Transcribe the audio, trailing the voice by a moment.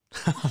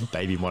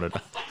Baby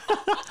monitor.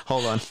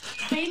 Hold on.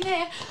 Been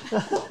there.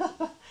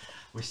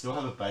 We still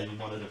have a baby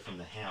monitor from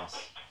the house.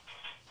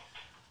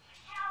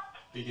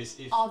 Because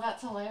if Oh,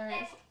 that's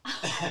hilarious.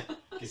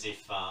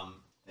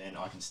 then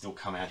I can still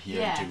come out here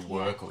Yeah, and do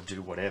work or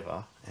do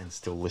whatever and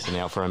still listen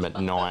out for him at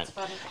That's night.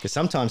 funny. Because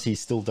sometimes he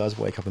still does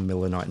wake up in the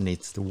middle of the night and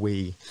needs to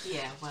wee.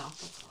 Yeah, well,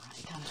 that's alright.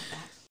 You can't have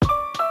that.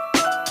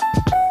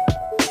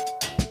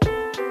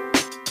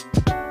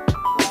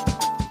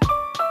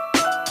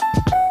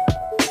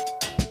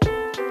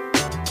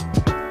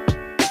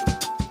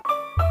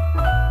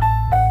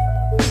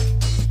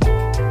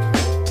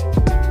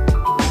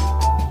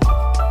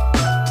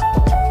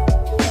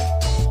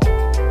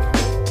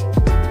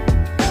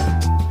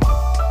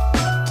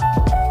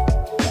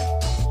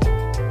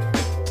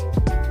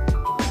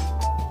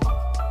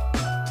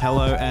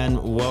 Hello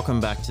and welcome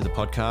back to the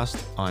podcast.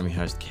 I'm your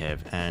host Kev,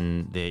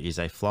 and there is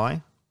a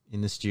fly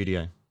in the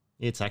studio.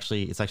 It's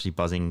actually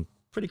buzzing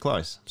pretty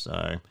close.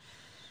 So,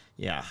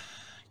 yeah,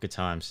 good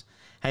times.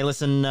 Hey,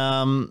 listen,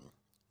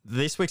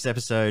 this week's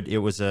episode it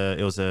was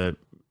a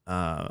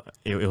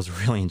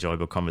really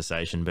enjoyable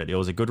conversation, but it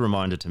was a good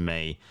reminder to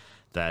me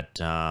that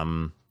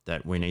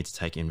that we need to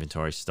take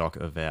inventory stock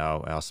of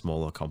our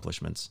small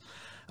accomplishments.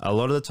 A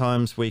lot of the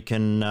times we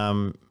can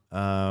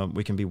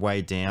be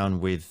weighed down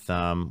with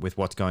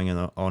what's going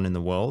on in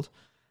the world,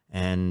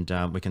 and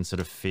we can sort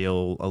of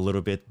feel a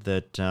little bit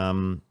that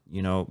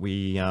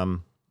we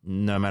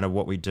no matter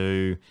what we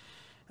do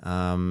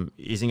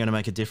isn't going to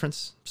make a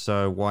difference.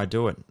 So why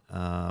do it?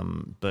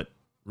 But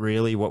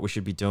really, what we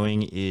should be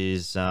doing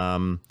is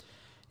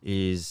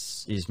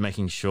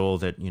making sure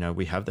that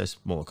we have those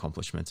small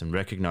accomplishments and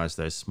recognize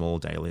those small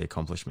daily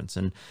accomplishments,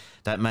 and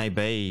that may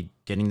be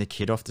getting the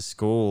kid off to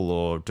school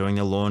or doing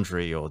the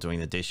laundry or doing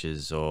the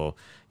dishes, or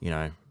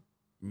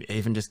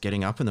even just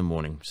getting up in the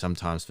morning.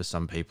 Sometimes for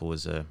some people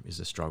is a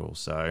struggle.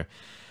 So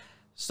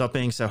stop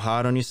being so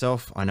hard on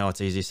yourself. I know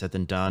it's easier said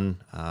than done.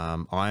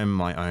 I'm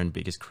my own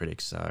biggest critic,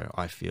 so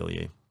I feel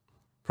you.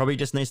 Probably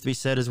just needs to be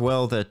said as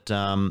well that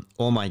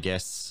all my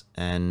guests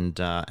and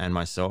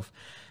myself,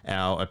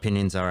 our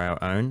opinions are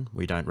our own.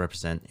 We don't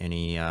represent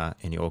any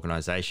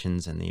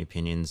organizations, and the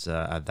opinions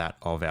are that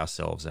of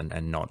ourselves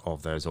and not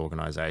of those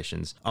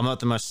organizations. I'm not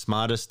the most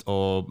smartest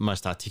or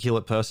most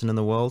articulate person in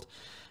the world.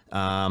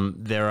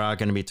 There are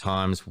going to be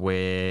times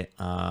where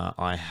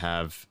I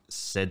have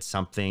said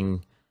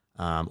something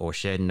or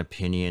shared an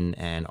opinion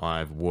and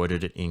I've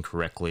worded it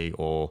incorrectly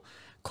or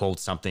called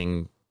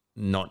something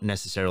not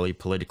necessarily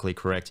politically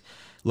correct.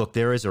 Look,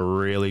 there is a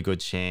really good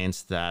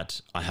chance that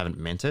I haven't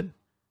meant it.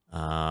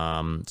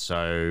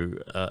 So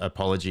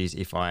apologies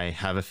if I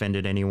have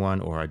offended anyone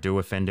or I do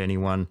offend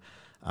anyone.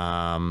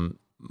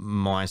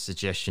 My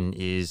suggestion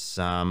is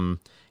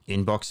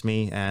inbox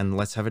me and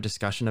let's have a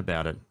discussion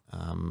about it.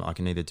 I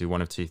can either do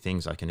one of two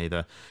things. I can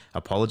either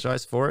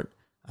apologize for it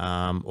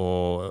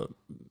or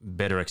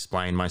better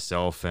explain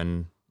myself,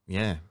 and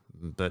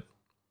but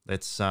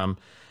let's have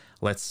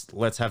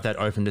that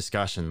open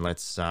discussion.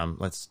 Let's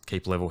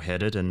keep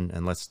level-headed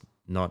and let's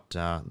not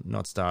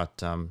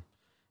start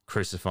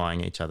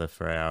crucifying each other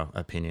for our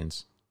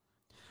opinions.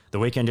 The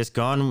weekend just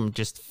gone,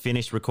 just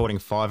finished recording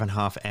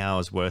 5.5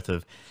 hours worth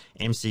of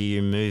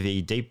MCU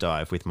movie deep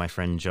dive with my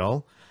friend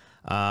Joel.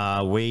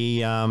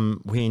 We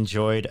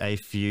enjoyed a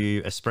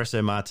few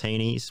espresso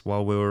martinis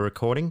while we were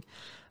recording,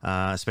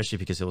 especially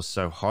because it was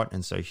so hot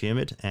and so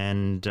humid.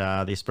 And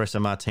the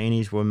espresso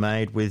martinis were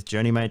made with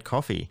Journey Made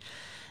coffee.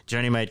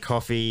 Journey Made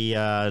coffee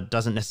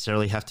doesn't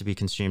necessarily have to be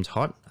consumed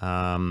hot.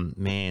 The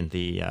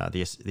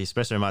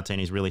espresso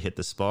martinis really hit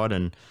the spot,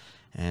 and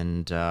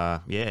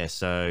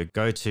so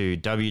go to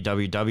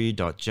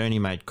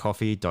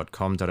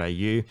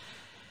www.journeymadecoffee.com.au,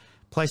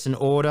 place an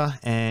order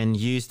and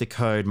use the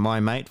code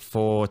MyMate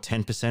for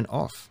 10%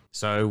 off.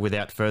 So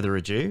without further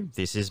ado,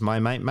 this is my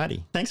mate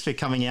Maddie. Thanks for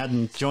coming out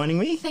and joining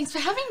me. Thanks for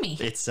having me.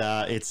 It's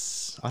I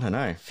don't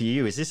know, for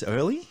you, is this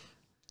early?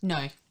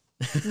 No,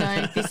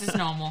 this is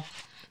normal.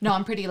 No,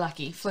 I'm pretty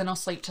lucky. Flynn will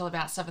sleep till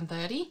about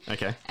 7:30.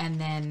 Okay.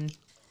 And then,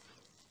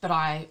 but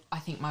I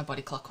think my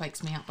body clock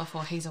wakes me up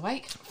before he's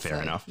awake.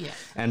 Fair enough. Yeah.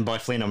 And by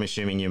Flynn, I'm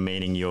assuming you're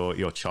meaning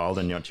your child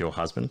and not your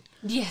husband?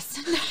 Yes,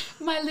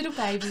 my little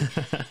baby.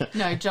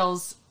 No,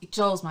 Joel's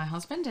my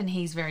husband, and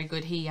he's very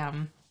good. He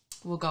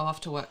will go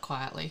off to work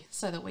quietly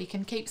so that we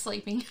can keep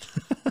sleeping.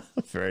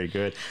 Very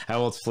good.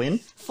 How old's Flynn?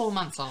 4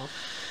 months old.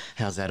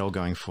 How's that all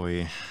going for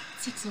you?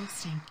 It's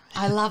exhausting.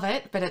 I love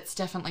it, but it's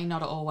definitely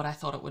not at all what I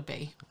thought it would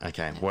be.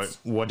 Okay.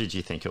 What did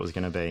you think it was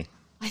going to be?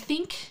 I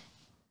think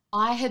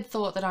I had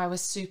thought that I was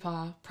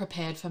super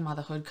prepared for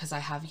motherhood because I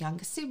have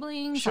younger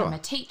siblings. Sure. I'm a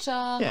teacher.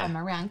 Yeah. I'm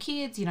around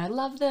kids,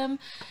 love them.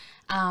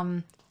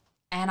 And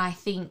I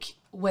think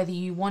whether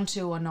you want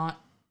to or not,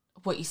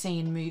 what you see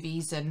in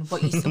movies and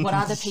what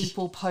other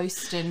people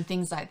post and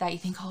things like that, you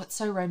think, oh, it's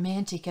so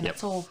romantic and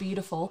it's all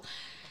beautiful.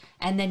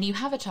 And then you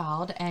have a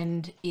child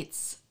and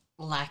it's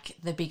like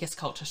the biggest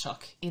culture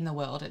shock in the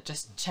world. It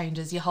just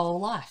changes your whole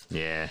life.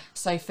 Yeah.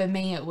 So for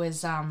me, it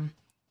was a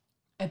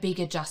big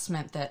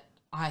adjustment that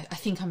I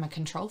think I'm a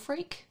control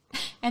freak.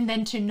 And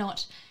then to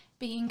not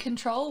be in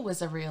control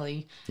was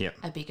Yep.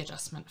 a big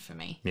adjustment for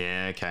me.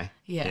 Yeah. Okay.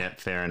 Yeah. Yeah.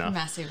 Fair enough.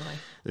 Massively.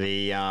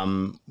 The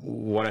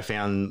what I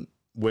found,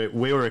 we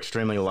were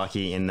extremely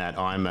lucky in that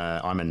I'm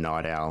a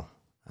night owl,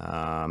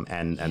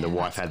 and the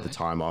wife had the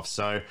time off,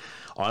 so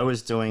I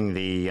was doing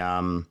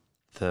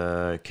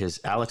because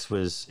Alex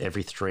was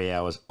every 3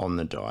 hours on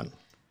the dot.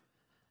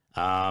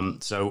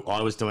 So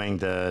I was doing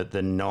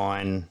the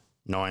 9,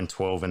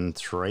 12, and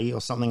 3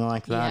 or something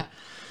like that.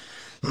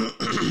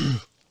 Yeah.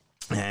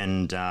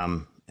 And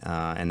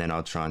then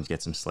I'd try and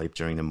get some sleep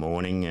during the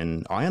morning.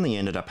 And I only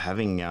ended up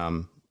having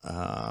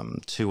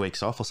 2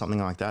 weeks off or something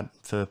like that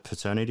for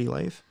paternity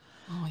leave.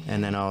 Oh, yeah.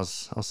 And then I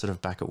was sort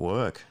of back at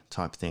work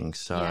type thing.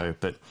 So, Yeah.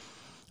 but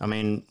I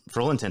mean,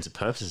 for all intents and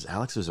purposes,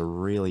 Alex was a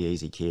really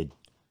easy kid.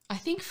 I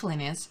think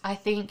Flynn is. I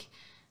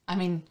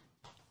mean,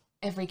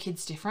 every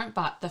kid's different,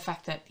 but the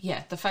fact that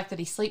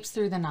he sleeps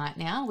through the night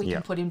now, we can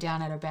Yep. put him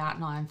down at about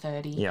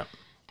 9:30. Yep.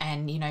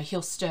 And,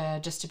 he'll stir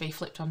just to be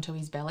flipped onto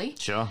his belly.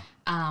 Sure.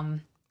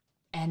 And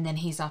then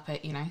he's up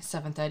at,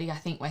 7:30. I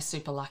think we're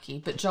super lucky.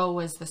 But Joel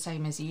was the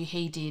same as you.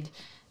 He did,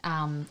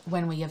 when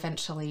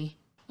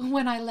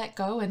I let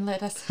go and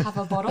let us have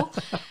a bottle,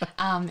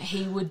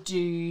 he would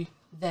do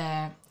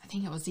I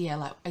think it was,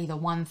 like either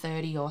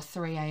 1:30 or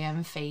 3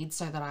 a.m. feed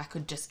so that I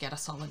could just get a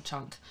solid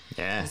chunk.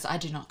 Yeah. Because I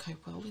do not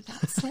cope well with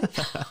that sleep.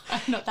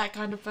 I'm not that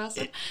kind of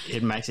person.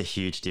 It makes a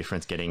huge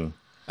difference getting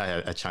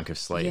a chunk of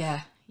sleep.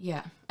 Yeah,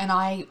 yeah.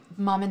 And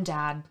Mum and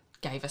Dad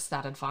gave us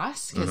that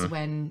advice because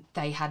when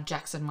they had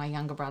Jackson, my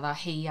younger brother,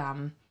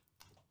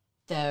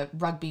 the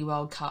Rugby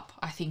World Cup,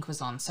 I think,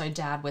 was on. So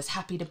Dad was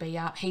happy to be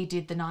up. He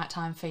did the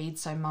nighttime feed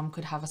so Mum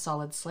could have a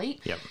solid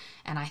sleep. Yep.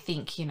 And I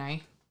think,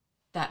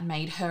 that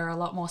made her a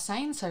lot more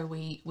sane. So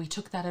we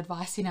took that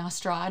advice in our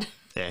stride.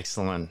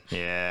 Excellent.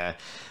 Yeah.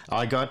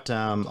 I got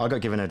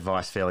given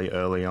advice fairly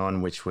early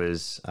on, which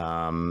was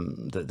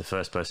that the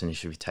first person you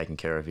should be taking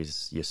care of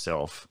is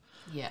yourself.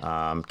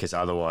 Yeah. Because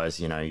otherwise,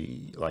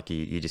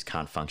 you just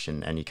can't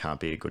function and you can't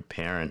be a good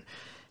parent.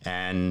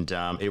 And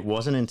it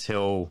wasn't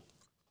until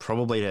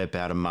probably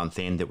about a month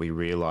in that we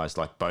realized,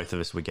 like, both of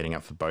us were getting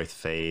up for both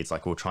feeds.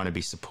 Like, we were trying to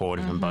be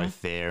supportive and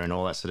both there and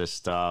all that sort of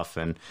stuff.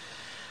 And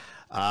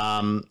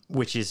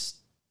which is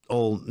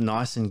all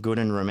nice and good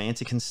and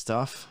romantic and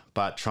stuff,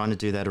 but trying to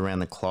do that around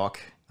the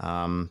clock.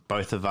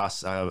 Both of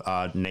us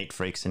are neat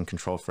freaks and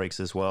control freaks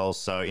as well.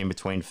 So in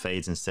between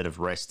feeds, instead of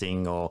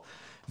resting or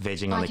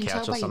vegging on the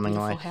couch or something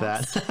like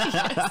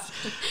that,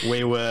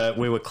 we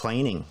were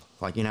cleaning.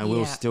 Like, we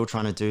were still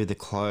trying to do the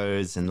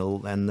clothes and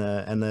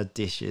the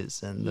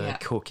dishes and the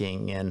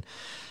cooking and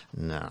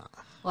no.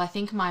 Well, I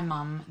think my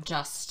mum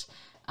just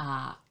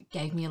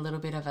gave me a little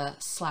bit of a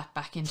slap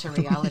back into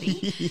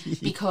reality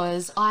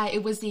because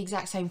it was the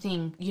exact same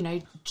thing.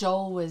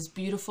 Joel was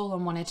beautiful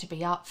and wanted to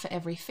be up for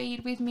every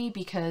feed with me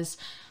because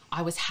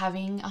I was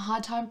having a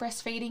hard time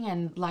breastfeeding,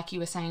 and like you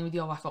were saying with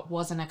your wife, it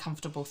wasn't a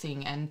comfortable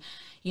thing. And,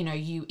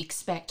 you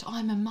expect,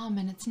 I'm a mum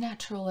and it's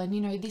natural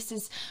and, this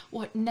is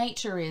what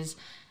nature is.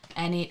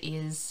 And it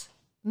is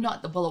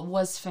not, it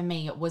was for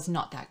me, it was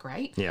not that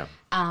great. Yeah.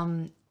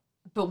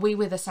 But we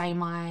were the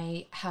same.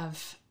 I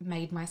have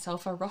made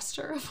myself a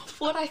roster of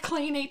what I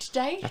clean each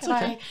day. That's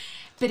okay.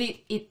 But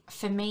it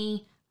for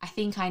me, I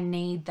think I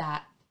need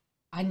that.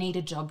 I need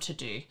a job to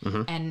do,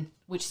 and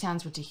which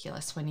sounds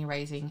ridiculous when you're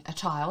raising a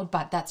child,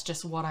 but that's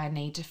just what I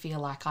need to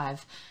feel like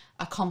I've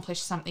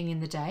accomplished something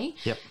in the day.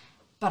 Yep.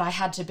 But I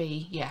had to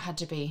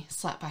be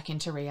slapped back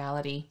into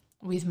reality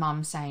with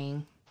Mum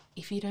saying,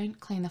 if you don't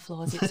clean the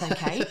floors, it's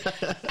okay.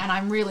 And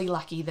I'm really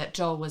lucky that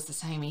Joel was the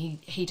same.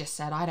 He just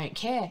said, I don't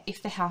care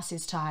if the house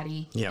is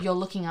tidy. Yep. You're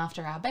looking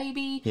after our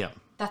baby. Yep.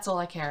 That's all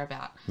I care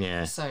about.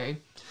 Yeah. So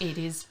it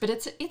is, but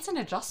it's an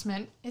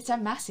adjustment. It's a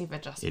massive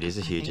adjustment. It is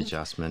a huge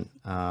adjustment.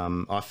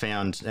 I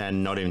found,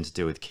 and not even to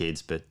do with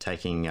kids, but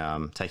taking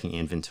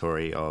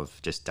inventory of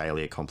just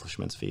daily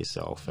accomplishments for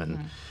yourself.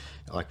 And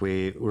like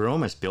we're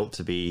almost built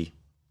to be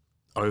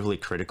overly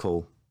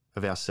critical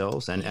of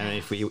ourselves. And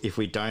if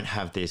we don't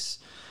have this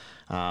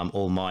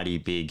almighty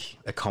big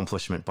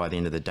accomplishment by the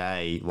end of the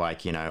day,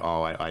 like,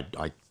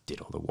 I did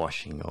all the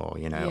washing or,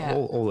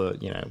 all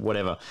the,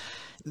 whatever,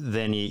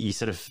 then you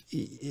sort of,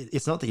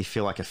 it's not that you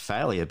feel like a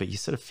failure, but you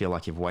sort of feel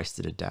like you've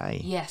wasted a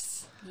day.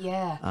 Yes.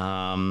 Yeah.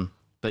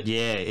 But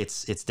yeah,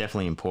 it's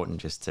definitely important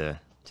just to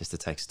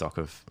take stock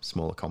of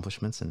small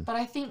accomplishments. But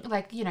I think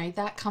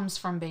that comes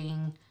from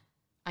being,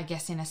 I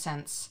guess, in a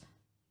sense,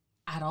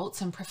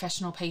 adults and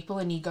professional people.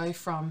 And you go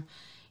from,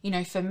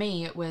 for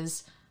me,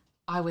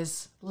 I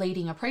was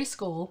leading a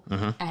preschool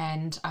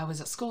and I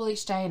was at school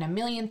each day and a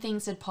million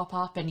things would pop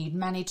up and you'd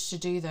manage to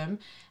do them.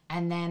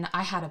 And then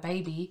I had a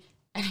baby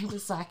and it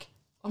was like,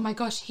 oh my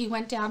gosh, he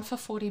went down for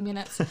 40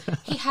 minutes.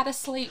 He had a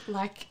sleep.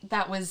 Like,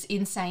 that was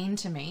insane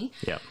to me.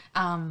 Yeah.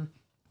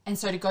 And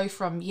so to go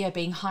from,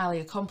 being highly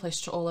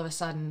accomplished to all of a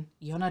sudden,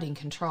 you're not in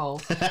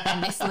control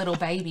and this little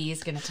baby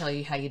is going to tell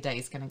you how your day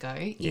is going to go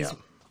is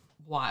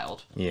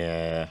wild.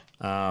 Yeah.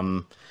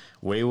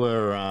 We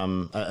were,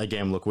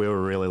 again, look, we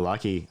were really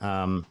lucky.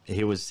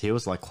 He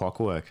was like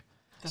clockwork.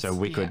 So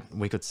we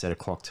could set a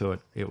clock to it.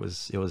 It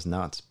was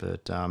nuts.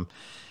 But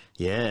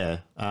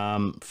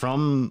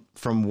from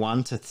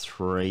 1 to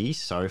 3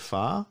 so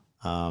far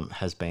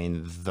has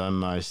been the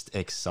most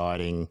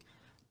exciting,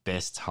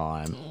 best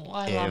time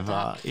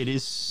ever. It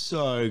is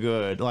so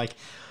good. Like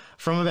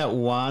from about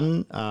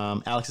 1,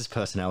 Alex's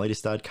personality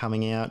started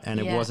coming out, and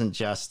it wasn't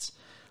just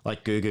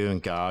like goo goo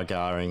and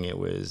gargaring. It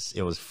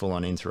was full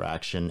on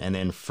interaction. And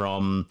then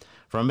from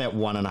about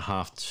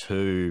 1.5,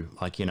 2,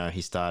 like, you know,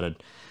 he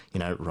started, you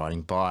know,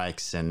 riding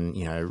bikes and,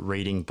 you know,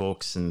 reading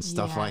books and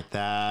stuff like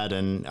that,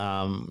 and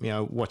you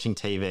know, watching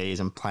TVs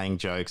and playing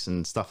jokes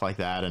and stuff like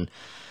that. And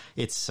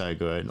it's so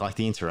good. Like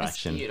the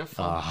interaction. It's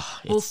beautiful.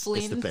 It's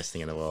the best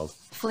thing in the world.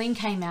 Flynn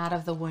came out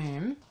of the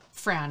womb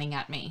frowning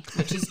at me,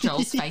 which is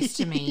Joel's face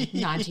to me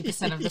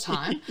 90% of the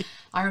time.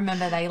 I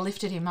remember they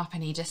lifted him up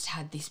and he just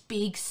had this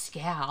big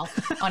scowl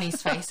on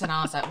his face, and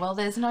I was like, well,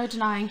 there's no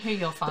denying who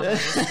your father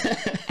is.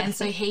 And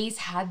so he's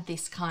had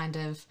this kind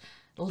of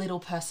little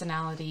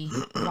personality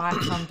right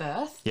from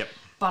birth. Yep.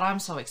 But I'm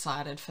so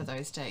excited for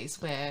those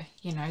days where,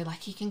 you know, like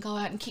he can go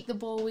out and kick the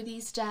ball with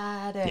his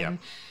dad, and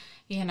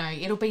you know,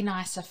 it'll be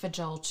nicer for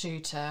Joel too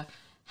to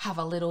have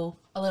a little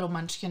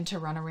munchkin to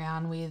run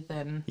around with,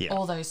 and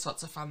all those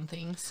sorts of fun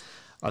things.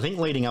 I think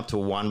leading up to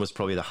 1 was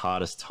probably the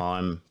hardest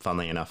time,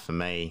 funnily enough, for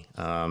me,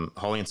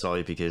 wholly and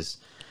solely because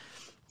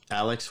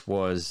Alex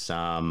was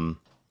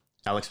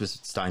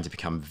starting to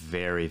become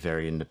very,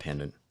 very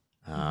independent.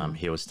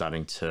 He was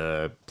starting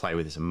to play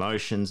with his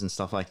emotions and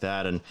stuff like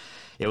that, and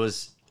it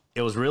was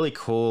really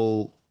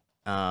cool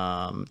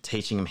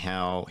teaching him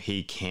how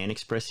he can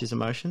express his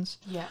emotions.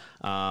 Yeah.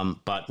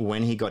 But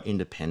when he got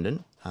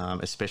independent,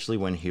 especially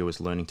when he was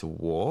learning to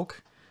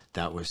walk,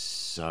 that was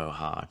so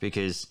hard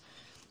because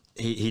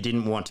he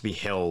didn't want to be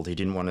held. He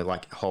didn't want to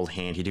like hold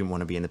hand. He didn't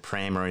want to be in the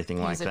pram or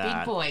anything like that. He was a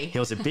big boy. He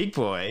was a big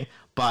boy,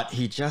 but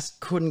he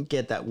just couldn't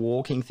get that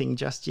walking thing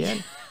just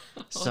yet.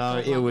 So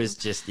it was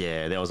just,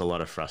 there was a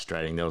lot of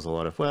frustrating. There was a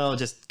lot of, well,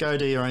 just go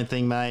do your own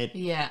thing, mate.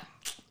 Yeah.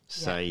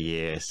 So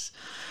yes.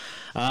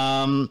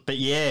 But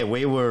yeah,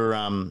 we were,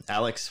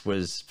 Alex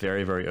was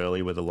very, very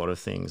early with a lot of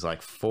things.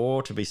 Like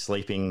 4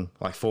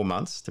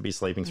 months to be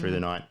sleeping through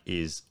the night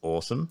is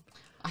awesome.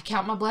 I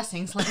count my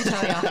blessings, let me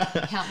tell you.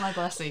 I count my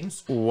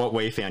blessings. What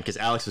we found, because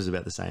Alex was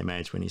about the same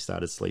age when he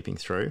started sleeping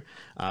through,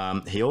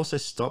 he also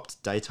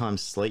stopped daytime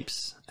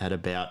sleeps at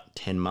about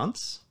 10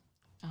 months.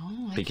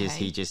 Oh, okay. Because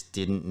he just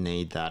didn't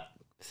need that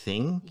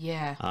thing.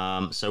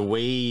 Yeah. So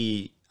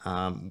we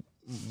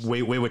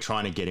were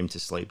trying to get him to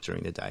sleep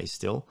during the day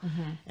still.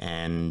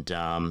 And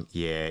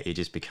it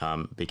just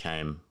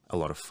became a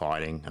lot of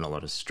fighting and a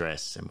lot of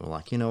stress. And we're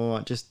like, you know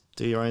what, just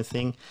do your own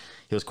thing.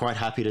 He was quite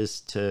happy to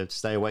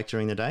stay awake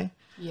during the day.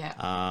 Yeah.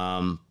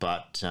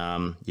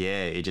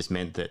 It just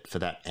meant that for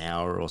that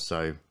hour or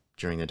so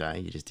during the day,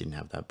 you just didn't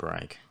have that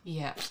break.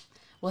 Yeah.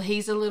 Well,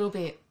 he's a little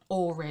bit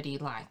already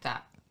like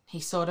that.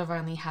 He sort of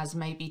only has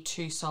maybe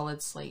 2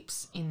 solid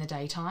sleeps in the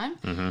daytime.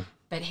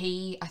 But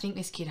I think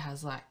this kid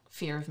has like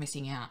fear of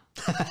missing out.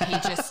 He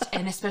just,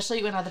 and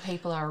especially when other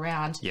people are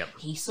around,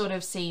 he sort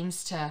of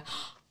seems to,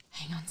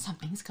 hang on,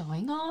 something's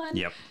going on.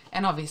 Yep.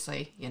 And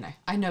obviously, you know,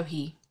 I know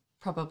he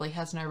probably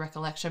has no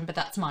recollection, but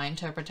that's my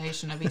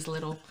interpretation of his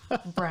little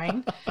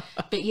brain.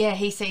 But yeah,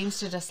 he seems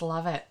to just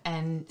love it.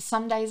 And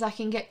some days I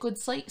can get good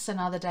sleeps and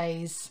other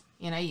days,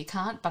 you know, you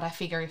can't. But I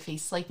figure if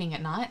he's sleeping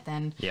at night,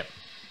 then... Yep.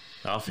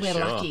 Oh, for We're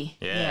sure. lucky.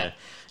 Yeah.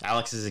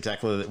 Alex is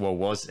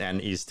was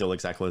and is still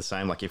exactly the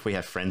same. Like if we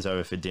have friends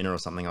over for dinner or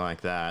something like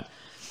that,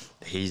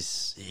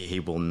 he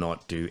will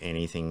not do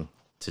anything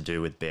to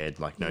do with bed.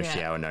 Like no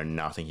shower, no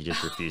nothing. He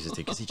just refuses to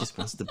because he just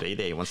wants to be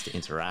there. He wants to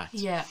interact.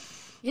 Yeah.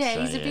 Yeah,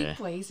 so, he's a big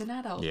boy. He's an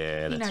adult.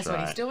 Yeah, he knows what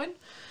he's doing.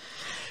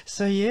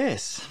 So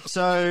yes.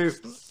 So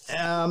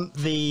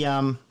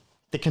the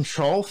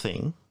control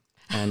thing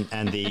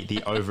and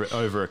the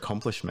over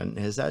accomplishment,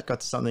 has that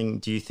got something?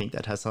 Do you think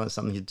that has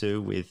something to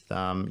do with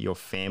your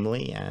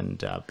family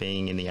and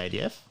being in the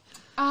ADF?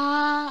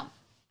 I'm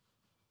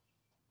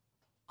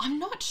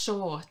not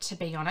sure, to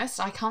be honest.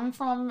 I come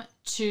from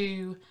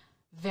 2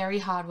 very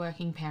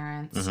hardworking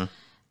parents.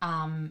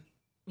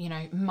 You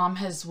know, mum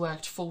has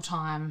worked full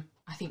time,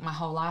 I think, my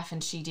whole life,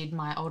 and she did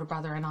my older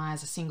brother and I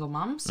as a single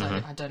mum. So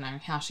I don't know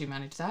how she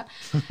managed that.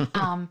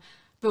 And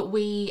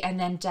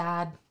then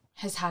dad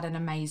has had an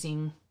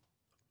amazing,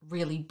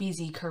 really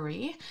busy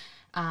career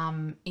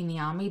in the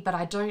army, but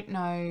I don't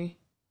know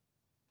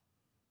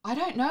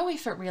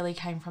if it really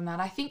came from that.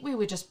 I think we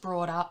were just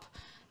brought up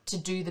to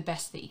do the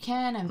best that you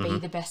can and be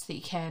the best that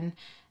you can,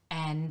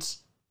 and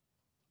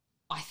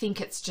I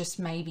think it's just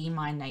maybe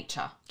my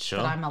nature that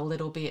I'm a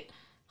little bit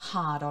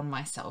hard on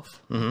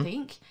myself. I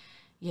think,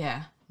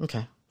 yeah.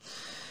 Okay.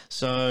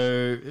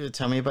 So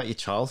tell me about your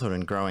childhood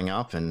and growing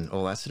up and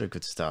all that sort of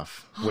good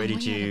stuff. Where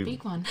did you? A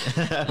big one.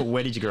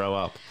 Where did you grow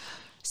up?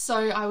 So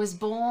I was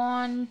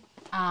born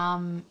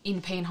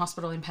in Pean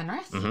Hospital in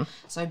Penrith.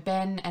 So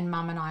Ben and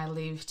Mum and I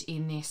lived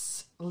in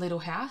this little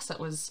house that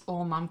was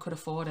all Mum could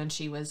afford, and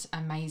she was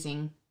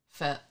amazing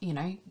for, you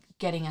know,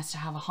 getting us to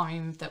have a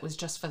home that was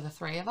just for the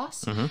three of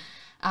us.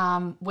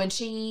 When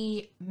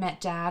she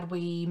met Dad,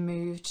 we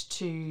moved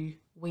to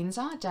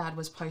Windsor. Dad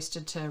was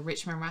posted to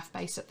Richmond RAF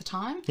base at the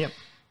time. Yep.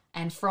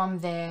 And from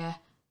there,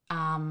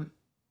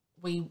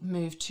 we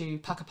moved to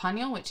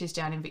Puckapunyal, which is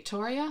down in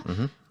Victoria,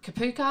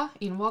 Kapuka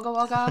in Wagga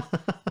Wagga,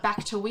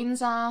 back to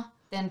Windsor,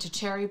 then to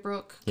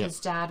Cherrybrook, because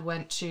Dad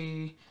went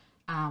to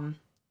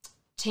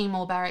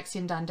Timor Barracks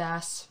in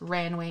Dundas,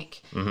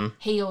 Randwick.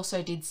 He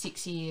also did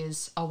 6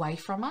 years away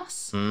from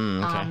us.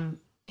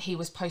 He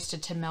was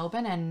posted to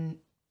Melbourne, and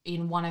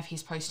in one of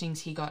his postings,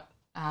 he got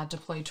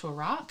deployed to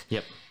Iraq.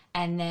 Yep.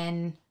 And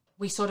then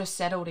we sort of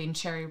settled in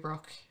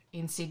Cherrybrook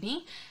in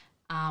Sydney.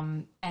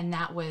 And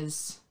that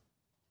was,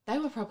 they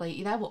were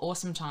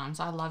awesome times.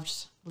 I loved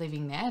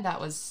living there. That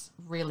was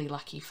really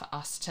lucky for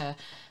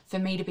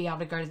me to be able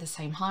to go to the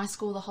same high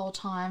school the whole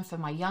time, for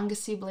my younger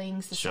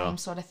siblings, the same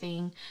sort of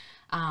thing.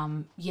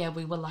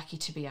 We were lucky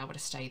to be able to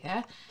stay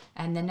there.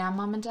 And then now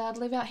Mum and Dad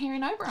live out here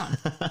in Oberon.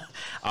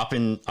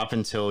 Up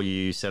until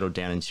you settled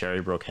down in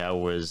Cherrybrook,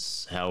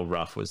 how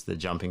rough was the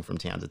jumping from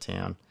town to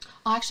town?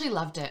 I actually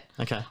loved it.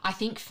 Okay. I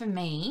think for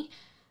me,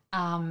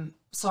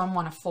 so I'm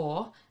one of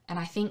four, and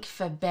I think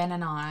for Ben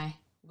and I,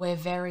 we're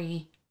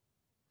very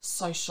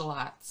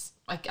socialites.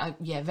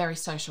 Very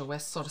social. We're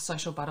sort of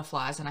social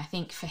butterflies, and I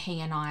think for he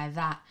and I,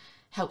 that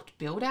helped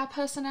build our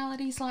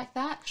personalities like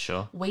that.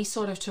 Sure. We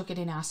sort of took it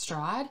in our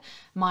stride.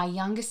 My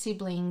younger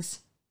siblings,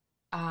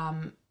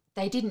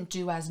 they didn't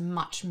do as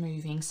much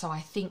moving, so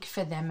I think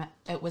for them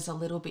it was a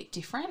little bit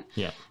different.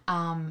 Yeah.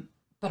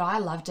 But I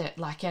loved it.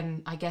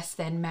 And I guess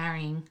then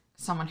marrying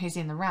someone who's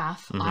in the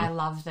RAF, I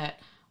love that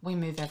we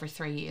move every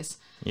 3 years.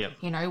 Yep.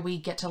 You know, we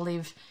get to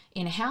live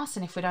in a house,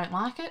 and if we don't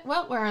like it,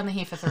 well, we're only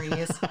here for 3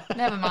 years.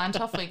 Never mind,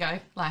 off we go.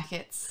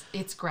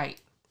 It's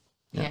great.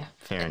 Yeah,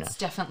 fair enough. It's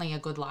definitely a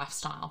good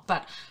lifestyle.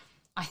 But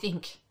I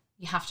think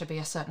you have to be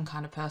a certain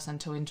kind of person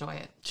to enjoy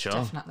it. Sure.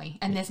 Definitely.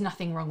 And there's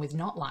nothing wrong with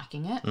not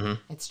liking it.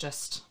 It's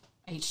just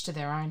each to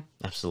their own.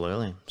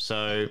 Absolutely.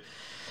 So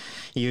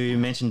you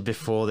mentioned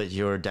before that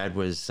your dad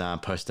was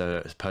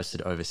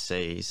posted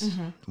overseas.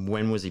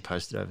 When was he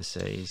posted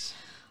overseas?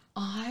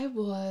 I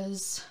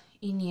was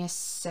in year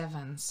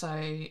 7, so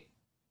I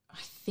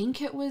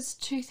think it was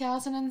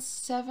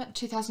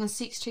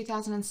 2006,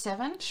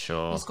 2007.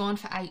 Sure. I was gone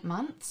for 8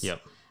 months.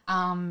 Yep.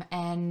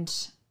 And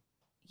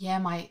yeah,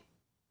 my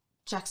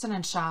Jackson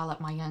and Charlotte,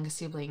 my younger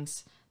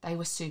siblings, they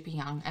were super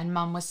young, and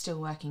Mum was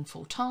still working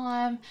full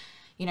time.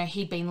 You know,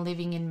 he'd been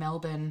living in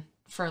Melbourne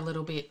for a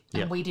little bit,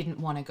 and we didn't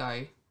want to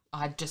go.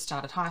 I'd just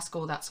started high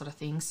school, that sort of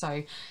thing.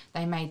 So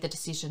they made the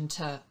decision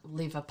to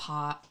live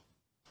apart,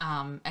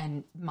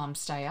 and Mum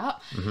stay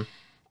up.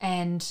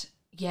 And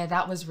yeah,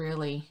 that was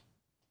really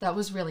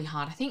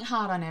hard. I think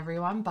hard on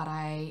everyone, but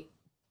I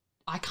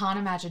can't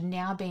imagine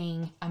now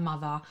being a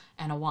mother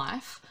and a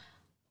wife.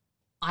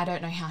 I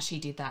don't know how she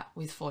did that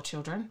with 4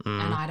 children.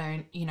 And I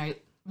don't, you know,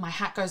 my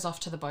hat goes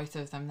off to the both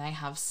of them. They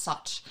have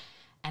such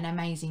an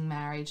amazing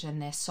marriage, and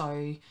they're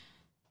so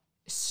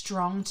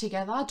strong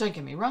together. Don't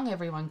get me wrong,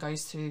 everyone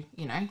goes through,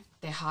 you know,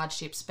 their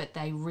hardships, but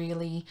they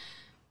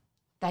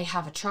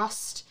have a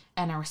trust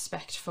and a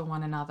respect for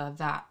one another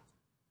that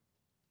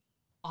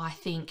I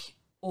think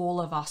all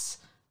of us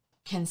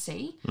can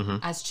see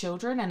as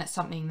children, and it's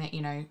something that,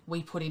 you know,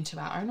 we put into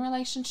our own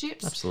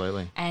relationships.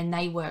 Absolutely. And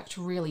they worked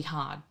really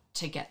hard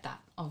to get that,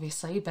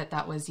 obviously, but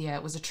that was,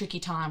 it was a tricky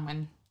time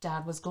when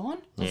Dad was gone.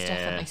 It was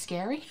definitely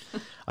scary.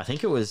 I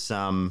think it was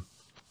once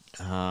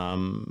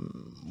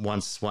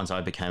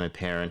I became a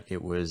parent,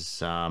 it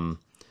was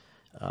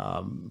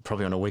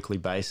probably on a weekly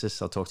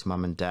basis. I'll talk to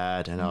Mum and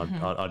Dad, and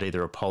I'd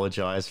either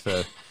apologise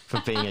for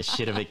being a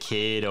shit of a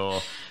kid,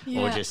 or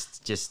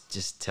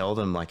just tell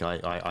them, like,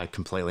 I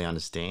completely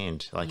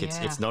understand. Like,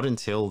 it's not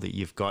until that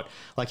you've got,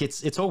 like,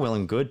 it's all well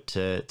and good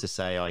to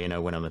say, oh, you know,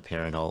 when I'm a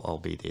parent,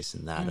 I'll be this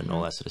and that and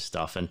all that sort of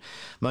stuff. And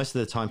most of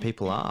the time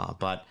people are,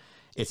 but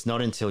it's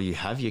not until you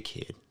have your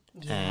kid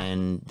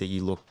and that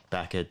you look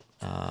back at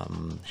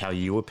how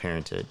you were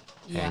parented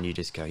and you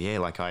just go,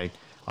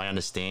 I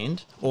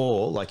understand.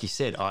 Or, like you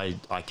said, I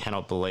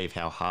cannot believe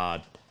how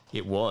hard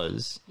it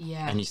was.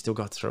 Yeah. And you still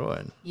got through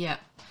it. Yeah.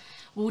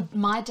 Well,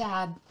 my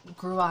dad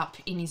grew up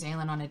in New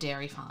Zealand on a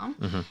dairy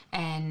farm,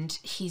 and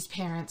his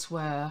parents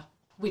were,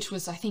 which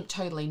was, I think,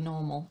 totally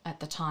normal at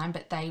the time,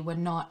 but they were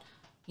not,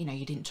 you know,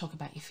 you didn't talk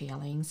about your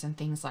feelings and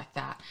things like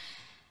that.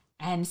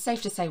 And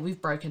safe to say,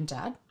 we've broken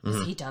Dad,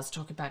 because he does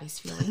talk about his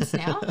feelings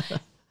now.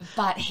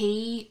 But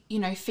he, you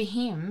know, for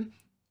him,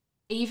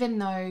 even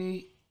though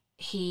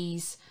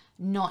he's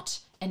not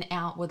an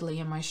outwardly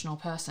emotional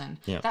person,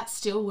 that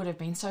still would have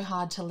been so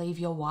hard to leave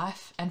your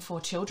wife and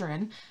 4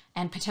 children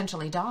and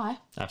potentially die.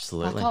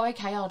 Absolutely. Like, oh,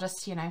 okay, I'll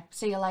just, you know,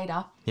 see you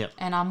later. Yep.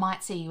 And I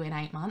might see you in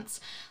 8 months.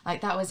 Like,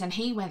 that was, and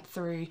he went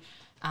through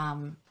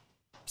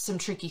some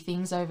tricky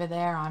things over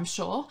there, I'm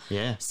sure.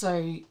 Yeah.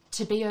 So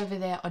to be over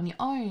there on your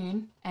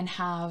own and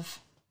have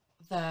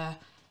the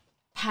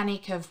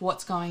panic of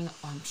what's going on,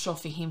 I'm sure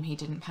for him he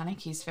didn't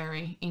panic, he's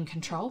very in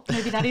control.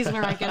 Maybe that is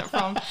where I get it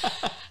from.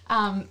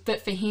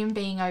 But for him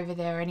being over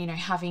there and, you know,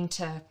 having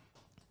to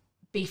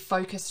be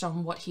focused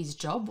on what his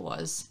job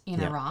was in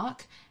Yeah.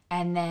 Iraq,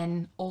 and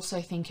then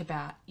also think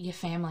about your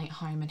family at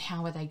home and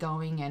how are they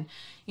going. And,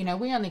 you know,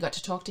 we only got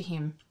to talk to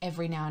him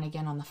every now and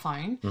again on the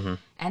phone.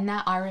 And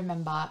that, I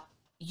remember,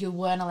 you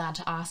weren't allowed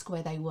to ask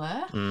where they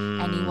were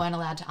and you weren't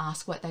allowed to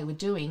ask what they were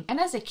doing. And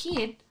as a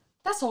kid,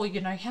 that's all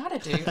you know how to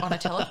do on a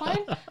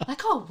telephone.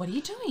 Like, oh, what are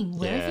you doing?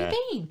 Where have you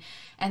been?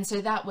 And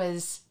so that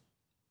was,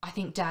 I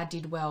think Dad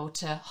did well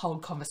to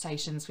hold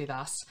conversations with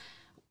us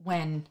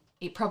when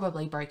it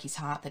probably broke his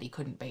heart that he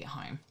couldn't be at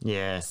home.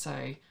 Yeah.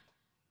 So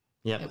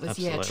Yeah. it was,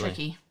 absolutely.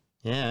 tricky.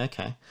 Yeah.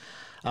 Okay.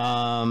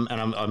 And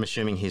I'm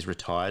assuming he's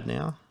retired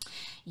now.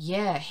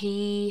 Yeah,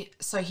 he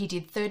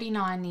did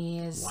 39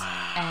 years.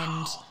 Wow.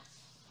 And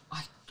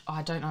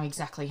I don't know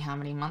exactly how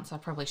many months. I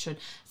probably should.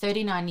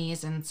 39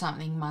 years and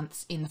something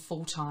months in the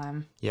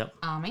full-time Yep.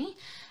 army.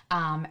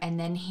 And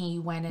then he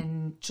went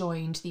and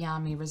joined the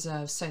Army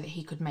Reserve so that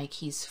he could make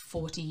his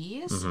 40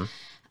 years,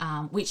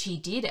 which he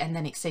did, and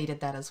then exceeded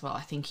that as well.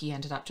 I think he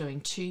ended up doing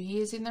 2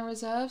 years in the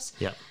reserves.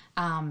 Yep.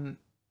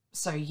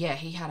 So, yeah,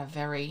 he had a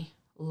very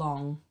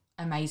long,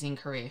 amazing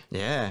career.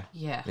 Yeah.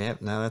 Yeah. Yeah.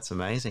 No, that's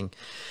amazing.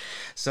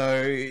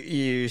 So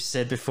you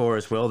said before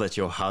as well that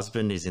your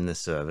husband is in the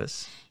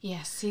service.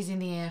 Yes, he's in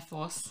the Air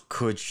Force.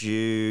 Could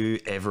you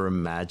ever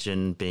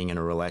imagine being in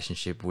a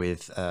relationship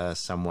with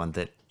someone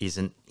that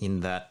isn't in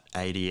that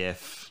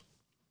ADF?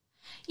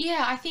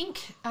 Yeah, I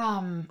think,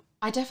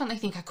 I definitely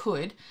think I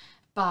could,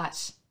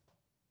 but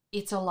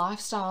it's a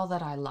lifestyle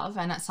that I love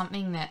and it's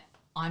something that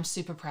I'm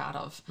super proud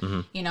of.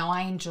 You know,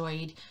 I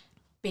enjoyed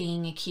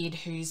being a kid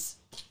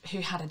who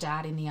had a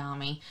dad in the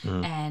army,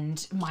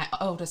 and my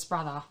oldest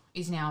brother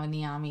is now in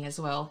the army as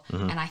well.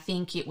 And I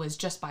think it was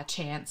just by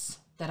chance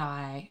that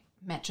I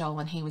met Joel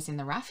when he was in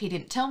the RAF. He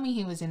didn't tell me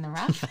he was in the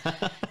RAF.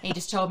 He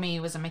just told me he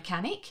was a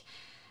mechanic.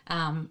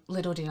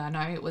 Little did I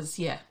know it was,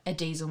 a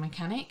diesel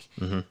mechanic.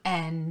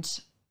 And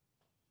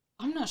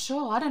I'm not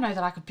sure. I don't know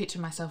that I could picture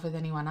myself with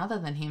anyone other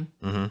than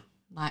him.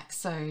 Like,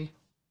 so,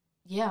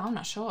 yeah, I'm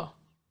not sure.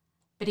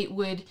 But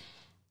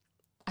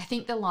I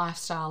think the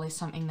lifestyle is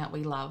something that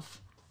we love.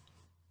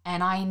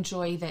 And I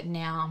enjoy that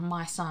now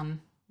my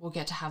son will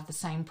get to have the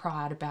same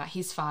pride about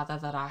his father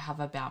that I have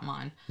about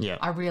mine. Yeah.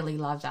 I really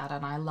love that.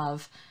 And I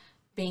love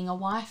being a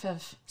wife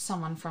of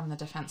someone from the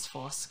Defence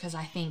Force, because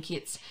I think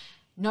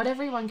not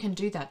everyone can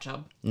do that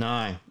job.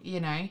 No. You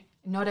know,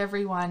 not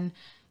everyone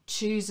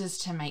chooses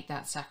to make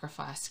that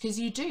sacrifice, because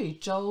you do.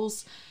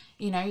 Joel's,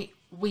 you know,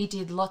 we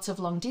did lots of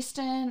long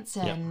distance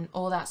and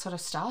all that sort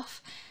of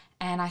stuff.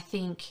 And I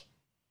think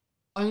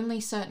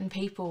only certain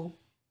people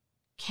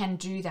can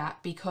do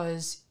that,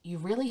 because you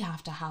really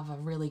have to have a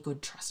really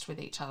good trust with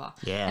each other.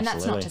 Yeah, and that's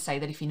absolutely. not to say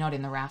that if you're not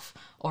in the RAF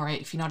or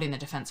if you're not in the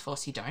Defence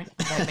Force, you don't.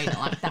 I don't mean it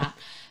like that.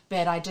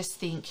 But I just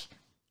think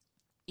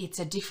it's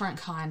a different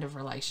kind of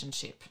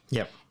relationship.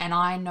 Yep. And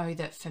I know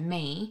that for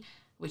me,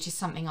 which is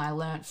something I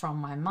learnt from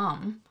my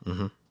mum,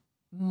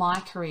 my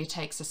career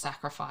takes a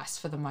sacrifice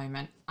for the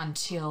moment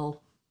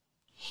until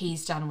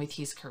he's done with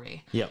his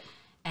career. Yep.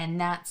 And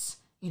that's,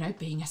 you know,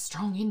 being a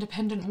strong,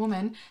 independent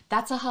woman,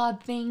 that's a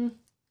hard thing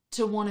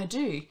to want to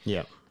do.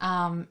 Yep.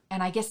 And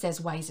I guess there's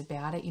ways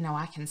about it. You know,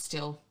 I can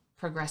still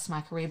progress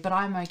my career, but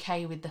I'm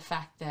okay with the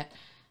fact that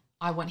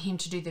I want him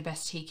to do the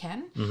best he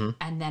can,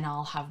 and then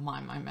I'll have my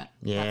moment.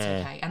 Yeah. That's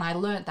okay. And I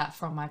learnt that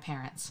from my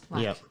parents.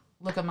 Like, Yep.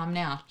 look at Mum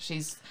now.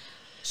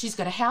 She's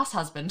got a house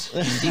husband.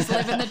 She's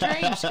living the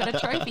dream. She's got a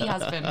trophy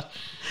husband.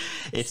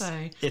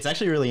 It's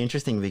actually really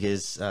interesting,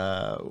 because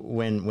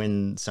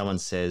when someone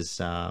says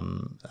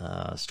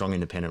strong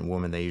independent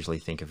woman, they usually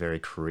think a very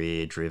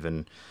career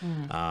driven,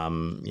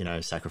 you know,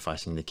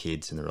 sacrificing the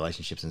kids and the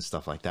relationships and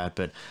stuff like that.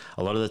 But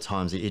a lot of the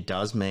times it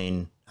does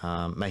mean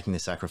making the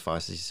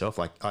sacrifices yourself.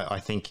 Like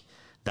I think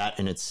that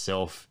in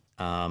itself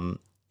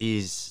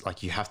is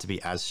like, you have to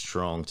be as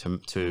strong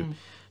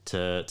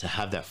to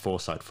have that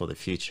foresight for the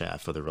future,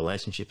 for the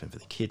relationship and for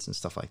the kids and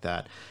stuff like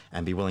that,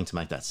 and be willing to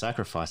make that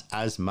sacrifice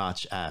as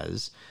much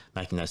as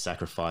making those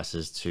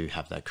sacrifices to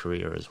have that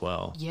career as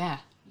well. Yeah,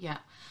 yeah.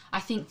 I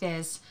think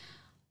there's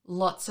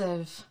lots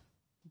of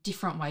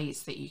different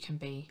ways that you can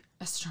be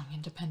a strong,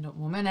 independent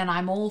woman, and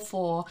I'm all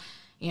for,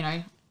 you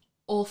know,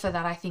 all for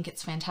that. I think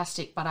it's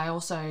fantastic, but I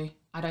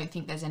don't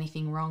think there's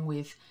anything wrong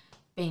with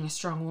being a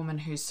strong woman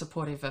who's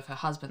supportive of her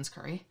husband's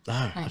career.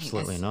 No,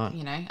 absolutely not.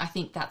 You know, I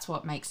think that's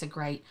what makes a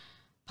great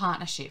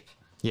partnership.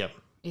 Yep.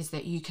 Is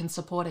that you can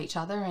support each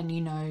other, and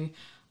you know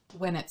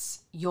when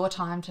it's your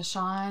time to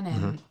shine,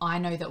 and I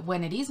know that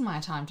when it is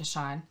my time to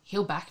shine,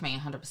 he'll back me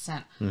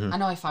 100%. I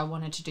know if I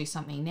wanted to do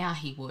something now,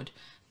 he would,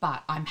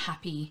 but I'm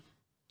happy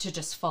to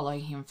just follow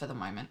him for the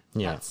moment.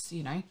 Yeah. That's,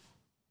 you know,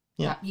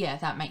 Yeah.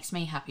 that makes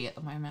me happy at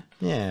the moment.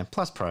 Yeah.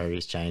 Plus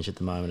priorities change at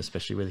the moment,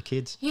 especially with the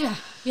kids. Yeah,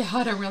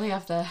 I don't really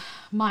have the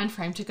mind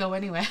frame to go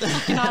anywhere. I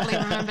can hardly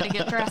remember to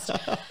get dressed.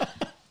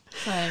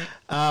 So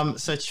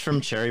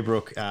from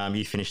Cherrybrook,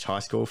 you finished high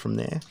school from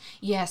there?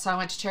 Yeah, so I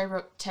went to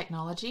Cherrybrook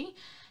Technology,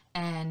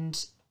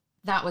 and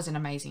that was an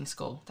amazing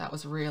school. That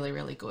was really,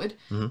 really good.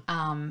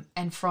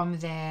 And from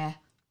there,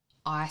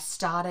 I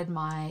started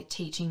my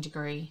teaching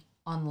degree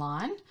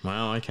online.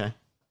 Wow, okay.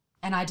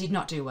 And I did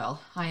not do well.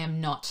 I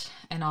am not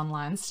an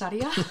online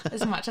studier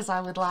as much as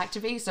I would like to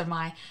be. So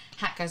my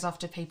hat goes off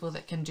to people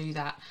that can do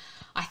that.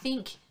 I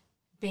think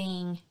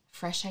being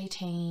fresh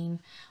 18,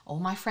 all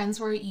my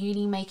friends were at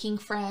uni making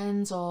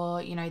friends,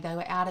 or, you know, they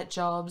were out at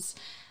jobs.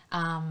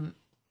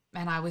 And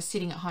I was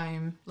sitting at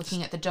home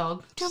looking at the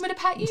dog. Do you want me to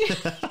pat you?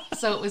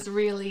 So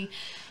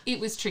it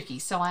was tricky.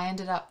 So I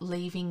ended up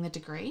leaving the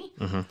degree.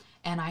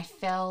 And I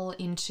fell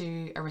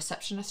into a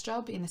receptionist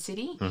job in the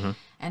city.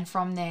 And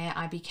from there,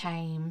 I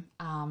became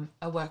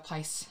a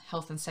workplace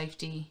health and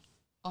safety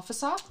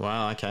officer.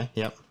 Wow, okay,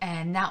 yep.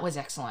 And that was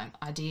excellent.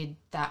 I did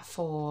that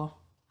for,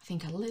 I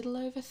think, a little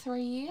over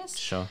 3 years.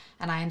 Sure.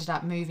 And I ended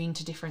up moving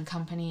to different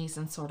companies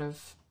and sort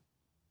of,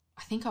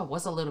 I think I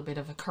was a little bit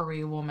of a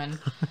career woman,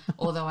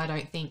 although I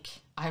don't think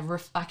I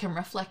can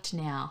reflect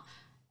now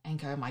and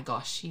go, my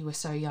gosh, you were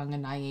so young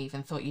and naive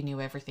and thought you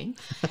knew everything.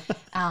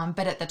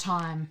 But at the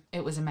time,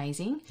 it was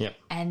amazing. Yep.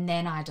 And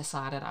then I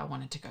decided I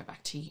wanted to go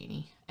back to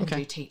uni and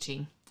do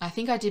teaching. I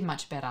think I did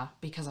much better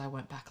because I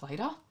went back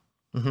later.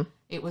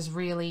 It was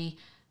really,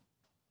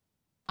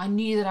 I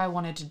knew that I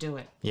wanted to do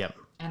it. Yep.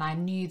 And I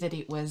knew that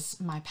it was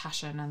my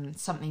passion and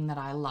something that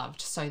I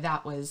loved. So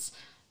that was,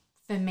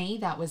 for me,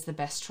 that was the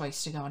best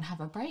choice, to go and have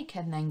a break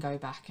and then go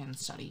back and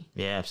study.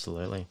 Yeah,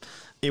 absolutely.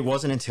 It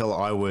wasn't until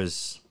I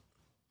was,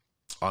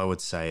 I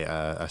would say,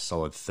 a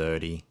solid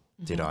 30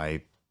 did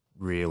I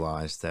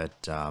realise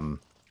that that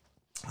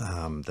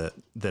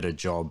a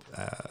job,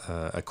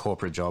 a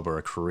corporate job or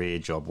a career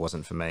job,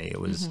 wasn't for me.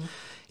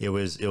 It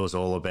was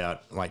all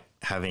about like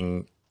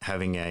having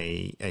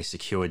a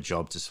secure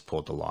job to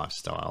support the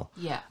lifestyle.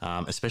 Yeah.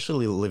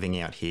 Especially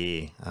living out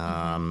here.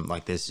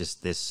 Like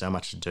there's so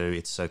much to do.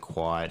 It's so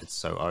quiet. It's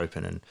so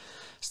open and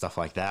stuff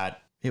like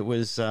that. It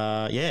was,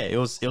 it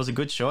was a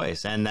good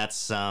choice. And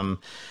that's how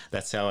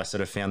I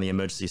sort of found the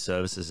emergency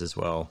services as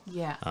well.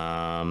 Yeah.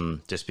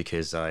 Just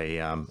because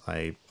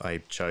I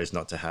chose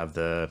not to have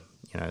the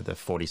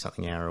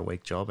 40-something hour a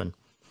week job. And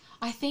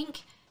I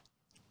think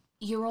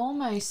you're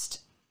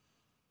almost,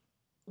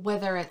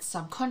 whether it's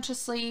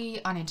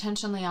subconsciously,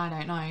 unintentionally, I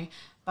don't know,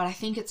 but I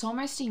think it's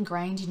almost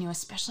ingrained in you,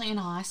 especially in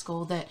high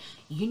school, that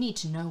you need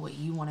to know what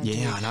you want to do.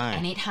 Yeah, I know.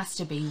 And it has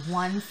to be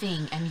one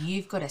thing and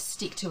you've got to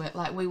stick to it.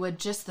 Like we were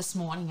just this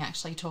morning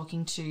actually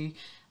talking to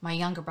my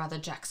younger brother,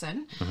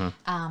 Jackson.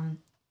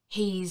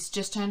 He's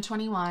just turned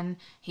 21.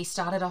 He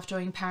started off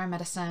doing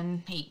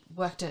paramedicine. He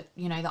worked at,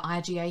 the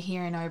IGA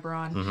here in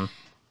Oberon.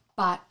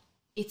 But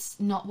it's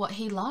not what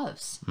he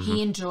loves.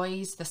 He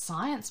enjoys the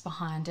science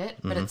behind it,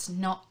 but it's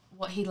not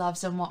what he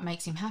loves and what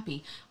makes him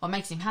happy. What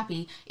makes him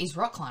happy is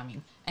rock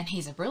climbing, and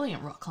he's a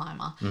brilliant rock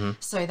climber.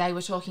 So they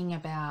were talking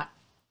about,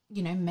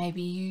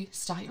 maybe you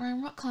start your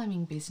own rock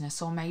climbing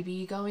business, or maybe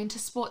you go into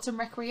sports and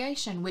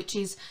recreation, which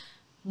is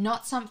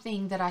not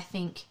something that I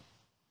think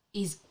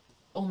is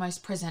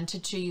almost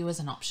presented to you as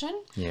an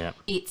option. Yeah.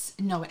 It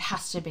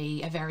has to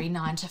be a very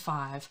 9 to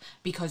 5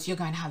 because you're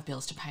going to have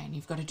bills to pay and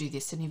you've got to do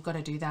this and you've got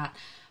to do that.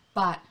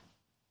 But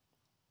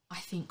I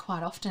think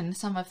quite often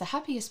some of the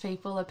happiest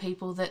people are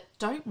people that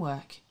don't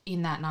work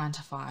in that 9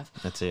 to 5.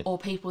 That's it. Or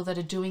people that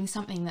are doing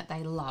something that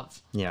they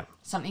love. Yeah.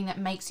 Something that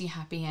makes you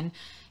happy. And,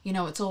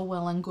 it's all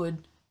well and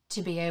good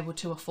to be able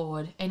to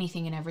afford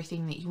anything and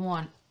everything that you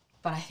want.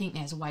 But I think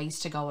there's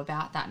ways to go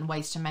about that and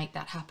ways to make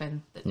that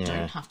happen that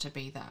don't have to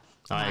be that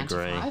 9 to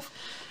 5.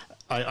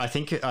 I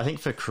think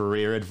for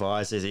career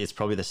advisors, it's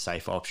probably the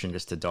safe option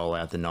just to dole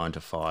out the 9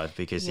 to 5,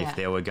 because if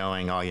they were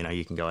going,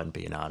 you can go out and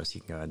be an artist,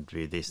 you can go out and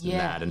do this and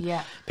that,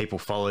 and people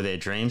follow their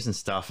dreams and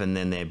stuff, and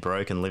then they're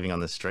broke and living on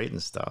the street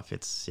and stuff.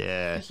 It's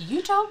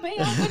You told me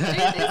I would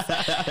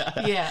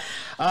do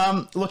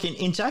this. Look,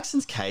 in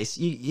Jackson's case,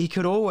 you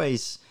could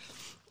always,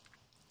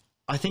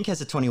 I think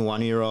as a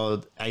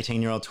 21-year-old,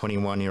 18-year-old,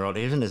 21-year-old,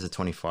 even as a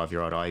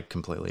 25-year-old, I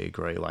completely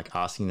agree. Like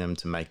asking them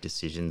to make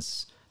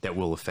decisions that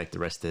will affect the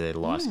rest of their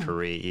life's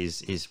career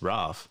is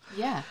rough.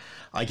 Yeah.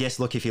 I guess,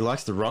 look, if he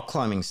likes the rock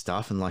climbing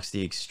stuff and likes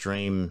the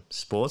extreme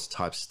sports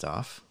type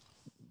stuff,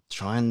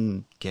 try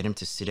and get him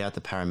to sit out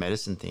the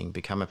paramedicine thing,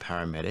 become a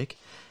paramedic,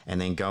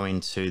 and then go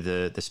into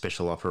the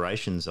special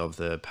operations of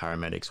the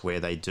paramedics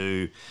where they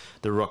do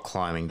the rock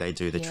climbing, they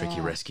do the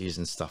tricky rescues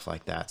and stuff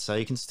like that. So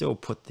you can still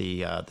put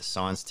the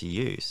science to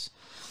use.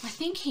 I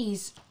think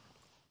he's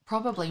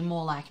probably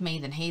more like me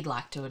than he'd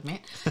like to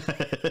admit.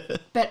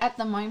 But at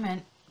the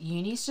moment,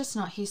 uni's just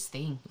not his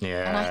thing.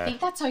 Yeah. And I think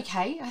that's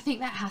okay. I think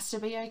that has to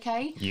be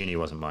okay. Uni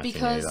wasn't my thing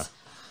because, either.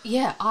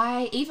 Yeah,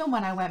 even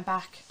when I went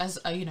back as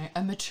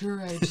a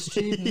mature age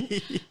student,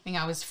 I think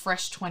I was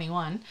fresh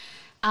 21,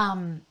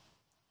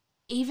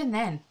 even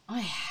then, I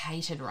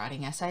hated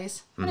writing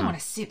essays. I didn't want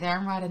to sit there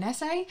and write an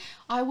essay.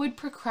 I would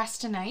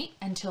procrastinate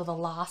until the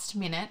last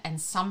minute, and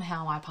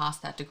somehow I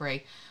passed that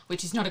degree,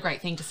 which is not a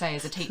great thing to say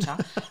as a teacher,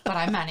 but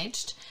I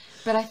managed.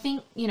 But I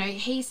think,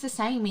 he's the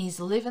same. He's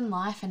living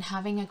life and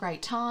having a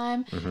great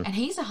time, and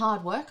he's a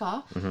hard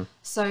worker.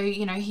 So,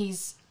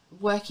 he's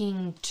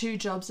working 2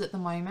 jobs at the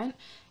moment,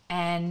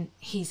 and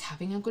he's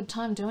having a good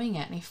time doing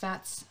it. And if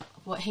that's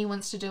what he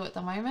wants to do at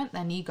the moment,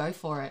 then you go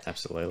for it.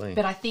 Absolutely.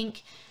 But I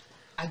think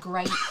a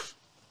great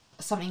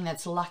something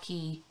that's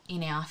lucky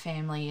in our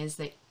family is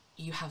that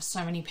you have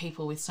so many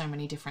people with so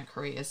many different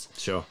careers.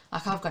 Sure.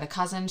 Like I've got a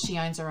cousin, she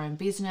owns her own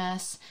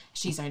business.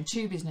 She's owned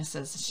 2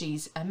 businesses.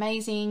 She's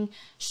amazing.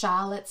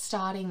 Charlotte's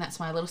starting, that's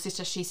my little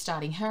sister, she's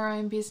starting her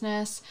own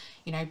business.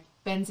 You know,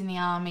 Ben's in the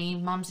army,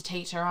 Mum's a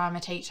teacher, I'm a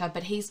teacher,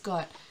 but he's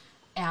got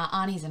our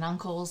aunties and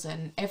uncles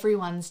and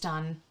everyone's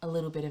done a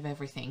little bit of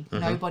everything.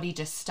 Nobody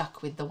just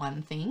stuck with the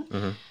one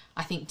thing.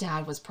 I think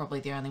Dad was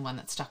probably the only one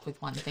that stuck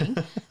with one thing.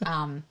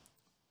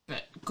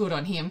 But good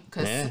on him,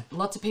 because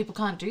lots of people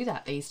can't do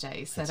that these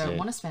days. They don't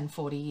want to spend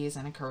 40 years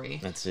in a career.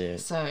 That's it.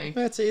 So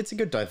it's a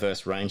good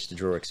diverse range to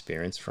draw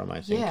experience from,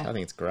 I think. Yeah. I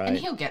think it's great. And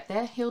he'll get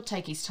there. He'll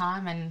take his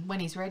time, and when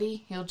he's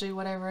ready, he'll do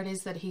whatever it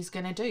is that he's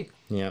going to do.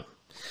 Yeah.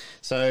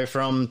 So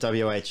from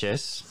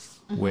WHS,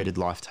 where did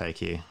life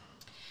take you?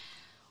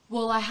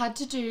 Well, I had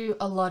to do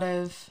a lot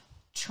of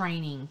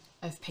training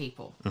of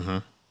people.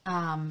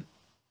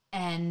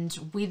 And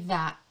with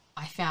that,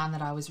 I found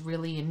that I was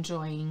really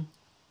enjoying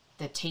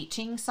the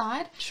teaching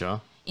side.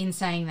 Sure. In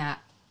saying that,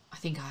 I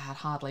think I had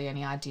hardly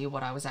any idea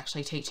what I was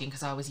actually teaching,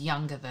 because I was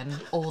younger than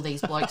all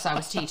these blokes I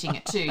was teaching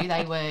it to.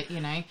 They were, you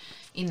know,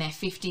 in their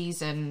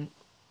 50s and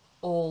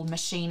all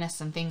machinists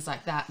and things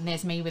like that. And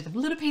there's me with a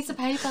little piece of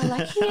paper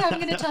like, here,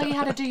 I'm going to tell you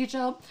how to do your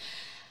job.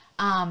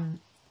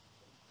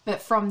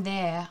 But from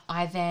there,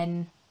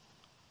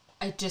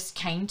 it just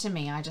came to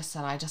me. I just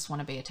said, I just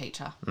want to be a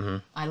teacher.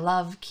 I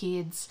love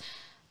kids.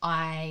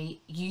 I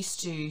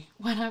used to,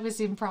 when I was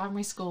in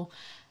primary school,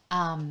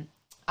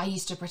 I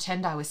used to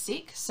pretend I was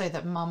sick so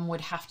that Mum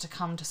would have to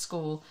come to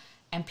school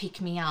and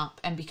pick me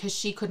up. And because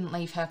she couldn't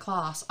leave her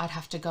class, I'd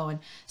have to go and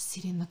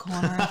sit in the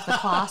corner of the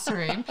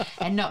classroom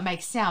and not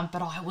make sound.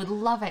 But I would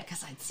love it,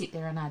 because I'd sit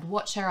there and I'd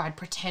watch her. I'd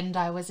pretend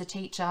I was a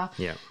teacher.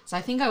 Yeah. So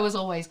I think I was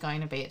always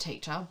going to be a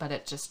teacher, but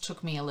it just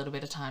took me a little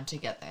bit of time to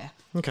get there.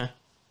 Okay.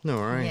 No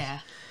worries. Yeah.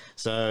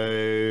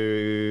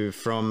 So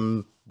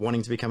from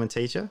wanting to become a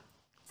teacher?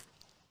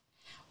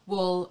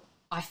 Well,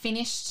 I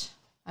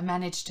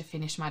managed to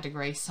finish my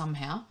degree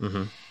somehow.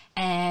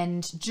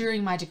 And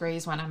during my degree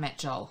is when I met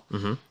Joel.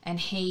 And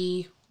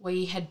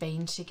we had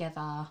been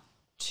together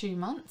 2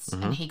 months,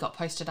 and he got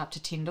posted up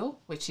to Tyndall,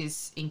 which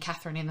is in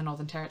Katherine in the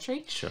Northern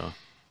Territory. Sure.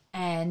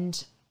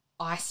 And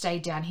I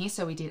stayed down here,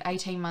 so we did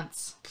 18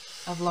 months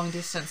of long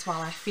distance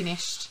while I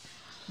finished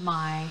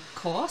my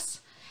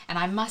course. And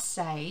I must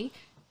say,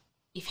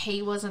 if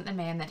he wasn't the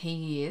man that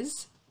he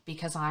is,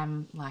 because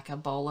I'm like a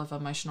bowl of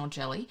emotional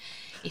jelly,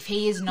 if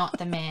he is not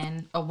the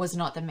man, or was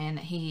not the man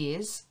that he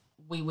is,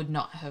 we would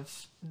not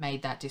have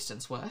made that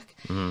distance work.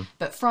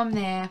 But from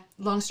there,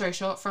 long story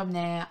short, from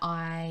there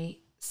I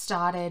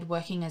started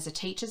working as a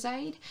teacher's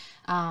aide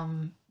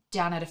down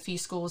at a few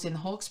schools in the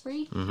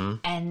Hawkesbury,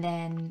 and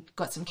then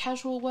got some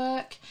casual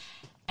work.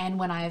 And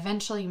when I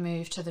eventually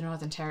moved to the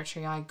Northern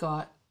Territory, I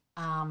got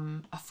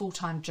a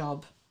full-time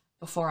job.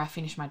 Before I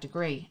finished my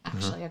degree,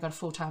 actually, I got a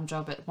full-time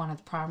job at one of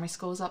the primary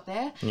schools up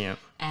there. Yeah.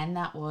 And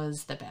that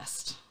was the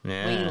best.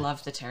 Yeah. We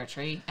loved the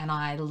Territory, and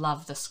I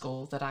loved the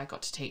school that I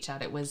got to teach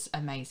at. It was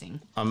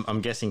amazing.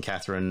 I'm guessing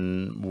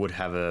Katherine would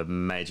have a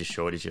major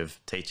shortage of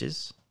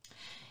teachers.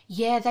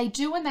 Yeah, they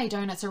do and they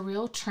don't. It's a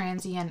real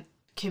transient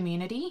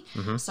community.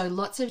 So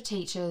lots of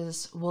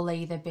teachers will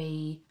either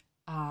be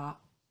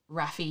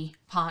RAFI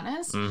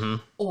partners,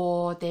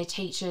 or they're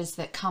teachers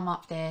that come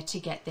up there to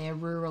get their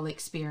rural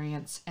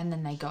experience and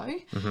then they go.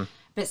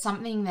 But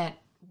something that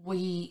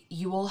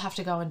you all have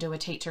to go and do a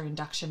teacher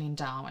induction in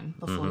Darwin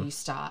before you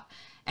start.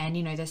 And,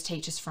 you know, there's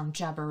teachers from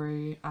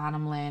Jabiru,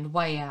 Arnhem Land,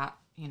 way out,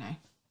 you know,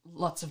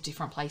 lots of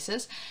different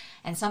places.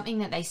 And something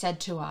that they said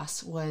to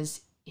us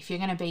was, if you're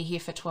going to be here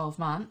for 12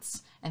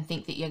 months and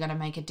think that you're going to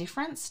make a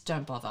difference,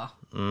 don't bother.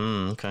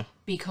 Okay.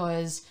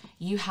 Because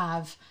you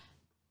have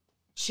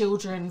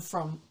children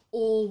from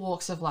all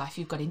walks of life.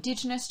 You've got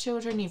Indigenous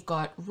children, you've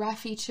got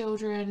RAFI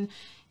children,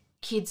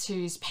 kids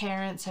whose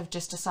parents have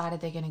just decided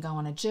they're going to go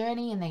on a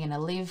journey and they're going to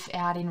live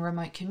out in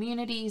remote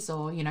communities,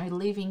 or, you know,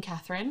 live in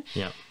Katherine.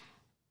 Yeah.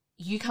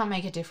 You can't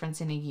make a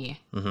difference in a year,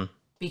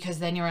 because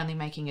then you're only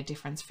making a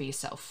difference for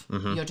yourself.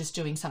 You're just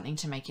doing something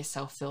to make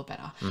yourself feel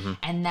better.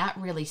 And that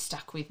really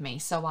stuck with me.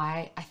 So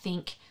I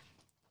think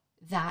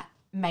that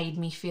made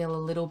me feel a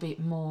little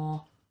bit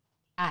more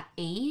at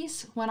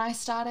ease when I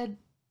started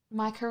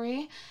my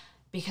career,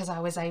 because I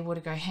was able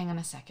to go, hang on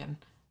a second,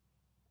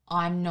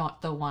 I'm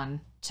not the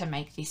one to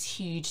make this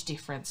huge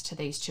difference to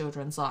these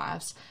children's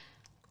lives.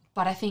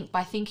 But I think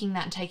by thinking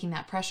that and taking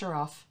that pressure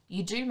off,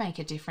 you do make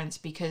a difference,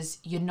 because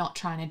you're not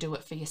trying to do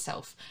it for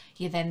yourself.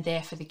 You're then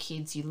there for the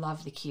kids, you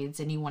love the kids,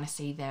 and you want to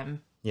see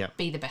them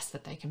be the best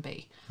that they can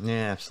be.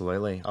 Yeah,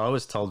 absolutely. I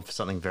was told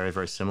something very,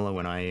 very similar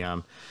when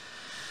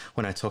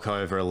I took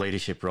over a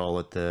leadership role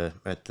at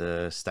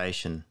the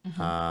station,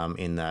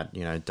 in that,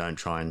 you know, don't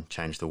try and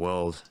change the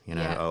world. You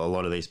know, a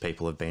lot of these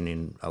people have been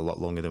in a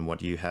lot longer than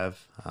what you have.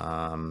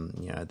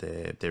 You know,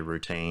 their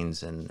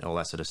routines and all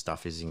that sort of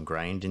stuff is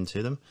ingrained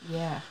into them.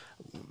 Yeah.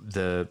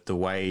 The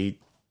way,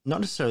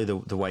 not necessarily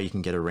the way you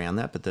can get around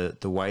that,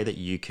 but the way that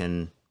you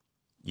can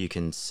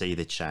see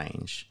the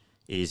change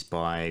is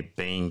by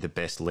being the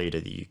best leader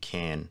that you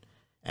can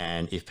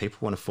And if people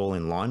want to fall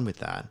in line with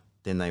that,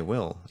 then they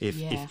will.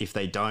 Yeah. If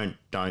they don't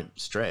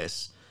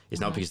stress,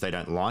 it's not because they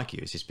don't like you.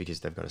 It's just because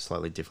they've got a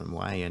slightly different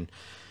way. And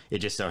it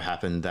just so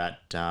happened that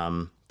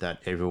that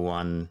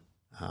everyone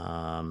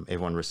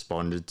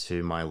responded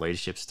to my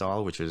leadership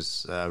style, which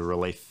was a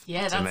relief.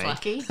 Yeah, to that's me.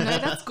 lucky. No,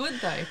 that's good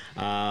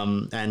though.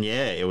 And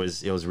yeah, it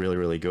was really,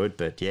 really good.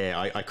 But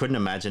yeah, I couldn't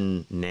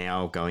imagine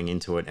now going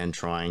into it and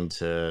trying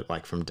to,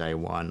 like, from day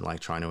one,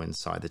 like trying to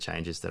incite the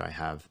changes that I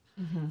have.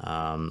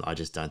 I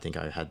just don't think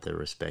I had the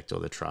respect or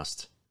the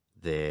trust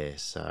there.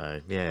 So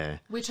yeah,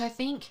 Which I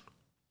think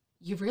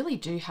you really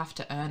do have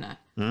to earn it.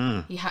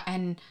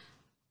 And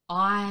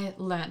I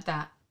learnt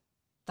that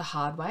the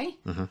hard way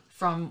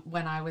from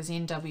when I was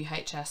in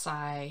WHS.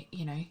 I,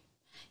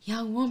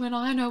 young woman,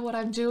 I know what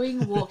I'm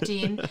doing, walked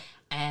in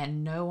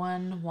and no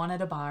one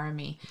wanted a bar of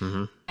me.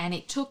 And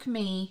it took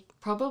me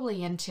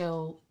probably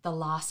until the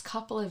last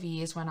couple of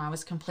years when I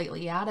was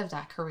completely out of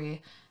that career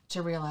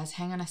to realise,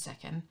 hang on a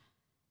second,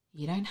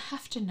 you don't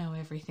have to know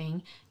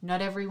everything.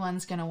 Not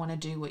everyone's going to want to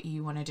do what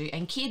you want to do.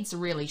 And kids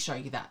really show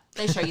you that.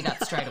 They show you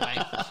that straight away.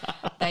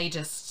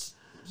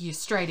 You're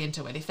straight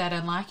into it. If they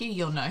don't like you,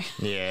 you'll know.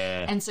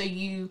 yeah, And so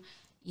you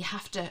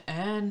have to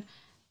earn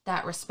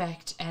that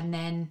respect. And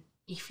then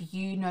if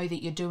you know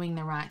that you're doing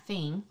the right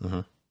thing,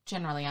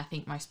 generally I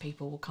think most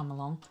people will come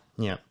along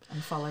yeah.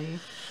 and follow you.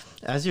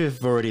 As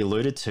you've already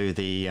alluded to,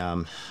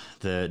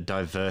 the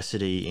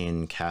diversity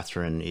in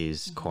Catherine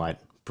is quite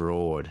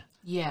broad.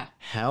 Yeah.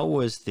 How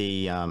was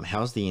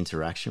how's the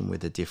interaction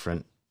with the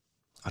different,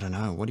 I don't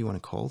know, what do you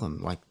want to call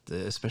them? Like,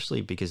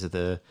 especially because of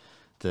the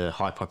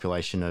high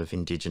population of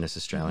Indigenous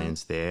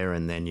Australians there,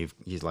 and then you've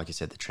like you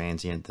said, the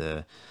transient,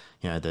 the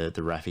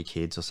Rafi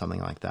kids or something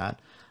like that,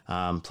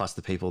 plus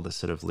the people that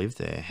sort of live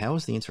there. How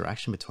was the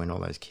interaction between all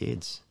those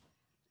kids?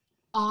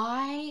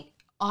 I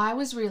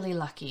was really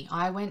lucky.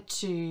 I went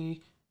to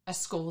a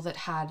school that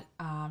had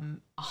a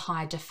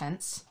high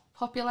defence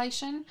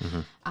population,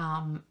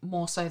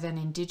 more so than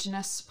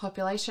Indigenous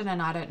population.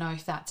 And I don't know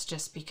if that's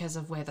just because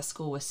of where the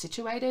school was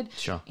situated,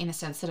 Sure. in a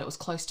sense that it was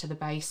close to the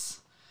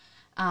base.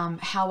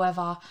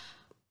 However,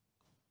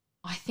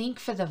 I think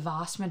for the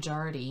vast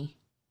majority,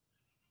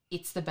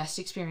 it's the best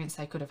experience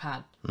they could have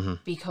had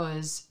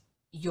because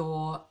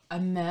you're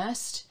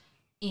immersed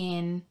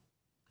in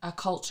a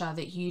culture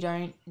that you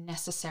don't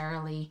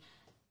necessarily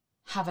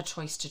have a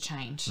choice to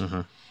change.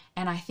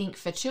 And I think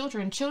for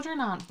children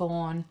aren't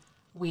born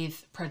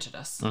with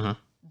prejudice.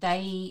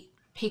 They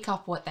pick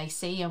up what they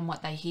see and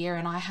what they hear.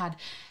 And I had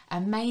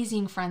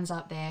amazing friends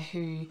up there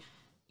who,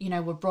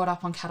 were brought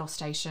up on cattle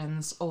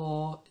stations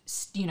or,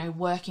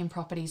 work in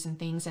properties and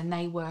things. And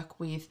they work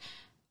with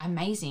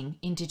amazing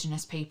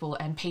Indigenous people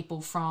and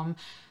people from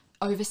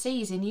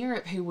overseas in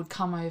Europe who would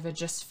come over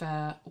just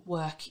for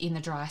work in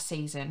the dry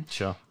season.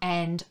 Sure.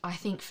 And I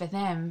think for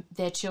them,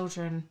 their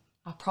children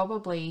are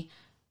probably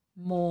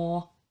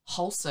more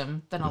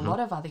wholesome than a lot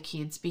of other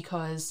kids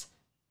because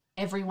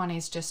everyone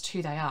is just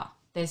who they are.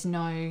 There's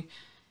no,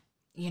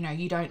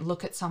 you don't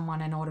look at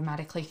someone and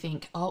automatically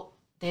think, oh,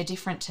 they're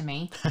different to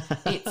me.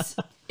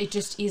 It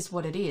just is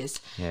what it is.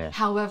 Yeah.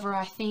 However,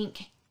 I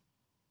think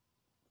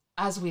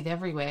as with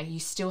everywhere, you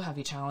still have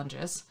your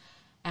challenges.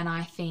 And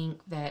I think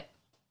that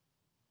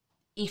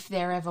if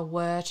there ever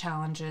were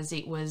challenges,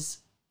 it was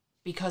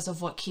because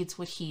of what kids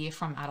would hear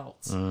from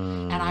adults.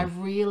 And I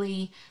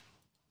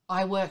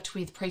worked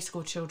with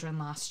preschool children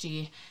last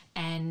year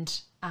and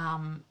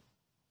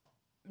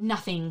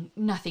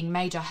nothing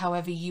major.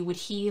 However, you would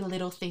hear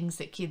little things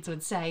that kids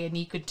would say and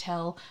you could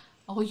tell,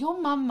 oh, your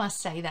mum must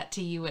say that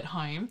to you at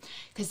home,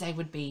 because they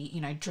would be,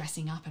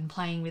 dressing up and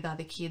playing with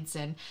other kids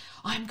and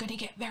I'm going to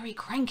get very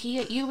cranky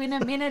at you in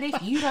a minute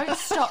if you don't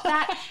stop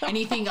that. And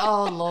you think,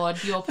 oh,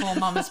 Lord, your poor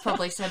mum has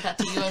probably said that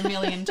to you a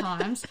million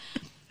times.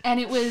 And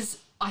it was,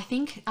 I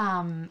think,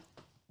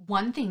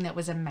 one thing that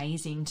was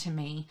amazing to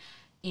me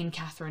in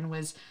Catherine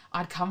was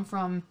I'd come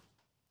from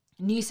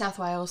New South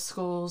Wales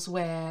schools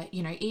where,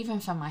 even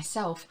for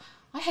myself,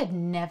 I had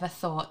never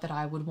thought that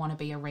I would want to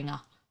be a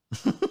ringer.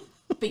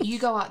 But you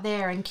go up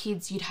there and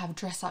kids, you'd have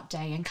dress up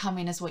day and come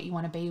in as what you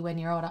want to be when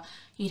you're older.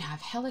 You'd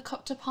have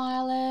helicopter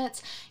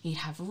pilots, you'd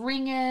have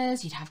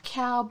ringers, you'd have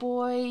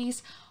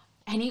cowboys.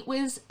 And it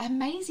was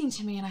amazing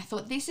to me. And I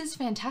thought, this is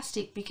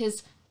fantastic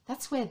because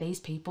that's where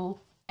these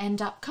people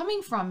end up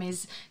coming from,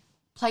 is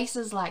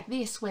places like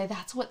this where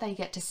that's what they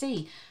get to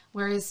see.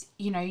 Whereas,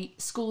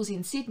 schools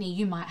in Sydney,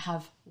 you might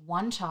have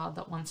one child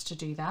that wants to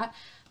do that,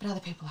 but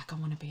other people are like, I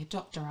want to be a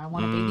doctor, I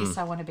want to be this,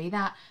 I want to be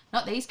that.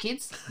 Not these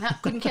kids. No,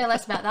 couldn't care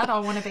less about that. I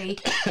want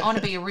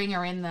to be a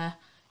ringer in the,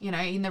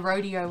 in the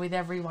rodeo with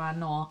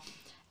everyone.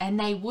 And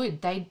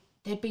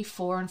they'd be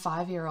 4 and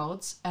 5 year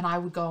olds, and I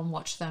would go and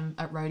watch them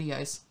at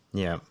rodeos.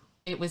 Yeah.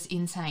 It was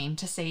insane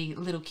to see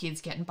little kids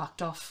getting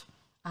bucked off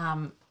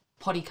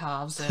potty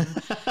calves and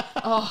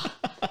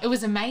it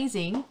was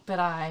amazing. But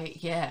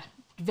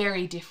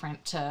very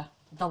different to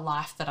the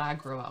life that I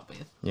grew up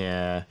with.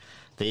 Yeah.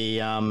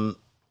 I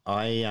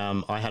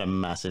had a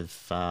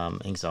massive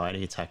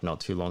anxiety attack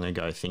not too long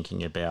ago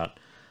thinking about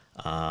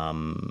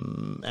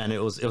And it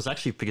was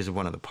actually because of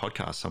one of the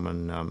podcasts.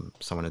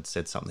 Someone had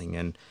said something,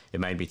 and it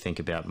made me think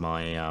about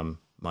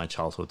my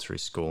childhood through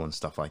school and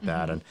stuff like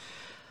that.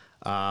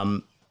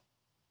 And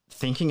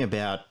thinking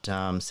about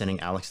sending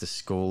Alex to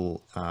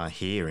school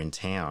here in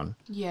town,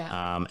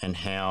 and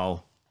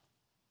how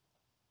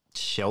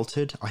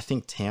sheltered I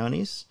think town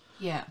is.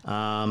 Yeah.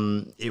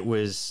 It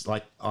was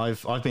like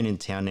I've been in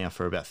town now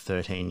for about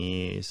 13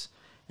 years,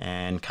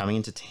 and coming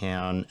into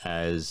town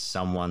as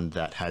someone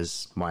that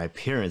has my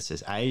appearance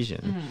as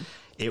Asian,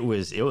 it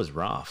was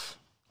rough.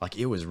 Like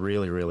it was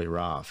really, really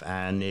rough,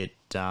 and it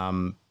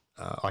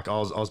like I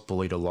was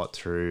bullied a lot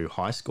through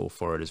high school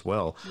for it as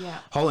well. Yeah.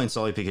 Wholly and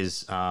solely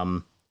because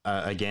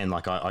again,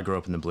 like I grew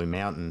up in the Blue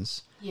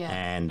Mountains,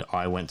 and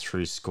I went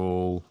through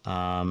school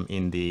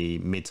in the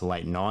mid to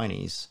late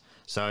 90s.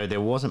 So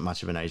there wasn't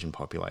much of an Asian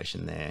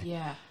population there.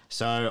 Yeah.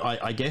 So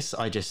I guess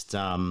I just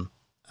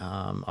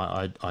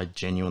I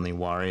genuinely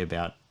worry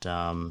about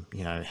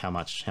you know how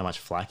much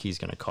flack he's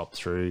going to cop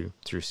through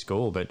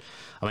school. But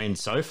I mean,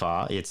 so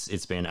far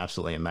it's been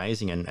absolutely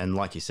amazing, and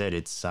like you said,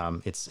 it's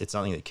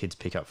something that kids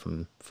pick up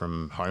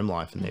from home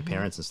life and their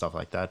parents and stuff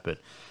like that. But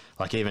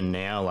like even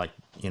now, like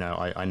you know,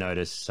 I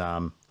notice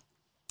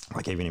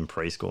like even in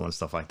preschool and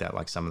stuff like that,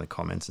 like some of the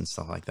comments and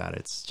stuff like that,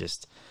 it's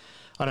just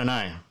I don't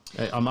know.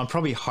 I'm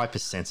probably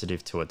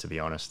hypersensitive to it, to be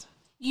honest.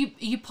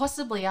 You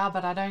possibly are,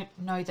 but I don't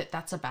know that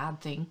that's a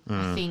bad thing.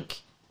 I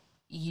think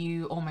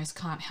you almost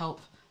can't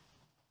help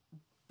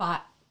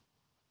but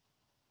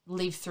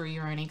live through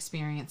your own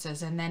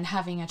experiences. And then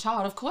having a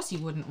child, of course you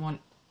wouldn't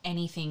want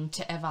anything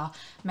to ever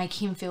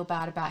make him feel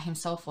bad about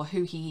himself or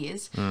who he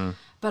is.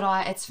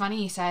 But it's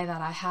funny you say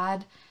that. I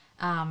had,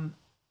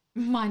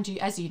 mind you,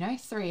 as you know,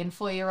 3 and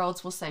 4 year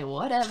olds will say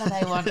whatever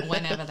they want,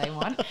 whenever they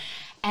want.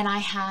 And I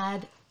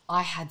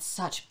had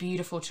such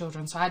beautiful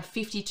children. So I had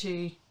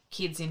 52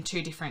 kids in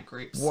 2 different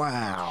groups.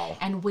 Wow.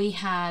 And we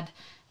had,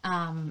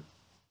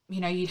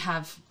 you know, you'd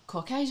have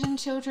Caucasian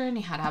children,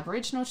 you had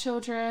Aboriginal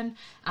children,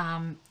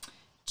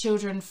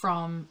 children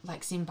from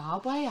like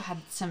Zimbabwe. I had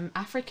some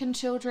African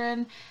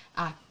children,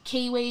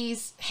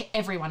 Kiwis,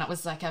 everyone. It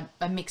was like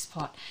a mixed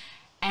pot.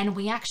 And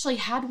we actually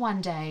had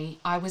one day,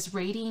 I was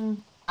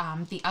reading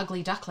The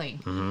Ugly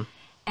Duckling.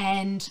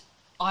 And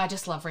I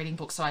just love reading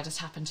books, so I just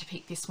happened to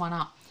pick this one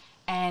up.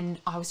 And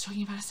I was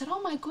talking about, I said,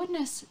 oh my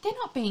goodness, they're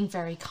not being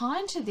very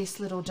kind to this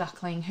little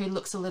duckling who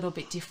looks a little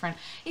bit different.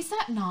 Is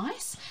that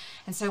nice?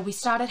 And so we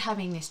started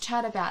having this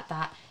chat about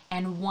that.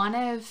 And one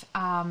of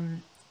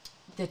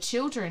the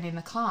children in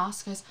the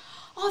class goes,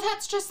 oh,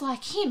 that's just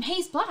like him.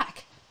 He's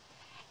black.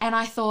 And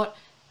I thought,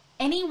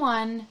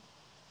 anyone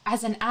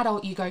as an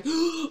adult, you go,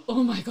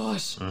 oh my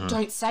gosh,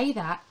 don't say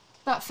that.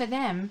 But for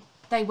them,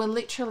 they were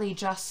literally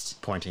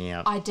just pointing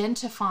out,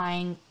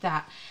 identifying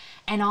that.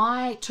 And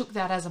I took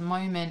that as a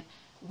moment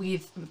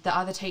with the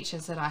other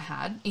teachers that I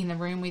had in the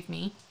room with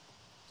me.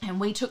 And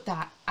we took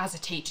that as a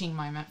teaching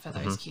moment for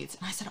those kids.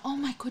 And I said, oh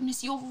my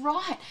goodness, you're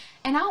right.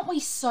 And aren't we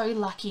so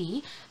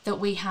lucky that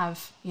we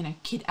have, you know,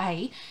 kid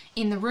A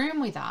in the room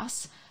with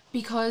us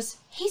because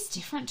he's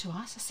different to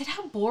us. I said,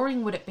 how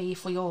boring would it be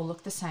if we all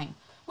looked the same?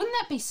 Wouldn't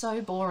that be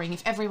so boring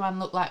if everyone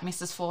looked like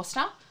Mrs.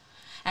 Forster?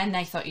 And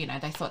they thought, you know,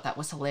 that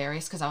was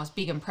hilarious because I was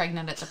big and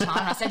pregnant at the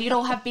time. I said, you'd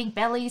all have big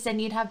bellies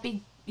and you'd have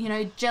big, you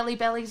know, jelly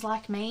bellies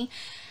like me.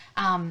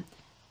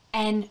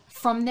 And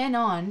from then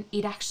on,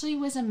 it actually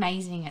was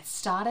amazing. It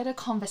started a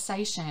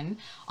conversation.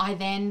 I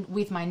then,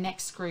 with my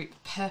next group,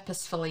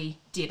 purposefully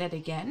did it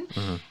again.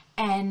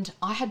 And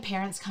I had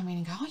parents come in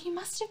and go, oh, you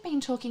must have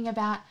been talking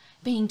about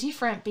being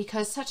different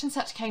because such and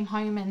such came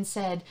home and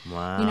said,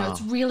 wow, you know,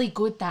 it's really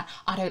good that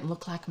I don't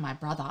look like my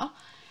brother.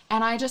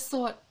 And I just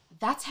thought,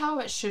 that's how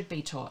it should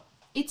be taught.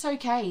 It's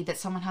okay that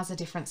someone has a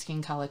different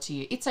skin color to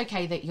you. It's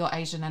okay that you're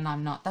Asian and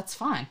I'm not. That's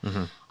fine.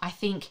 I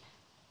think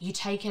you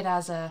take it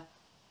as a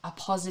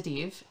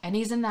positive, and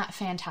isn't that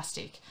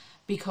fantastic?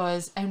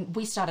 Because, and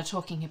we started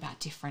talking about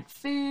different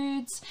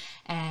foods,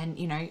 and,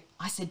 you know,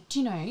 I said, do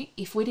you know,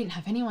 if we didn't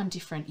have anyone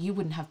different, you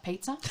wouldn't have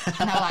pizza?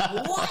 And they were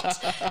like,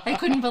 what? They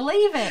couldn't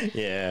believe it.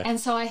 Yeah. And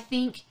so I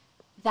think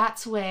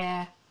that's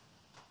where,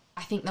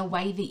 I think the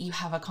way that you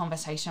have a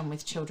conversation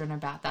with children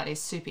about that is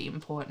super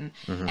important.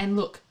 And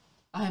look,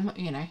 I'm,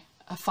 you know,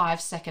 a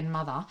 5-second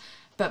mother,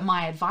 but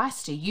my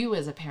advice to you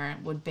as a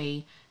parent would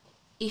be,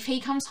 if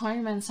he comes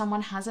home and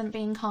someone hasn't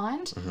been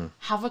kind,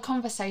 have a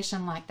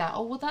conversation like that.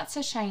 Oh, well, that's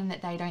a shame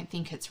that they don't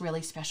think it's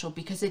really special,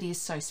 because it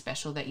is so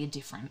special that you're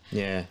different.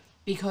 Yeah.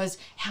 Because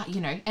how,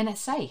 you know, and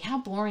how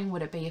boring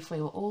would it be if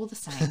we were all the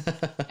same?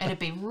 It'd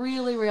be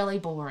really, really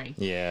boring.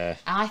 Yeah.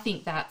 And I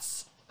think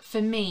that's,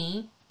 for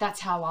me,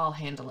 that's how I'll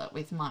handle it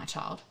with my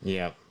child.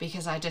 Yeah.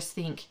 Because I just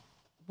think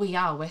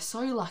we're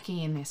so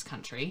lucky in this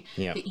country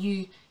that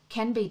you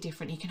can be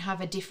different. You can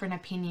have a different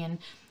opinion,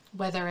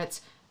 whether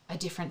it's a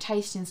different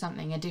taste in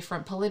something, a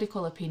different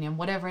political opinion,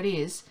 whatever it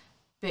is,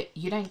 but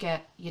you don't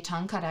get your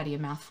tongue cut out of your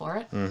mouth for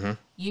it.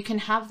 You can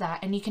have that,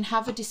 and you can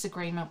have a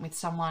disagreement with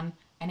someone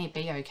and it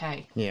be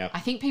okay. Yeah. I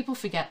think people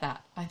forget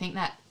that. I think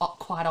that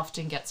quite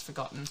often gets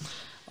forgotten.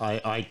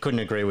 I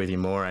couldn't agree with you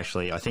more,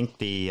 actually. I think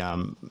the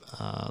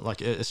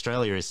like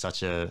Australia is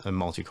such a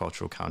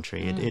multicultural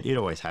country. It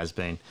always has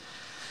been.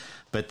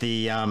 But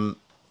the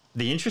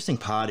interesting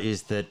part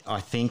is that I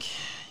think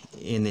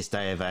in this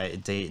day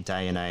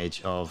and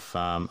age of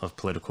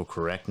political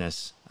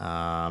correctness,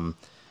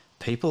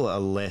 people are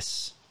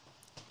less,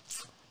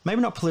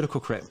 maybe not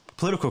political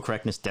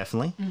correctness,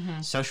 definitely.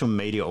 Social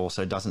media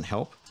also doesn't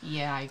help.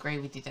 Yeah, I agree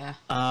with you there.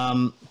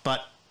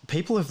 But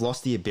people have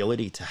lost the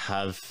ability to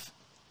have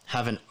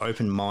an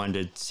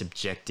open-minded,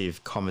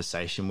 subjective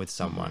conversation with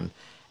someone.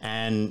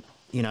 And,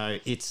 you know,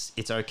 it's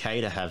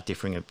okay to have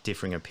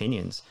differing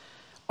opinions.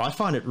 I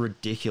find it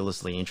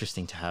ridiculously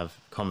interesting to have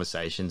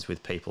conversations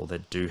with people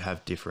that do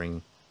have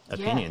differing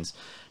opinions.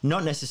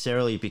 Not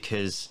necessarily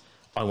because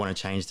I want to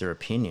change their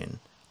opinion,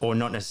 or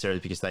not necessarily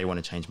because they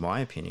want to change my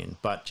opinion,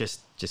 but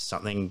just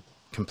something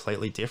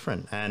completely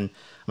different. And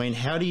I mean,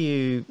 how do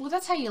you... Well,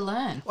 that's how you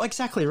learn. Well,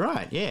 exactly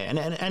right. Yeah.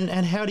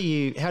 And how do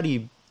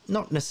you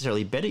not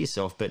necessarily better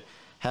yourself, but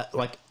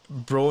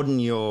broaden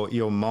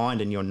your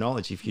mind and your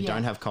knowledge if you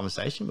don't have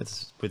conversation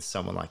with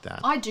someone like that?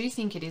 I do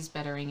think it is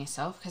bettering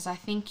yourself, because I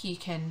think you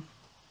can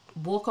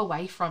walk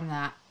away from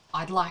that.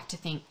 I'd like to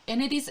think,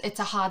 and it's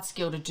a hard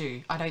skill to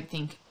do. I don't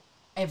think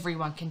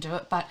everyone can do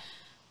it, but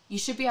you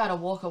should be able to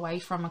walk away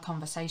from a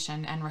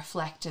conversation and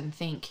reflect and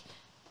think,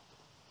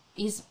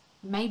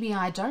 maybe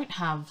I don't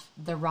have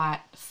the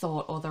right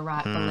thought or the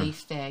right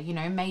belief there, you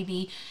know,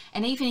 maybe,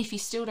 and even if you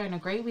still don't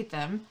agree with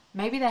them,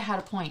 maybe they had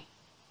a point,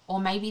 or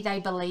maybe they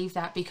believe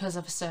that because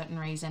of a certain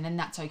reason, and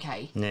that's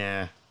okay.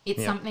 Yeah.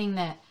 It's something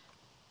that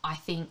I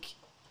think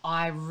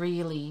I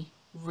really,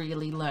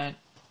 really learnt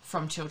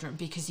from children,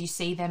 because you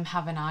see them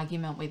have an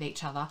argument with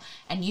each other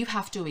and you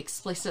have to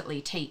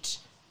explicitly teach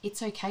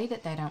it's okay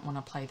that they don't want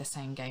to play the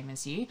same game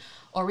as you,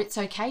 or it's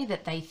okay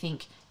that they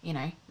think, you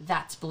know,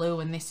 that's blue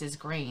and this is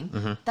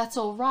green. That's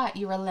all right.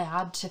 You're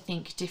allowed to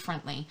think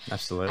differently.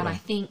 Absolutely. And I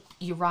think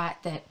you're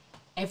right that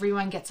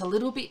everyone gets a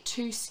little bit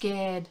too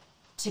scared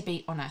to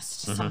be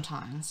honest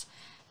sometimes.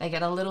 They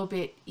get a little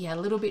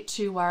bit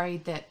too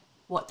worried that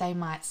what they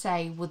might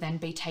say will then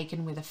be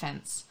taken with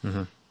offense.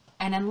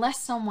 And unless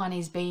someone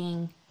is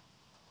being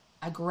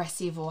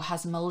aggressive or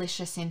has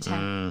malicious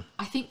intent,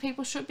 I think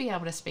people should be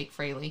able to speak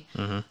freely.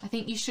 I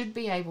think you should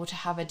be able to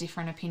have a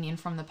different opinion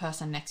from the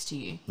person next to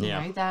you. You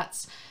know,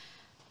 that's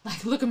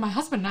like, look at my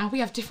husband now, we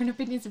have different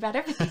opinions about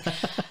everything.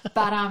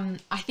 But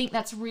I think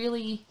that's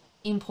really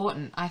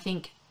important. I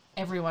think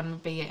everyone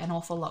would be an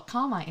awful lot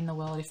calmer in the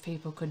world if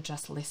people could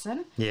just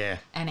listen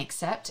and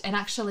accept. And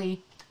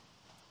actually,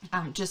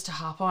 just to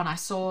harp on, I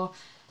saw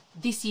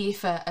this year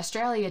for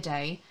Australia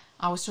Day,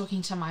 I was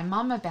talking to my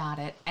mum about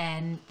it,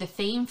 and the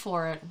theme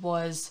for it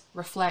was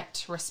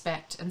reflect,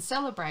 respect, and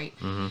celebrate.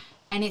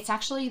 And it's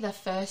actually the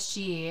first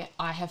year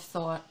I have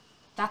thought,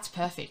 that's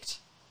perfect.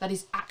 That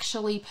is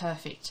actually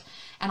perfect.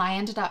 And I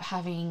ended up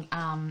having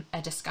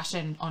a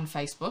discussion on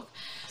Facebook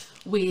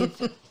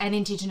with an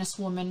Indigenous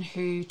woman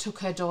who took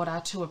her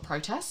daughter to a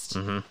protest.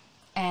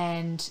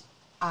 And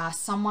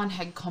someone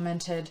had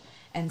commented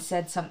and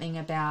said something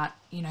about,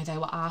 you know, they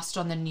were asked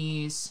on the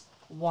news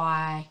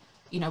why,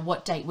 you know,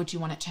 what date would you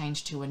want to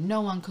change to? And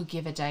no one could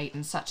give a date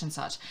and such and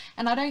such.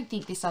 And I don't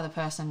think this other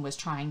person was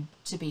trying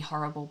to be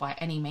horrible by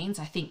any means.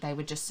 I think they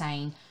were just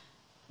saying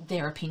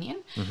their opinion.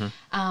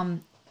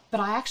 But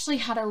I actually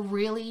had a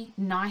really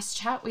nice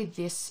chat with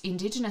this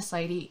Indigenous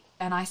lady,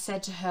 and I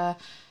said to her,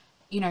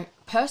 you know,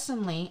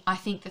 personally, I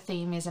think the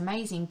theme is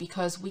amazing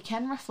because we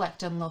can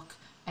reflect and look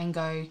and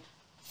go,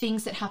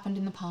 things that happened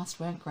in the past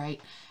weren't great,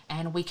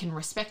 and we can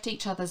respect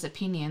each other's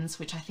opinions,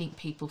 which I think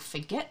people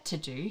forget to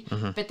do.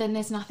 But then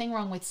there's nothing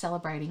wrong with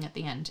celebrating at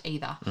the end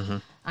either.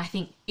 I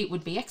think it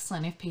would be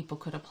excellent if people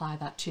could apply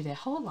that to their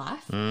whole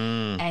life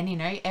and, you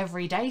know,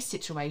 everyday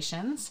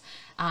situations,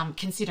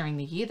 considering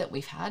the year that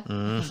we've had.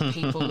 I think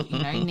people, you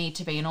know, need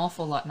to be an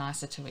awful lot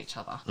nicer to each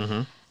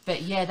other.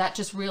 But yeah, that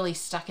just really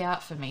stuck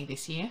out for me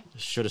this year.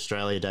 Should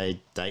Australia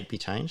Day date be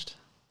changed?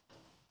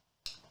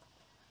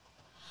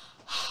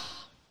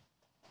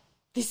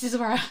 This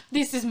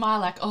is my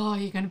like, oh,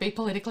 you're going to be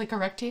politically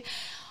correct here.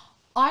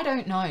 I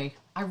don't know.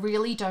 I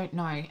really don't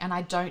know. And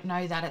I don't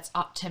know that it's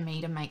up to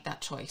me to make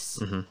that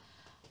choice.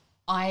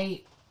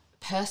 I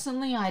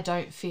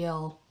don't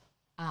feel,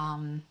 I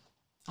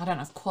don't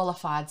know if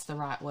qualified's the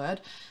right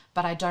word,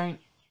 but I don't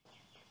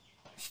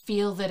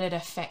feel that it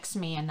affects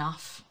me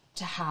enough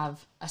to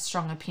have a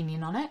strong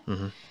opinion on it.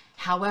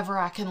 However,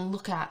 I can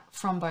look at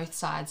from both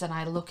sides, and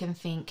I look and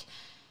think,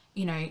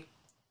 you know,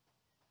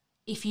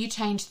 if you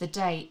change the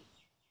date,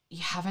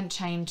 you haven't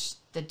changed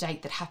the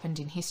date that happened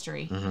in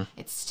history.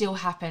 It still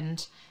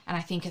happened, and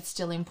I think it's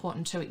still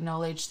important to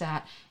acknowledge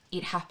that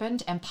it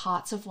happened and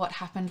parts of what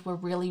happened were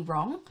really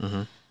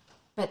wrong.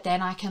 But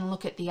then I can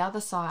look at the other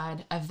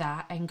side of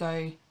that and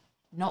go,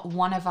 not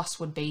one of us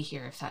would be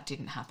here if that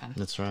didn't happen.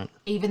 That's right.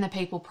 Even the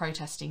people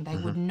protesting, they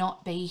would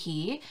not be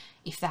here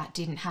if that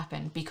didn't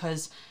happen,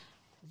 because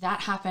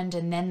that happened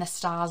and then the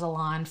stars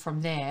aligned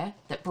from there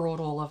that brought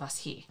all of us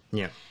here.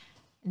 Yeah.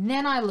 And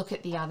then I look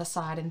at the other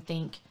side and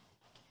think,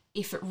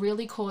 if it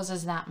really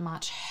causes that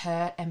much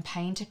hurt and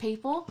pain to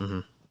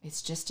people,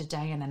 it's just a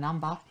day and a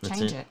number.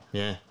 Change it.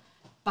 Yeah.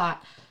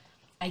 But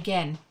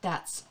again,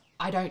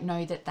 I don't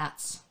know that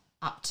that's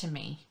up to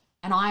me.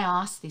 And I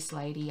asked this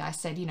lady, I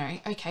said, you know,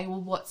 okay, well,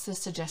 what's the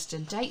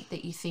suggested date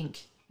that you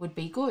think would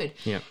be good?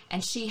 Yeah.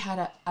 And she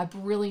had a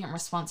brilliant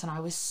response, and I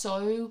was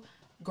so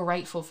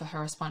grateful for her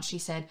response. She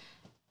said,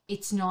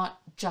 it's not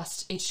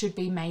just, it should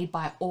be made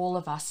by all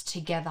of us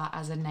together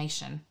as a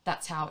nation.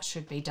 That's how it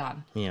should be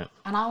done. Yeah.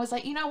 And I was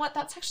like, you know what?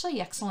 That's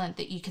actually excellent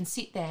that you can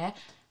sit there,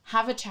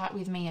 have a chat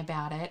with me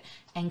about it,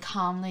 and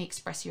calmly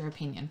express your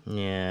opinion.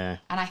 Yeah.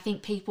 And I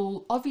think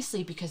people,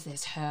 obviously because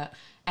there's hurt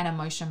and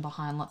emotion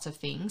behind lots of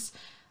things,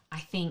 I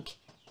think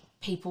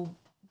people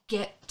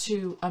get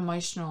too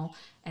emotional,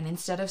 and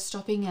instead of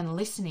stopping and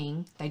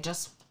listening, they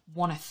just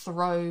want to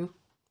throw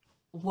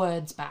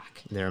words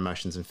back. Their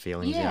emotions and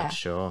feelings. Yeah,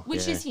 sure.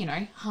 Which is, you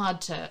know, hard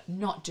to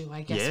not do,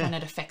 I guess, when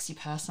it affects you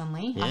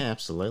personally. Yeah,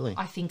 absolutely.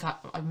 I think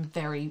I'm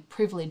very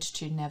privileged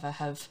to never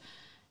have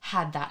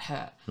had that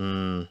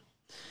hurt.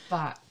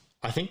 But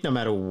I think no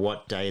matter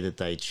what day that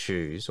they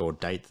choose or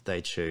date that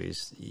they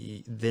choose,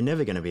 they're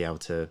never going to be able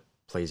to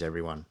please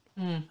everyone.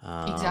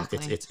 Exactly.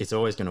 It's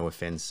always going to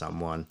offend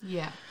someone.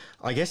 Yeah.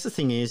 I guess the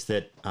thing is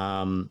that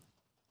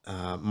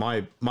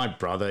my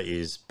brother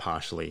is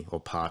partially or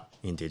part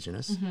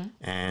Indigenous,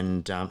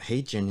 and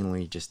he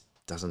genuinely just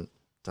doesn't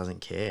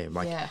care.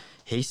 Like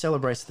he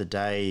celebrates the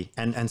day,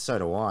 and so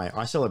do I.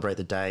 I celebrate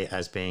the day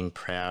as being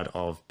proud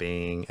of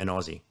being an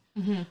Aussie.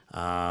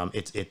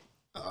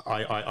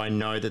 I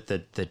know that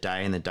the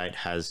day and the date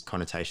has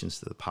connotations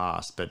to the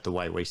past, but the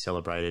way we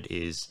celebrate it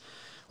is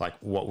like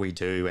what we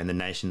do and the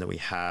nation that we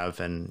have,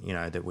 and you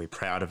know that we're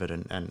proud of it,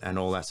 and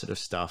all that sort of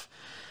stuff.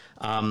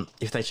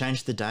 If they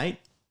change the date,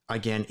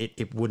 again,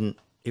 it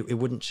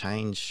wouldn't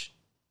change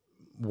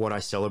what I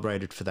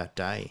celebrated for that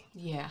day.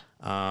 Yeah.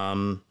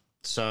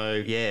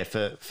 So yeah,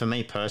 for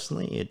me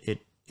personally,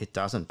 it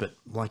doesn't. But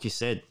like you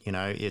said, you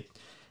know,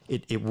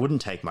 it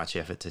wouldn't take much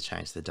effort to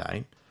change the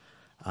date.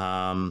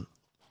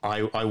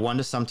 I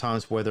wonder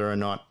sometimes whether or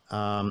not,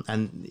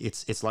 and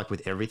it's like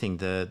with everything,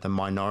 the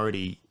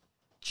minority,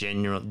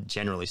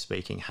 generally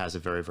speaking, has a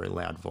very, very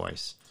loud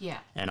voice. Yeah.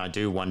 And I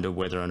do wonder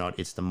whether or not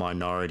it's the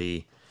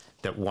minority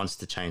that wants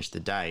to change the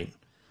date,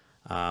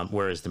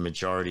 whereas the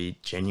majority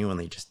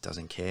genuinely just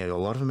doesn't care. A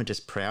lot of them are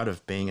just proud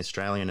of being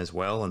Australian as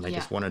well, and they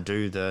just want to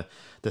do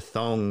the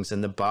thongs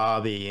and the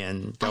Barbie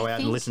and go out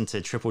and listen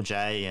to Triple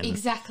J. And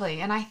exactly.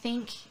 And I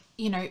think,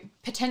 you know,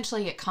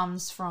 potentially it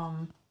comes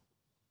from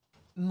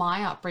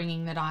my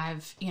upbringing that I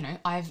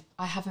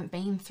haven't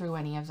been through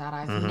any of that.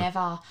 I've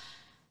never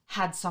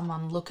had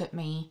someone look at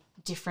me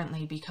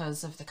differently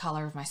because of the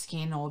color of my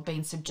skin or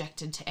been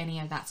subjected to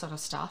any of that sort of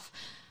stuff.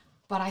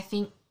 But I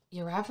think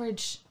your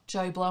average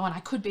Joe Blow, and I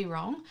could be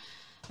wrong,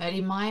 but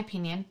in my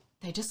opinion,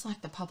 they just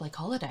like the public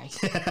holiday.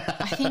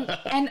 I think,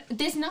 and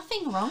there's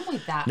nothing wrong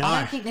with that. No. I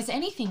don't think there's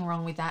anything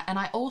wrong with that. And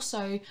I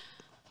also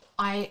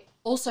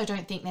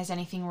don't think there's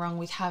anything wrong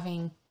with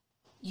having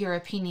your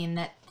opinion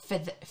that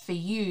for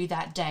you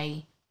that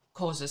day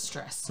causes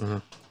stress.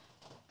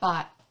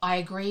 But I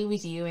agree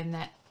with you in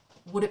that,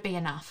 would it be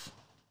enough?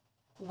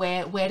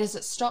 Where does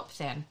it stop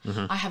then?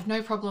 I have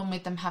no problem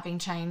with them having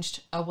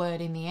changed a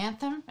word in the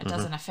anthem. It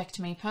doesn't affect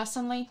me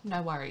personally.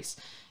 No worries.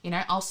 You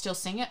know, I'll still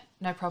sing it.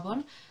 No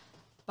problem.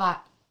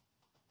 But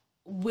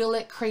will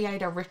it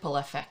create a ripple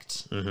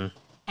effect?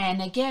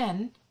 And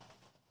again,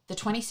 the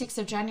 26th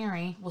of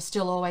January will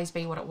still always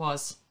be what it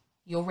was.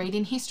 You'll read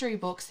in history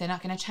books, they're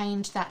not going to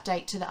change that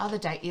date to the other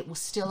date. It will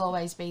still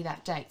always be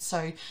that date.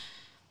 So,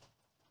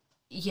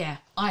 yeah,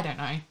 I don't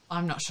know.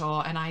 I'm not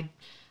sure. And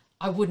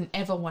I wouldn't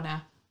ever want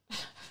to,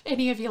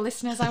 any of your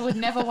listeners, I would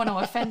never want to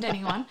offend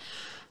anyone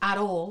at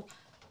all.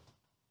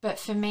 But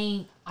for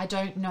me, I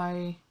don't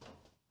know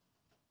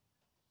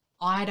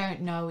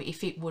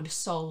if it would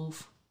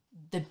solve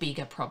the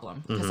bigger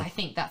problem, because I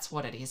think that's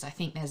what it is. I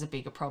think there's a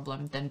bigger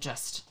problem than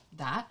just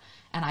that.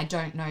 And I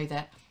don't know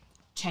that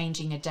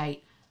changing a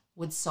date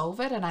would solve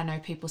it. And I know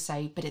people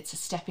say, but it's a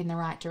step in the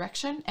right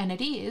direction. And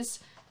it is,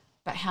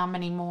 but how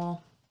many more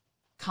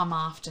come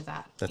after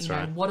that? That's you know,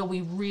 right. what do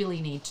we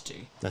really need to do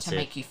That's to it.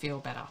 make you feel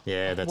better?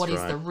 Yeah, that's What is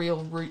right. the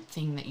real root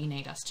thing that you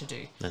need us to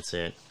do? That's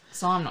it.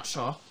 So I'm not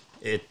sure.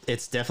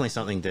 It's definitely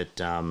something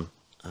that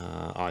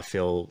I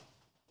feel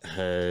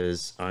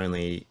has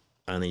only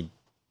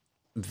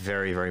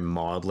very, very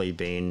mildly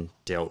been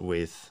dealt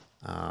with.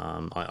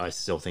 I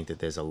still think that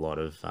there's a lot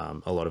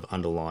of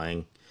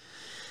underlying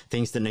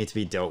things that need to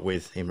be dealt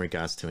with in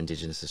regards to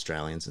Indigenous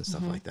Australians and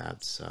stuff like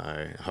that.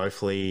 So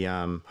hopefully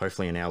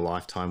in our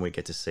lifetime we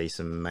get to see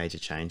some major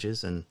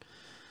changes and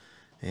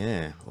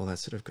yeah, all that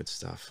sort of good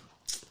stuff.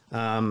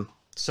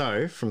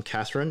 So from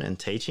Catherine and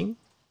teaching,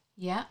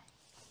 Yeah.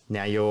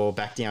 now you're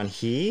back down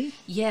here.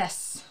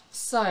 Yes.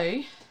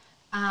 So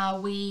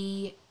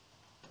we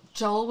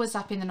Joel was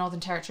up in the Northern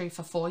Territory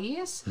for 4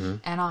 years,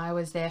 and I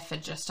was there for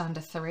just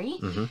under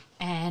 3.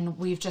 And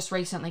we've just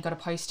recently got a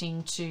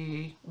posting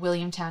to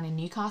Williamtown in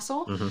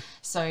Newcastle.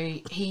 So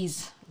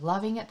he's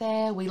loving it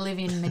there. We live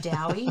in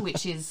Medowie,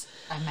 which is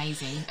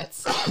amazing.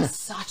 It's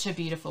such a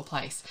beautiful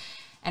place.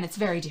 And it's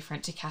very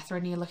different to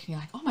Catherine. You're looking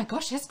like, oh my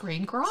gosh, there's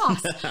green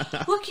grass.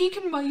 Look, you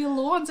can mow your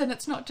lawns and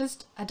it's not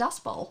just a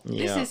dust bowl.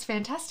 Yeah. This is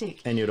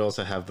fantastic. And you'd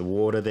also have the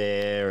water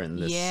there and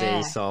the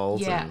sea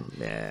salt. Yeah.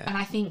 And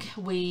I think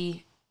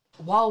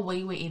while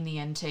we were in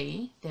the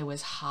NT, there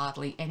was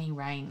hardly any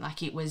rain.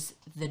 Like, it was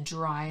the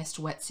driest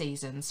wet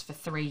seasons for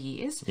 3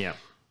 years. Yeah.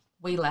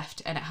 We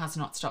left and it has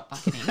not stopped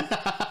bucketing.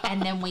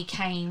 And then we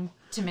came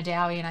to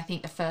Medowie, and I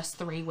think the first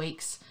 3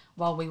 weeks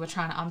while we were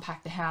trying to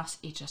unpack the house,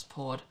 it just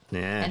poured.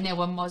 Yeah. And there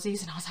were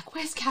mozzies, and I was like,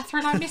 where's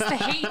Catherine? I miss the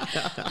heat.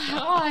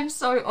 Oh, I'm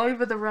so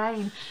over the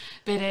rain.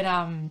 But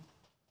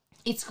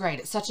it's great.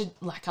 It's such a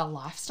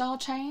lifestyle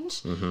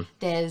change.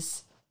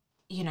 There's,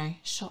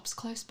 shops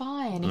close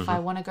by, and if I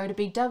want to go to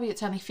Big W,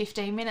 it's only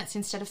 15 minutes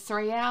instead of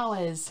 3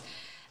 hours.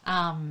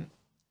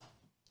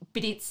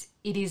 But it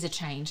is a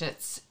change.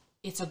 It's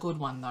a good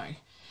one though.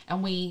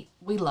 And we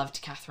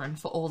loved Catherine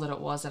for all that it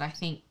was, and I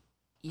think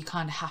you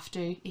kind of have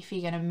to. If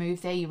you're going to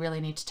move there, you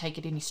really need to take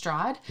it in your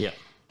stride. Yeah.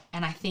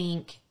 And I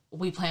think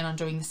we plan on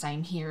doing the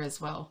same here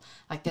as well.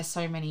 Like, there's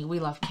so many, we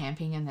love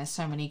camping, and there's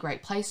so many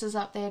great places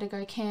up there to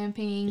go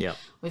camping. Yep.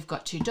 We've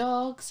got 2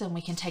 dogs, and we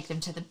can take them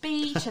to the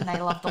beach, and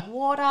they love the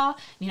water.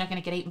 You're not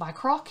going to get eaten by a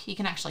croc. You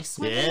can actually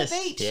swim in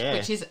the beach,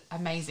 which is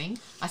amazing.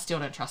 I still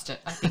don't trust it.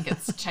 I think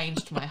it's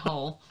changed my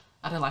whole,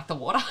 I don't like the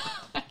water.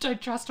 I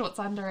don't trust what's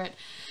under it.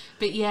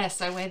 But yeah,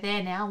 so we're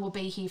there now. We'll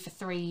be here for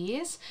 3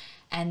 years,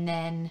 and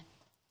then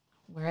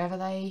wherever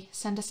they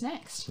send us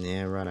next.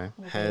 Yeah, righto.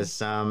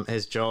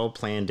 Has Joel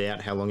planned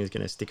out how long he's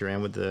going to stick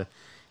around with the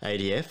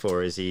ADF,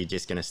 or is he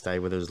just going to stay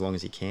with it as long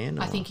as he can?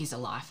 Or? I think he's a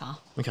lifer.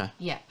 Okay.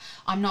 Yeah.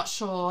 I'm not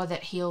sure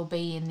that he'll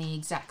be in the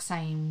exact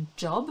same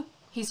job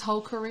his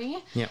whole career.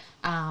 Yeah.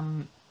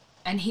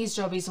 And his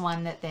job is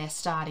one that they're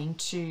starting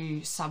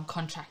to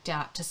subcontract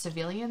out to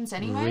civilians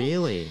anyway.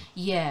 Really?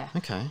 Yeah.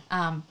 Okay.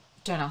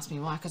 Don't ask me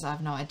why, because I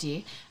have no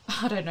idea.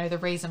 I don't know the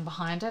reason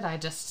behind it.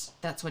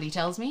 That's what he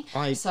tells me.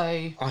 I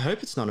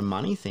hope it's not a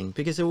money thing,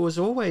 because it was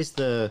always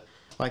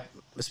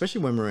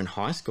especially when we were in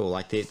high school,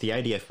 like the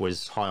ADF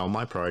was high on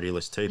my priority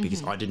list too,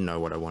 because I didn't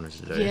know what I wanted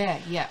to do. Yeah,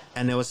 yeah.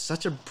 And there was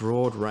such a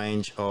broad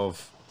range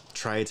of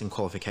trades and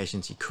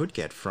qualifications you could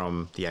get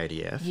from the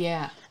ADF.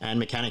 Yeah. And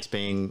mechanics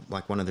being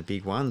like one of the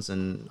big ones,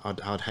 and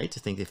I'd hate to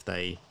think if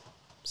they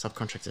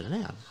subcontracted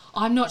it out.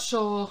 I'm not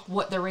sure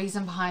what the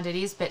reason behind it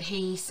is, but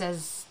he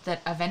says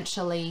that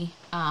eventually,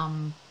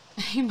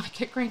 he might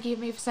get cranky at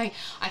me for saying,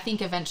 I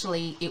think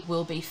eventually it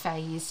will be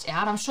phased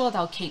out. I'm sure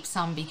they'll keep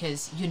some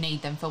because you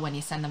need them for when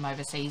you send them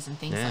overseas and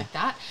things like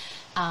that.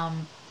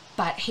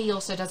 But he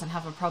also doesn't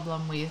have a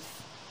problem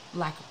with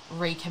like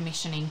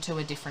recommissioning to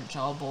a different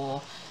job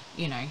or,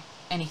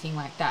 anything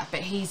like that. But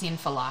he's in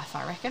for life,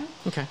 I reckon.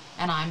 Okay.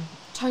 And I'm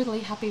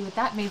totally happy with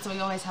that. It means we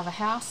always have a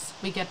house.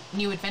 We get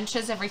new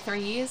adventures every 3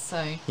 years.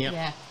 So,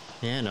 yeah.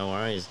 Yeah, no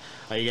worries.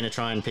 Are you going to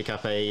try and pick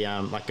up a,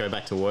 go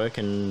back to work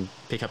and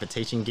pick up a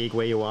teaching gig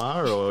where you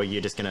are, or are you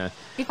just going to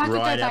If I could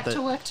go back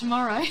to work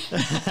tomorrow.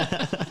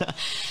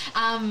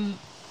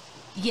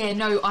 Yeah,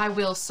 no, I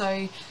will.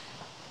 So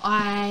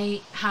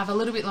I have a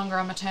little bit longer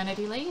on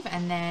maternity leave,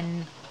 and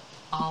then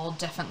I'll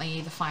definitely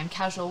either find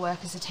casual work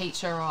as a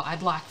teacher, or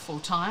I'd like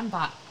full-time,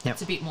 but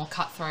it's a bit more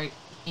cutthroat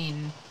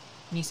in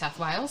New South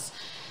Wales,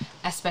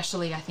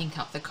 especially I think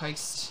up the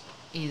coast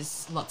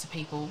is lots of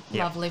people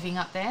love living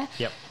up there.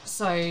 Yep.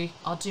 So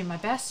I'll do my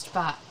best,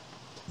 but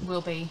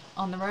we'll be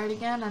on the road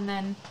again and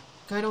then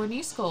go to a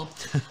new school.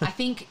 I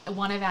think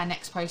one of our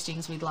next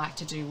postings we'd like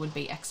to do would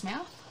be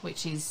Exmouth,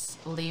 which is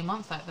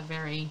Learmonth, like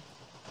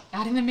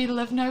out in the middle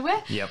of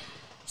nowhere. Yep.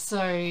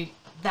 So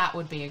that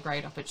would be a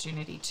great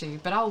opportunity too,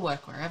 but I'll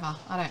work wherever.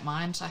 I don't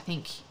mind. I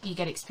think you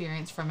get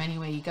experience from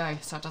anywhere you go,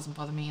 so it doesn't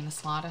bother me in the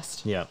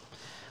slightest. Yep.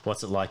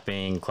 What's it like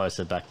being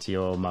closer back to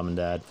your mum and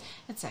dad?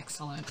 It's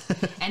excellent.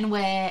 And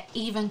we're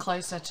even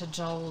closer to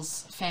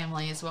Joel's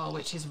family as well,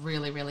 which is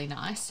really, really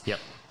nice. Yep.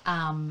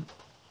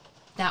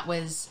 That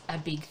was a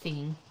big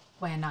thing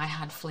when I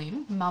had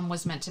Flynn. Mum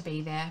was meant to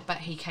be there, but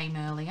he came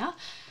earlier.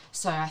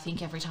 So I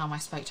think every time I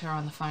spoke to her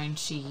on the phone,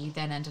 she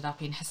then ended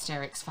up in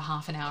hysterics for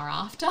half an hour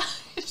after.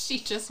 She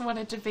just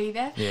wanted to be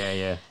there. Yeah,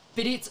 yeah.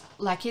 But it's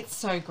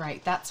so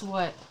great. That's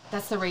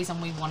the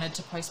reason we wanted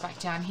to post back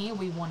down here.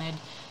 We wanted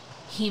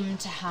him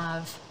to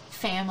have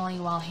family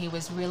while he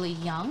was really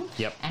young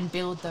and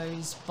build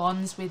those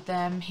bonds with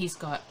them. He's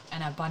got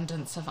an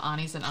abundance of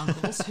aunties and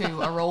uncles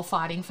who are all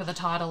fighting for the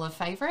title of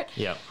favourite,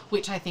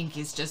 which I think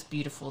is just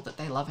beautiful that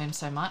they love him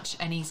so much.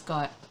 And he's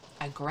got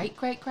a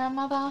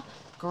great-great-grandmother,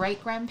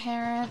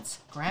 great-grandparents,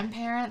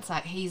 grandparents.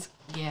 Like he's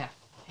the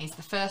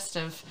first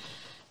of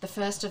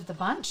the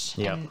bunch,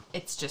 and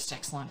it's just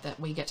excellent that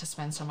we get to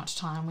spend so much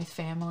time with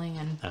family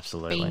and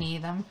be near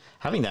them.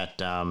 Having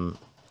that,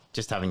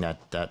 just having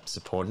that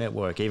support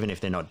network, even if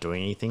they're not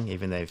doing anything,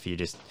 even if you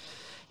just,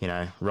 you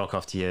know, rock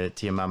off to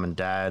your mum and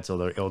dad's or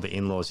the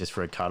in-laws just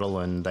for a cuddle,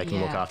 and they can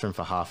look Yeah. after them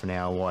for half an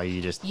hour while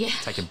you just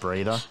take a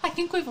breather. I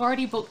think we've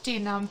already booked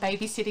in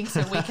babysitting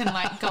so we can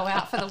like go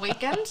out for the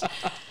weekend.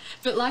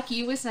 But like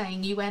you were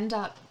saying, you end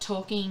up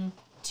talking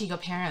to your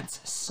parents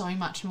so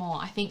much more.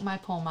 I think my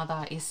poor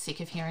mother is sick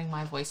of hearing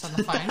my voice on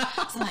the phone.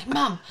 So I'm like,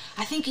 Mum,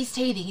 I think he's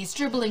teething, he's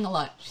dribbling a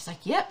lot. She's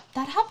like, yep,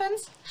 that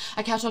happens.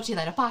 Okay, I'll talk to you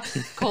later. Bye.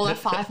 Call her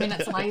 5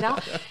 minutes later.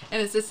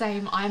 And it's the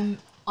same.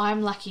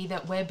 I'm lucky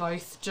that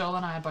Joel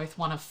and I are both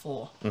one of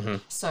 4.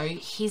 So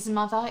his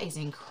mother is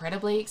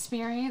incredibly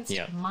experienced.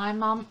 Yeah. My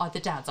mum, the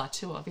dads are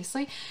too,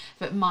 obviously,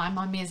 but my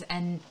mum is,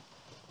 and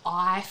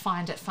I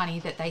find it funny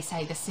that they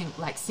say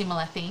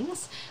similar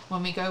things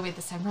when we go with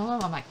the same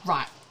problem. I'm like,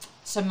 right,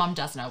 so mum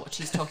does know what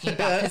she's talking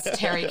about because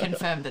Terry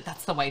confirmed that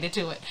that's the way to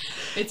do it.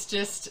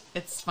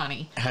 It's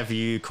funny. Have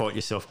you caught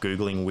yourself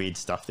Googling weird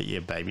stuff that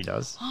your baby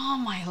does? Oh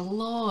my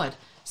Lord.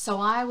 So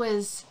I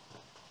was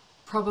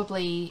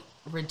probably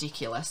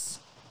ridiculous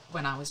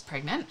when I was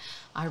pregnant.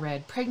 I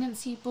read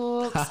pregnancy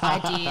books, I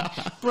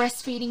did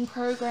breastfeeding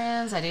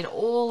programs, I did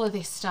all of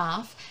this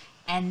stuff.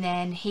 And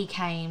then he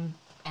came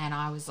and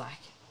I was like,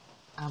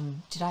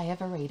 did I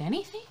ever read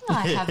anything?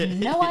 I have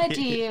no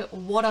idea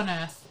what on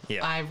earth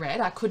I read.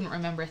 I couldn't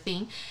remember a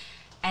thing.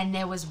 And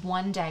there was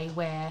one day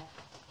where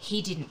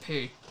he didn't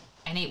poo.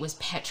 And it was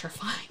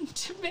petrifying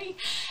to me.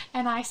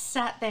 And I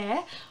sat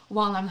there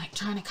while I'm like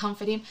trying to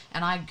comfort him,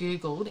 and I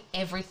Googled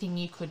everything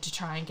you could to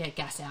try and get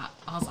gas out.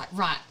 I was like,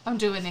 right, I'm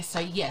doing this. So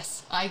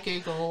yes, I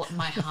Google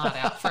my heart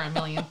out for a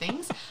million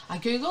things. I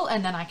Google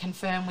and then I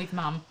confirm with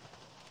mum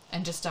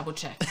and just double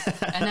check.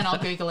 And then I'll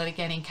Google it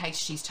again in case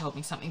she's told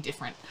me something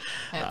different.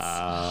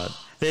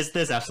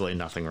 There's absolutely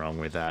nothing wrong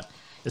with that.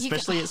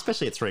 Especially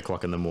at 3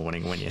 o'clock in the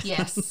morning when you...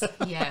 Yes,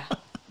 yeah.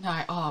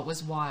 No, it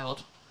was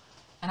wild.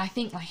 And I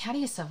think, like, how do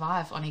you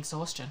survive on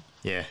exhaustion?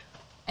 Yeah.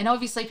 And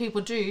obviously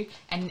people do,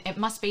 and it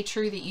must be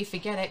true that you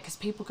forget it because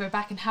people go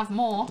back and have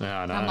more. Oh,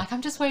 no. And I'm like,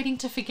 I'm just waiting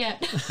to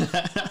forget.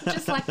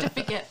 Just like to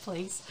forget,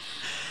 please.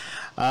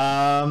 For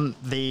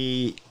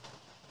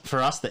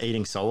us, the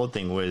eating solid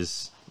thing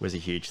was a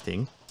huge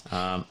thing,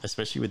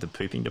 especially with the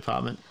pooping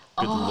department.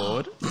 Good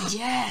Lord.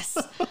 Yes.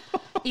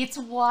 It's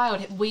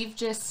wild. We've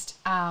just,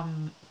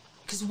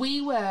 because we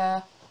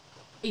were...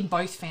 in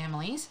both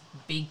families,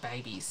 big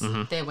babies.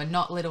 There were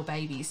not little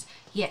babies.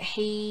 Yet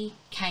he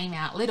came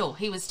out little.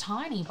 He was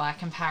tiny by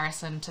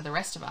comparison to the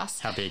rest of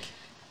us. How big?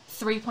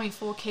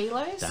 3.4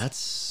 kilos.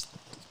 That's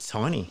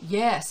tiny.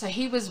 Yeah, so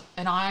he was,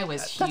 and I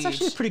was huge. That's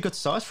actually a pretty good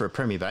size for a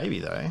preemie baby,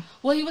 though.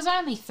 Well, he was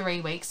only 3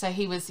 weeks, so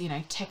he was,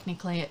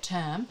 technically at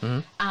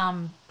term.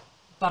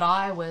 But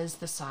I was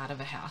the side of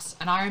a house.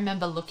 And I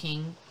remember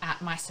looking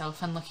at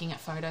myself and looking at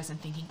photos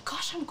and thinking,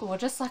 gosh, I'm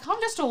gorgeous. Like, I'm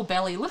just all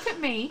belly. Look at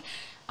me.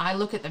 I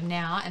look at them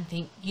now and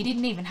think, you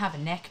didn't even have a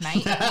neck,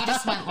 mate. You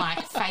just went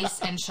like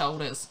face and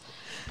shoulders.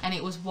 And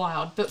it was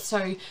wild. But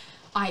so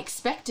I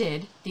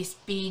expected this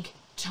big,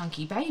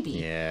 chunky baby.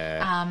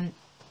 Yeah.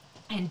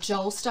 And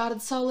Joel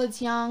started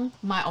solids young,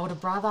 my older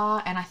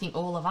brother, and I think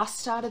all of us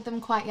started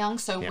them quite young.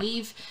 So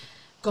we've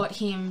got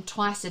him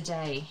twice a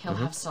day. He'll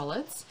have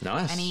solids.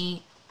 Nice. And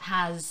he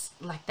has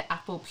like the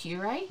apple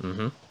puree.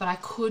 But I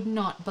could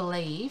not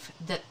believe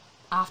that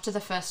after the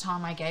first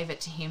time I gave it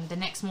to him, the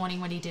next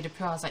morning when he did a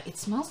poo, I was like, it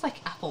smells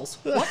like apples.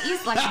 What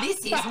is, like,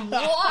 this is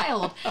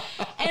wild.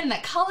 And the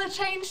colour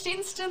changed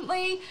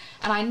instantly.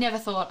 And I never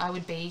thought I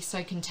would be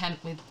so content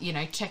with,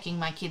 checking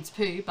my kid's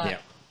poo.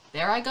 But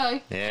there I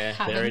go. Yeah,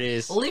 there it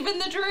is. Living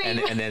the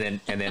dream.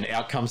 And then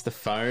out comes the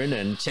phone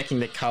and checking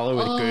the colour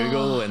with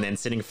Google and then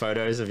sending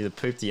photos of the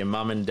poop to your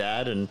mum and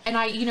dad. And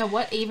I, you know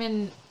what,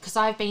 even, because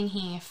I've been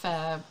here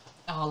for...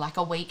 like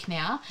a week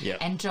now,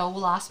 and Joel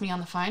will ask me on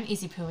the phone, is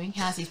he pooing?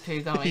 How's his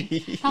poo going?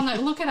 I'm like,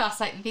 look at us,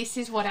 like, this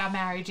is what our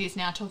marriage is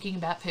now, talking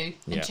about poo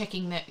and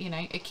checking that,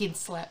 a kid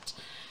slept.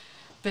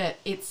 But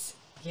it's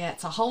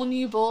a whole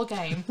new ball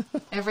game.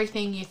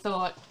 Everything you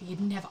thought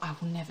I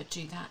will never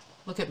do that.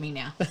 Look at me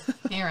now.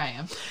 Here I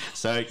am.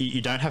 So you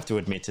don't have to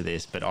admit to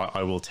this, but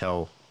I will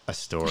tell a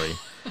story.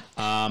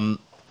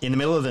 In the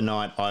middle of the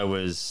night, I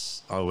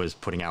was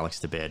putting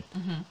Alex to bed,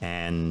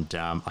 and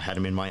I had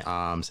him in my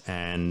arms,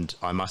 and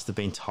I must have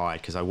been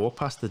tired because I walked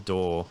past the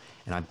door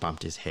and I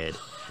bumped his head.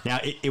 Now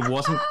it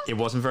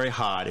wasn't very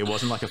hard. It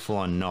wasn't like a full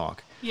on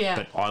knock. Yeah.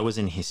 But I was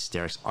in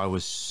hysterics. I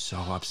was so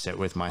upset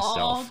with myself.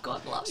 Oh,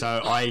 God love So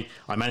I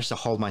managed to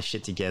hold my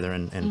shit together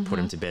and put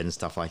him to bed and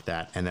stuff like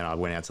that. And then I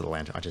went out to the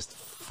lounge. I just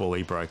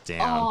fully broke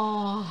down.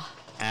 Oh.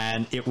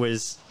 And it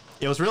was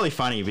really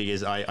funny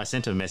because I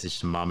sent a message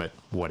to mum at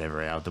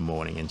whatever hour of the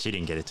morning, and she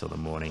didn't get it till the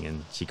morning,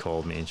 and she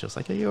called me and she was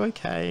like, are you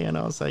okay? And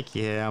I was like,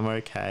 yeah, I'm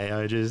okay.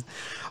 I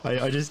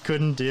just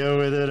couldn't deal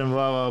with it and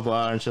blah, blah,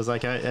 blah. And she was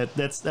like,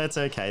 that's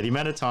okay. The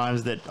amount of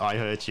times that I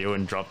hurt you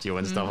and dropped you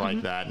and stuff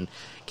like that, and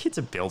kids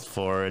are built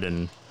for it.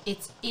 And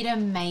it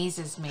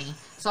amazes me.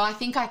 So I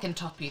think I can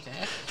top you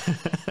there.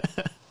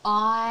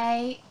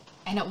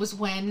 And it was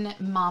when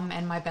mum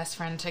and my best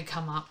friend had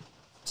come up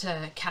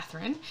to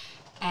Catherine,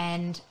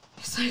 and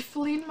so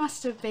Flynn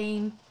must have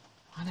been,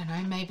 I don't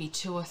know, maybe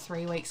 2 or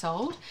 3 weeks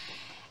old.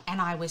 And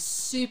I was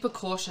super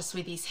cautious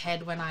with his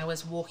head when I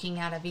was walking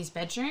out of his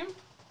bedroom,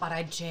 but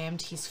I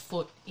jammed his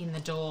foot in the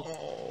door.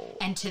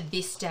 And to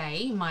this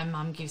day, my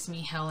mum gives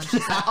me hell and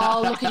she's like,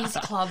 oh, look at his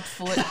club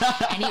foot.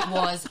 And it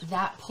was,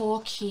 that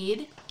poor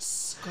kid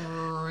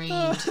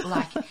screamed.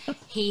 Like,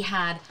 he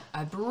had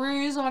a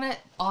bruise on it.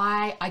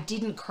 I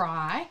didn't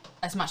cry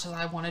as much as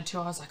I wanted to.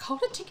 I was like,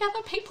 hold it together,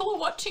 people are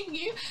watching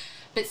you.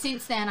 But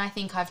since then, I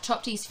think I've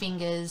chopped his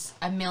fingers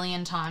a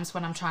million times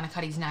when I'm trying to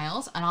cut his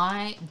nails, and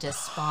I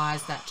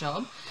despise that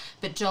job.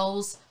 But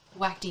Joel's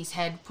whacked his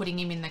head, putting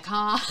him in the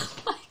car.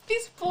 Like,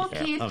 this poor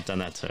kid. I've done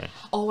that too.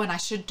 Oh, and I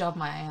should dob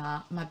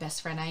my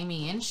best friend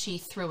Amy in. She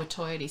threw a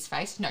toy at his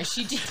face. No,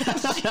 she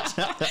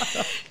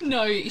didn't.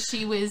 No,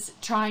 she was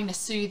trying to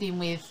soothe him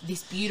with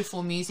this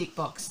beautiful music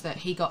box that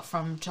he got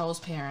from Joel's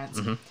parents.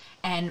 Mm-hmm.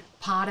 And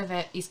part of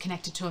it is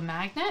connected to a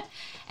magnet.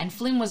 And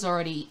Flynn was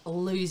already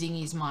losing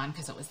his mind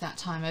because it was that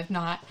time of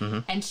night.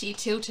 Mm-hmm. And she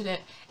tilted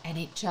it and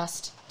it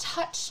just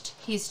touched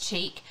his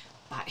cheek,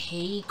 but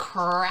he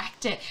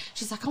cracked it.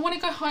 She's like, I want to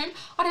go home.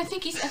 I don't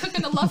think he's ever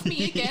going to love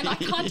me again. I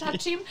can't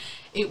touch him.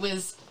 It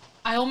was,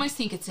 I almost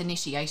think it's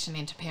initiation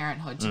into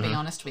parenthood, to be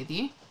honest with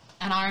you.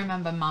 And I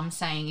remember Mum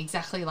saying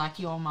exactly like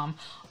your mum.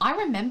 I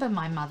remember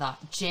my mother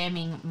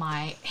jamming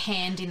my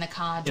hand in the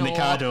car door. In the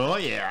car door,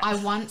 yeah. I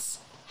once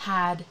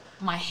had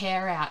my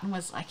hair out and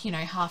was like, you know,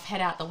 half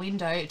head out the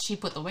window. She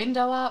put the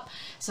window up,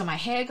 so my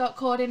hair got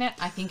caught in it.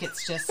 I think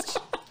it's just,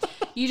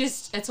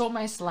 it's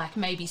almost like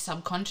maybe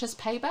subconscious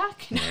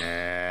payback.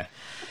 Yeah.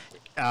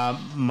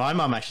 My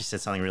mum actually said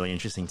something really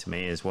interesting to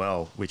me as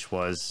well, which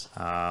was,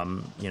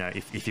 you know,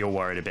 if you're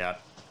worried about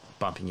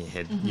bumping your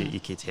head, your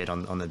kid's head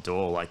on the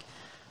door, like,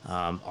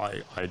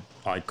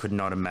 I could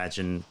not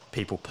imagine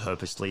people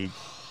purposely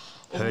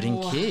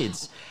hurting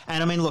kids.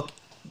 And I mean, look,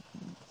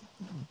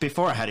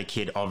 before I had a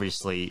kid,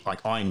 obviously,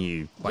 like, I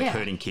knew, like,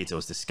 hurting kids, it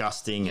was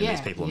disgusting, and these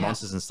people are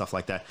monsters and stuff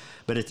like that.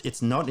 But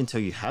it's not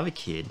until you have a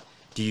kid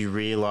do you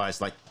realise,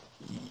 like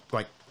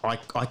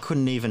I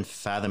couldn't even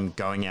fathom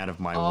going out of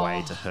my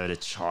way to hurt a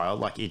child.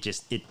 Like,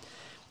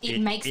 it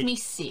makes me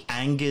sick.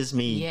 Angers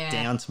me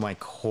down to my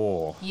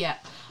core. Yeah.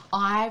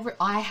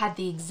 I had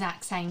the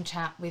exact same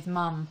chat with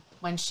Mum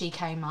when she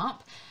came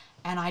up,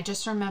 and I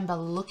just remember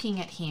looking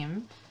at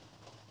him.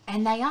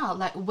 And they are,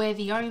 like, we're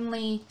the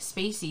only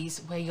species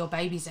where your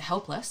babies are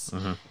helpless.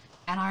 Mm-hmm.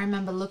 And I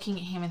remember looking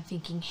at him and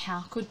thinking,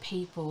 how could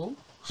people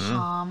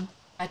harm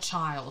a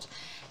child?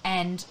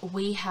 And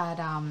we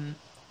had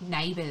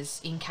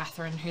neighbours in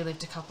Katherine who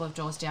lived a couple of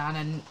doors down,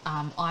 and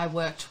I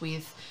worked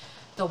with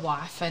the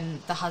wife,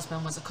 and the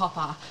husband was a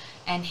copper.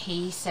 And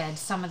he said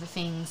some of the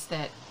things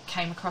that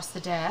came across the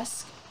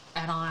desk,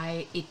 and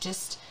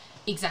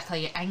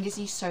it angers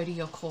you so to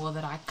your core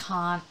that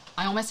I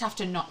almost have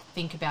to not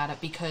think about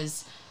it,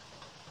 because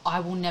I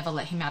will never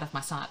let him out of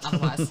my sight.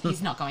 Otherwise,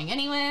 he's not going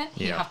anywhere.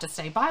 Yeah. You have to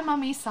stay by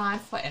Mummy's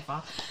side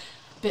forever.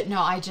 But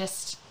no,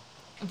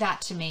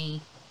 that to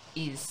me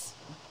is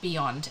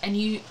beyond.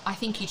 And I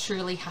think you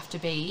truly have to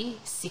be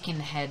sick in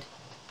the head.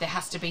 There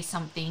has to be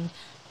something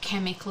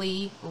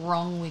chemically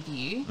wrong with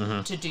you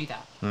to do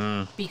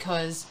that.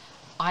 Because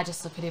I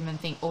just look at him and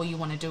think all you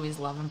want to do is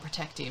love and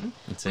protect him,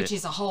 which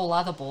is a whole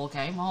other ball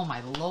game. Oh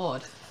my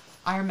Lord.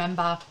 I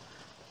remember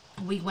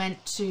we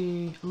went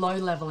to Low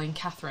Level in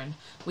Katherine,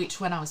 which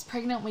when I was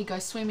pregnant, we go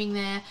swimming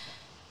there,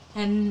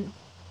 and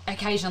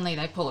occasionally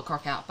they pull a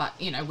croc out, but,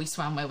 you know, we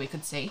swam where we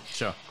could see.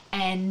 Sure.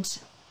 And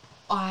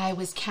I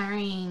was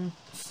carrying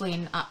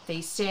Flynn up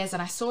these stairs,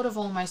 and I sort of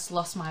almost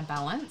lost my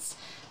balance,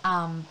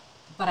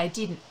 but I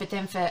didn't. But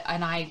then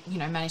I, you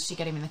know, managed to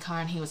get him in the car,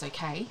 and he was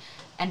okay.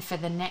 And for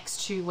the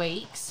next 2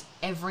 weeks,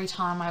 every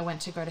time I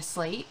went to go to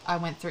sleep, I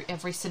went through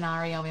every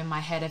scenario in my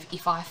head of,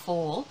 if I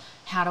fall,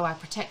 how do I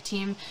protect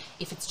him?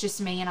 If it's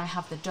just me and I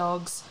have the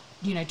dogs,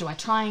 you know, do I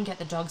try and get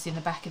the dogs in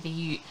the back of the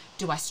ute?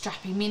 Do I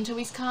strap him into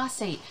his car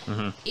seat?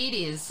 It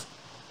is,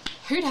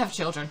 who'd have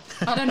children?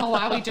 I don't know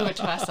why we do it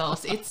to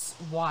ourselves. It's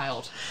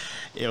wild.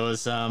 It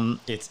was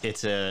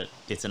it's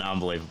an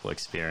unbelievable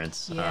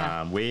experience.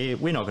 Yeah. We're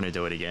not going to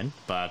do it again,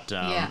 but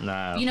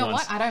no, you know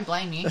what? I don't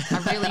blame you.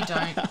 I really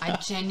don't. I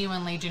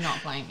genuinely do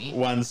not blame you.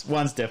 One's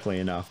definitely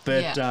enough.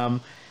 But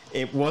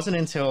it wasn't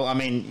until, I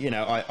mean, you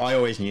know, I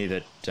always knew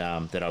that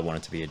that I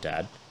wanted to be a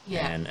dad.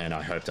 Yeah. And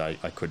I hoped I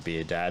could be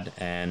a dad.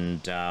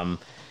 And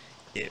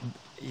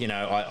you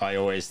know, I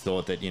always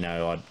thought that, you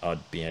know,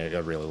 I'd be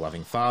a really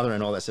loving father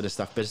and all that sort of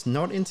stuff. But it's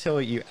not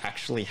until you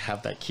actually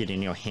have that kid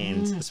in your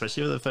hands,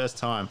 especially for the first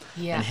time,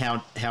 and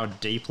how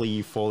deeply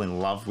you fall in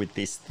love with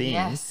this thing.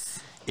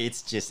 Yes.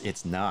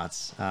 It's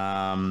nuts.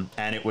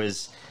 And it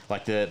was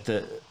like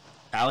the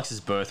Alex's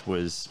birth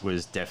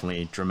was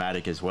definitely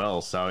dramatic as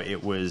well. So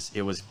it was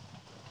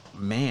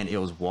man, it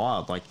was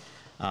wild. Like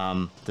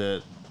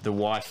the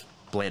wife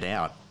bled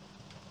out.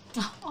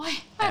 Oh, I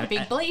had a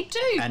big bleed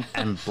too.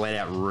 And bled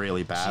out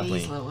really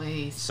badly. Jeez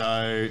Louise.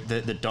 So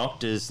the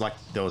doctors, like,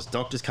 there was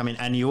doctors come in,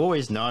 and you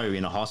always know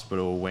in a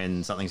hospital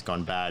when something's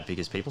gone bad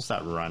because people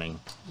start running.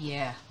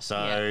 Yeah.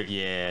 So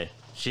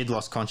she'd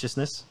lost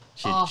consciousness.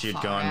 She'd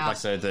gone, out. like,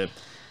 so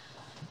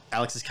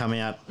Alex has come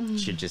out,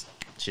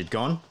 she'd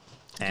gone.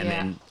 And Yeah.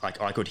 then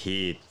like I could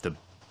hear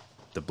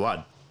the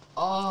blood.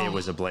 Oh, It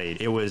was a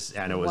bleed. It was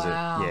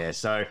Wow. yeah.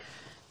 So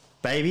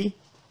baby,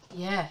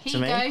 yeah. Here to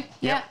you me. go. Yep.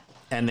 Yeah.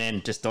 And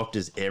then just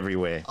doctors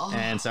everywhere. Oh.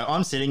 And so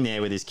I'm sitting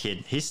there with this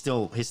kid. He's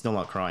still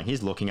not crying.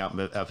 He's looking up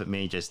at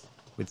me just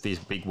with these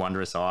big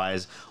wondrous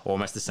eyes,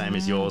 almost the same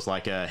as yours.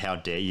 Like, how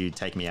dare you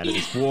take me out of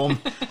this warm,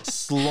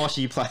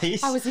 sloshy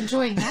place? I was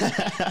enjoying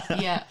that.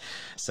 Yeah.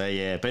 So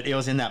yeah, but it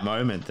was in that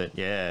moment that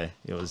it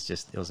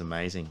was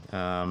amazing.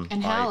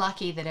 And how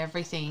lucky that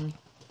everything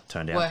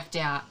turned out. worked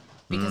out,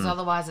 because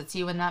otherwise it's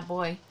you and that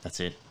boy. That's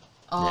it.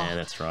 Oh, Yeah,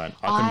 that's right.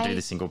 I couldn't do I-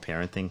 the single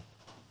parent thing.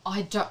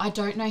 I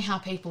don't know how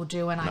people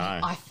do, and No.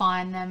 I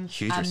find them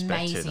Huge respect to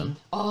amazing. them.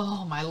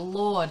 Oh my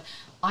Lord.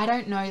 I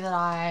don't know that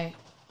I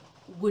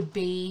would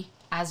be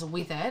as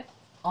with it.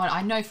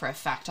 I know for a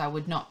fact I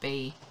would not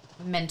be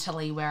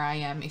mentally where I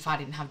am if I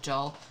didn't have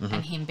Joel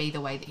and him be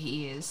the way that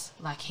he is.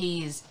 Like,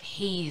 he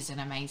is an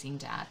amazing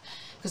dad.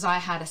 Because I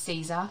had a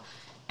Caesar,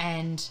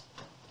 and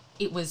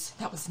that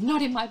was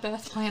not in my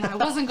birth plan. I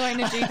wasn't going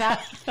to do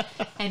that.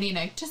 And,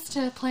 just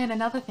to plan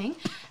another thing.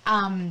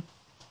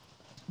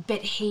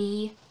 But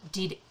he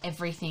did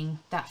everything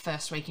that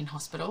first week in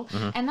hospital.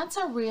 And that's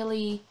a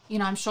really,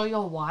 I'm sure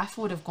your wife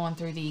would have gone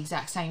through the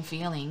exact same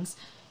feelings.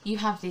 You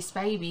have this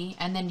baby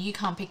and then you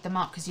can't pick them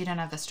up because you don't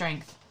have the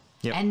strength.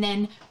 Yep. And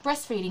then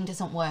breastfeeding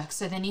doesn't work.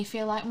 So then you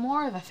feel like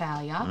more of a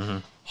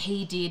failure.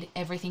 He did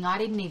everything. I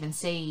didn't even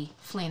see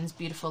Flynn's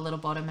beautiful little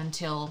bottom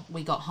until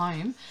we got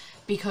home,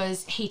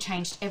 because he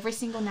changed every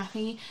single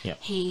nappy.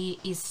 Yep. He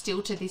is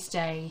still to this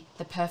day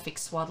the perfect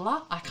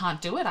swaddler. I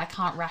can't do it. I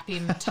can't wrap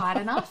him tight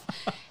enough.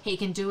 He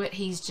can do it.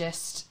 He's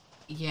just,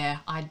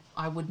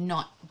 I would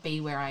not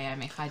be where I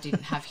am if I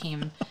didn't have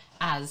him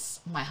as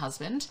my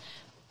husband.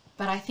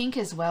 But I think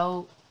as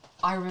well,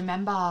 I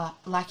remember,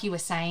 like you were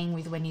saying,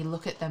 with when you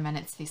look at them and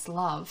it's this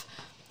love,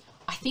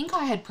 I think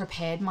I had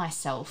prepared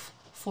myself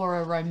for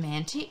a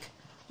romantic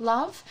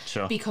love.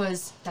 Sure.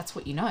 Because that's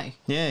what you know.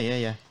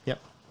 Yeah. Yep.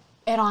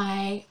 And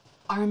I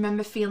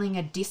remember feeling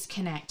a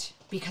disconnect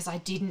because I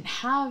didn't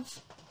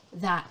have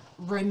that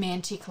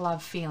romantic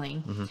love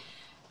feeling.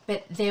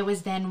 But there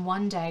was then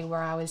one day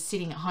where I was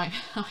sitting at home,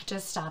 I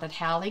just started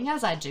howling,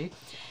 as I do.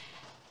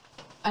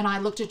 And I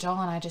looked at Joel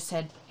and I just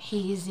said,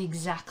 he is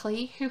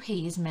exactly who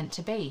he is meant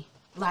to be.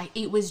 Like,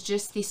 it was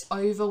just this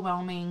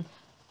overwhelming,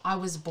 I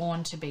was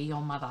born to be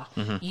your mother.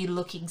 You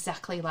look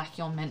exactly like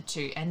you're meant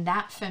to. And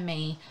that for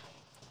me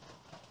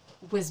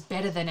was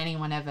better than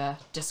anyone ever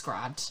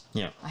described.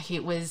 Yeah. Like,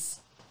 it was,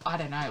 I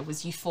don't know, it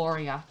was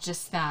euphoria.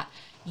 Just that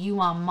you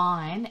are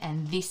mine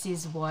and this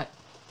is what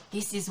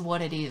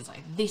it is.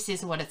 Like, this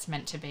is what it's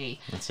meant to be.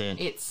 That's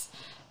it.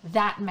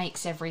 That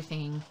makes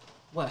everything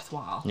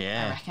worthwhile.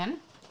 Yeah. I reckon.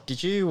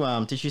 Did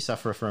you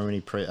suffer from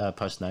any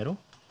postnatal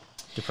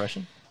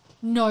depression?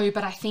 No,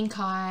 but I think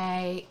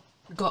I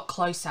got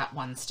close at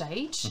one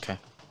stage. Okay.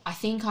 I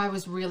think I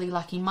was really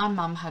lucky. My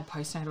mum had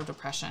postnatal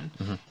depression,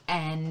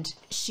 and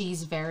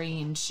she's very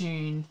in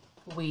tune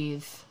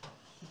with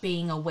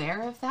being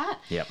aware of that.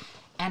 Yep.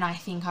 And I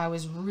think I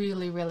was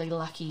really, really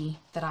lucky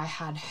that I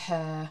had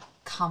her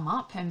come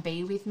up and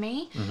be with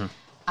me.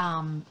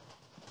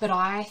 But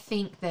I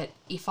think that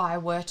if I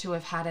were to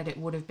have had it, it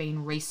would have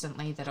been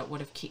recently that it would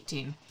have kicked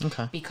in.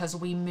 Okay. Because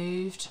we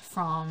moved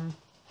from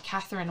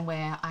Catherine,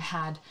 where I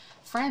had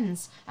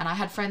friends, and I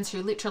had friends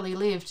who literally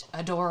lived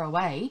a door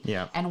away.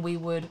 Yeah. And we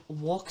would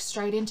walk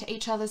straight into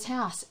each other's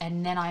house.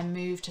 And then I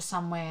moved to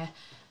somewhere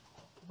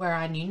where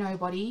I knew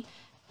nobody.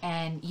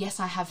 And yes,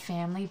 I have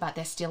family, but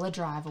they're still a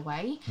drive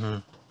away.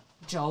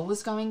 Joel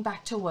was going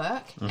back to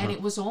work, and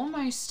it was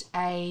almost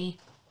I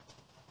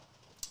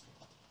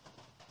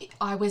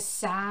was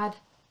sad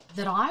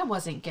that I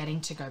wasn't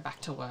getting to go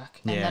back to work,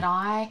 and Yeah. that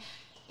I,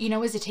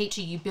 as a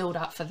teacher, you build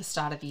up for the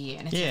start of the year,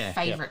 and it's Yeah, your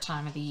favorite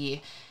time of the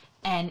year.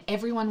 And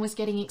everyone was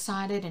getting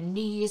excited, and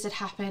New Year's had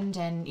happened,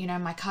 and,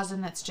 my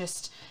cousin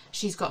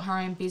she's got her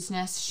own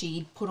business.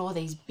 She put all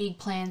these big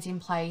plans in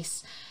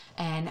place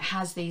and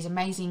has these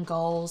amazing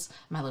goals.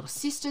 My little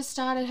sister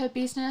started her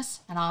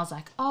business, and I was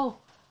like, oh,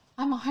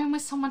 I'm at home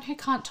with someone who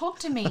can't talk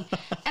to me.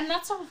 And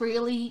that's a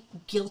really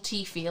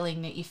guilty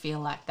feeling that you feel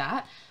like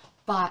that.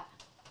 But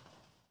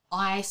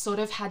I sort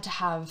of had to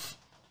have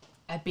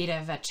a bit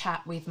of a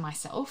chat with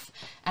myself,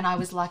 and I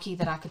was lucky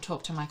that I could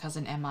talk to my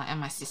cousin Emma and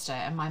my sister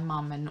and my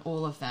mum and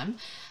all of them,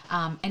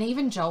 and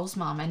even Joel's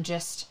mum, and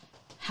just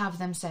have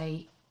them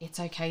say, it's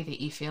okay that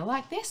you feel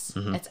like this.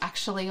 It's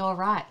actually all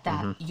right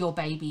that your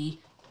baby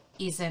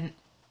isn't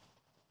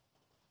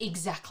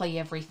exactly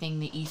everything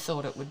that you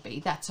thought it would be.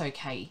 That's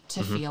okay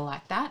to feel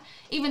like that,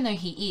 even though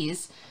he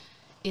is.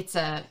 It's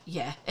a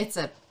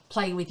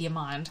play with your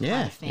mind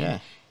kind of thing. Yeah.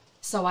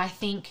 So I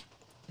think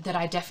that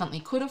I definitely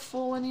could have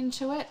fallen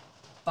into it,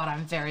 but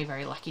I'm very,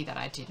 very lucky that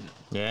I didn't.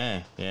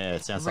 Yeah.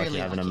 It sounds like Really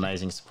you have an lucky.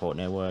 amazing support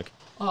network.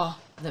 Oh,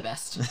 the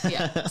best.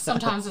 Yeah.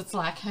 Sometimes it's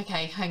like,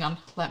 okay, hang on,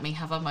 let me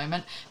have a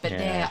moment. But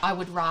Yeah. I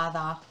would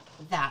rather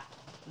that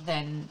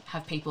than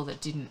have people that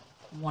didn't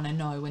want to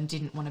know and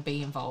didn't want to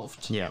be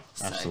involved. Yeah,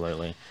 So,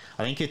 absolutely.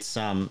 I think it's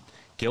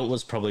guilt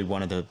was probably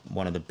one of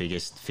the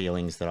biggest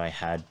feelings that I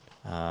had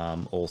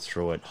all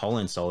through it,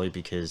 wholly and solely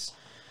because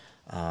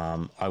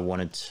I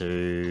wanted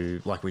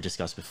to, like we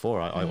discussed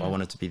before, I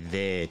wanted to be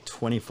there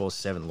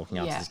 24/7 looking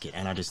after this kid,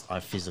 and I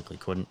physically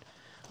couldn't.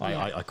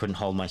 I couldn't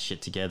hold my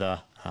shit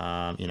together.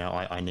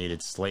 I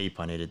needed sleep.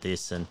 I needed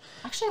this, and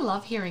I actually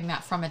love hearing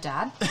that from a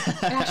dad.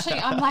 Actually,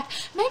 I'm like,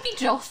 maybe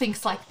Joel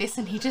thinks like this,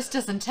 and he just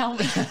doesn't tell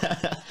me.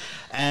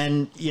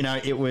 and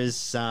it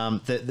was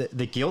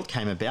the guilt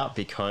came about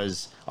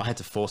because I had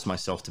to force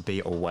myself to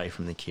be away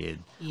from the kid.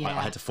 Yeah.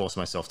 I had to force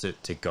myself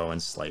to go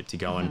and sleep, to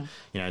go and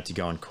to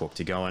go and cook,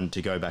 to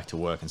go back to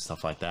work and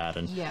stuff like that.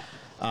 And Yeah.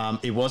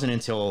 it wasn't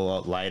until a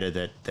lot later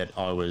that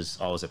I was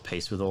at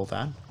peace with all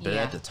that. But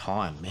Yeah. at the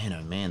time, man,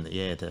 oh man,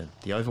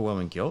 the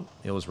overwhelming guilt,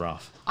 it was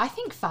rough. I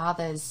think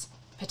fathers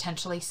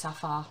potentially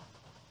suffer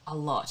a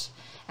lot,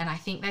 and I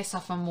think they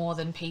suffer more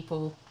than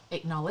people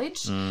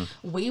acknowledge.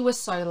 We were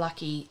so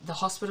lucky. The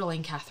hospital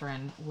in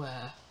Catherine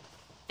were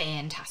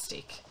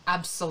fantastic,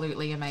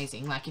 absolutely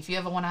amazing. Like, if you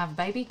ever want to have a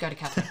baby, go to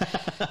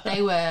Catherine.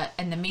 They were,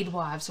 and the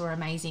midwives were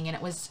amazing. And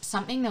it was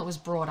something that was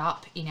brought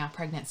up in our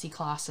pregnancy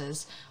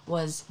classes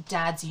was,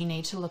 dads, you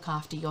need to look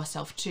after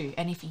yourself too.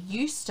 And if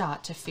you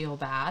start to feel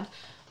bad,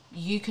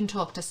 you can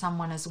talk to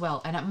someone as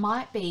well. And it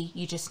might be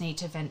you just need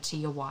to vent to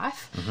your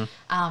wife.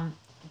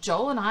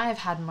 Joel and I have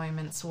had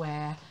moments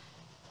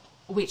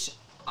which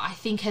I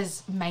think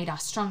has made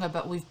us stronger,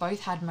 but we've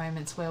both had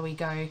moments where we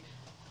go,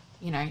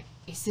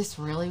 is this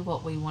really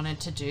what we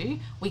wanted to do?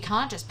 We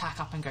can't just pack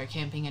up and go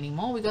camping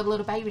anymore. We've got a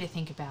little baby to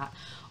think about.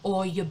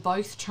 Or you're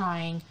both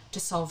trying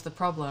to solve the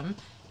problem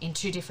in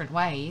two different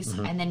ways,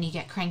 and then you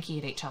get cranky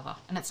at each other.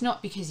 And it's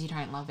not because you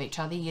don't love each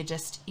other, you're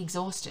just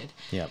exhausted.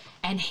 Yep.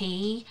 And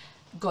he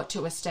got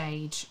to a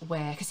stage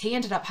where, because he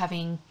ended up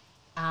having,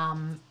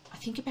 I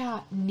think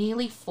about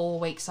nearly 4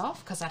 weeks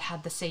off because I'd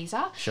had the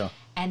Caesar. Sure.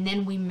 And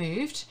then we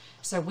moved.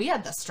 So we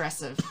had the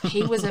stress of,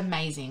 he was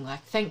amazing.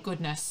 Like, thank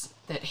goodness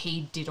that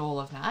he did all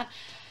of that.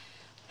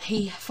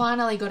 He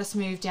finally got us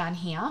moved down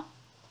here.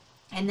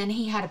 And then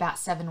he had about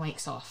 7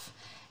 weeks off.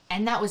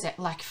 And that was it.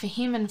 Like, for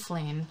him and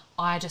Flynn,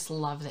 I just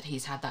love that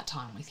he's had that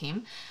time with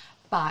him.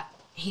 But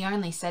he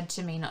only said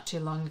to me not too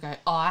long ago,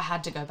 I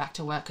had to go back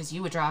to work because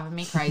you were driving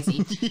me crazy.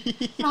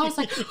 And I was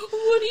like,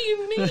 what do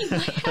you mean?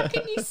 Like, how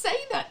can you say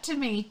that to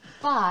me?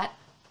 But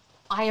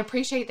I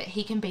appreciate that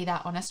he can be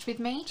that honest with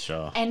me.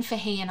 Sure. And for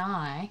he and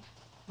I,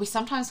 we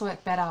sometimes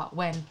work better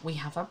when we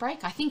have a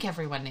break. I think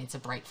everyone needs a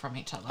break from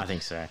each other. I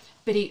think so.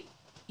 But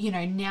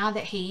now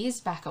that he is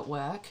back at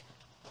work,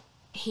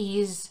 he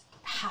is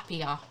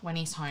happier when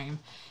he's home,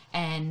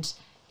 and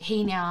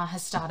he now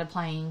has started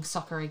playing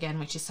soccer again,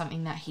 which is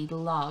something that he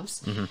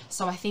loves.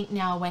 So I think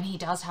now when he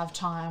does have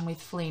time with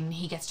Flynn,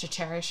 he gets to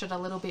cherish it a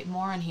little bit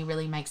more, and he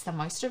really makes the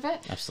most of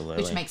it.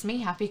 Absolutely. Which makes me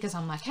happy because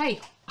I'm like, hey,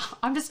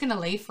 I'm just going to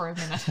leave for a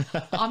minute.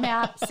 I'm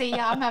out. See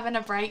ya. I'm having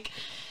a break.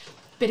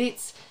 But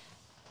it's,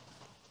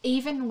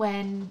 even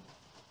when,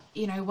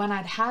 when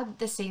I'd had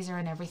the Caesar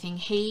and everything,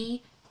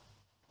 he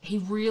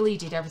really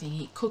did everything.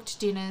 He cooked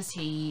dinners.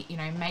 He,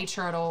 made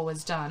sure it all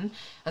was done,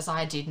 as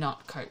I did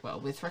not cope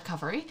well with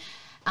recovery.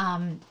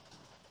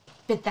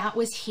 But that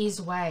was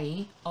his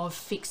way of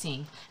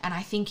fixing. And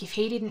I think if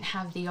he didn't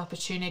have the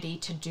opportunity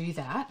to do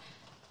that,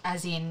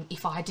 as in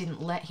if I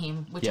didn't let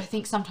him, which I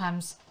think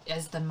sometimes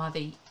as the mother,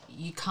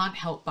 you can't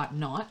help but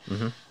not,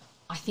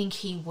 I think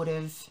he would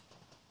have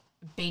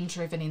been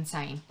driven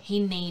insane.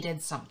 He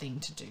needed something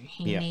to do.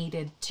 He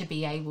needed to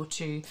be able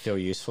to feel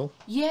useful.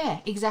 Yeah,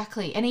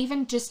 exactly. And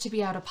even just to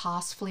be able to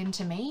pass Flynn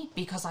to me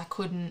because I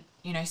couldn't,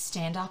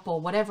 stand up or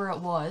whatever it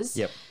was.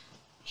 Yep.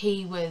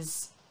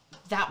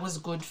 That was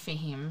good for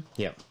him.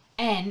 Yep.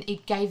 And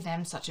it gave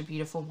them such a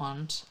beautiful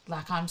bond.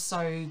 Like, I'm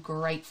so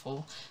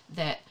grateful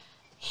that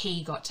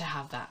he got to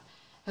have that.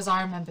 Because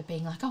I remember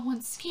being like, I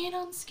want skin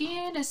on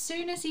skin as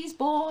soon as he's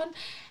born.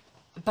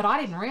 But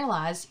I didn't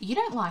realise you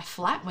don't lie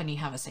flat when you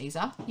have a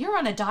Caesar. You're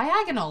on a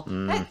diagonal.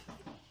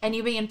 And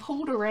you're being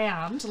pulled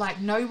around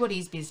like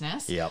nobody's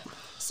business. Yep.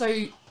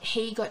 So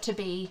he got to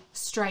be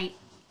straight.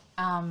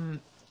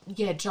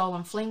 Joel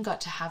and Flynn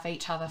got to have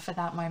each other for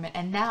that moment.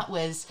 And that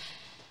was,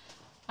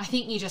 I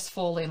think you just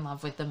fall in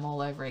love with them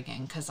all over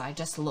again, because I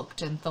just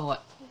looked and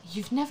thought,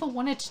 you've never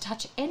wanted to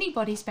touch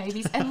anybody's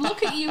babies, and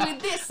look at you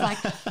with this. Like,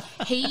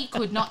 he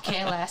could not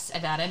care less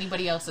about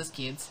anybody else's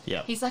kids.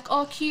 Yep. He's like,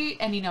 oh, cute.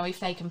 And, if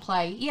they can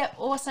play, yep,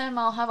 awesome.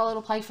 I'll have a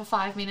little play for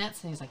 5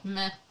 minutes. And he's like,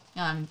 meh,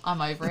 I'm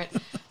over it.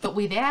 But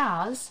with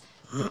ours,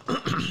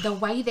 the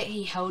way that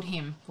he held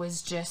him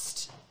was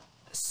just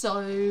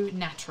so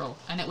natural,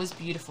 and it was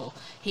beautiful.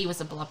 He was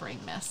a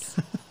blubbering mess.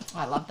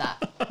 I love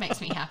that. Makes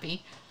me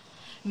happy.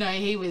 No,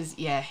 he's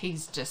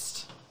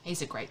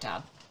a great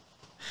dad.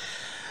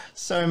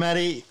 So,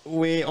 Maddie,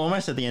 we're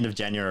almost at the end of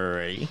January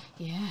already.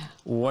 Yeah.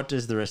 What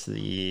does the rest of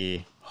the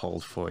year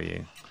hold for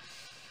you?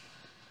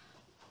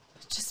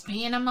 Just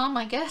being a mum,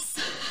 I guess.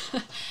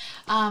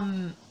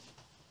 Yeah,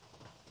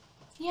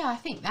 I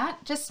think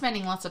that. Just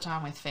spending lots of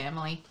time with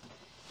family.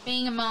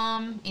 Being a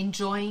mum,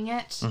 enjoying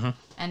it,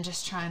 and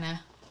just trying to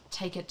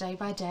take it day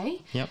by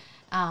day. Yep.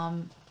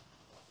 And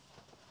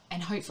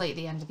hopefully at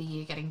the end of the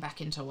year, getting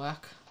back into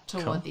work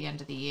toward Cool. the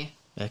end of the year.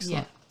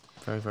 Excellent.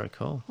 Very, very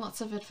cool.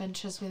 Lots of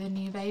adventures with a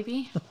new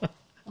baby.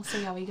 We'll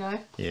see how we go.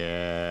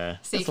 Yeah.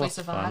 See There's if we lots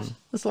of survive. fun.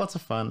 There's lots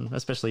of fun,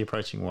 especially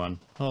approaching one.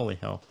 Holy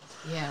hell.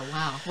 Yeah,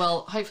 wow. Well,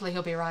 hopefully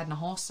he'll be riding a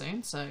horse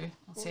soon, so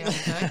we'll see how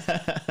we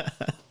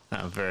go.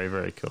 Oh, very,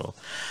 very cool.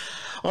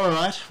 All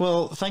right.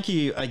 Well, thank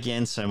you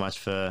again so much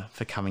for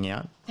coming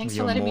out. Thanks with for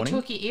your letting morning.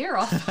 me talk your ear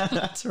off.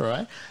 That's all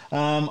right.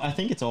 I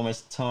think it's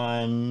almost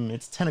time.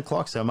 It's 10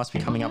 o'clock, so it must be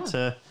coming up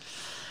to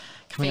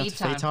Feed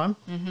feed time.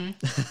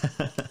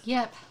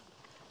 Yep.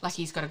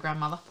 Lucky he's got a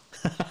grandmother.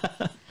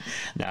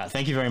 No,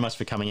 thank you very much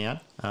for coming out.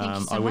 you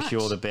so I wish you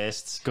all much. the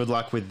best. Good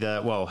luck with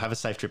have a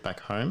safe trip back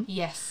home.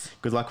 Yes.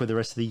 Good luck with the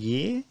rest of the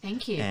year.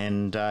 Thank you.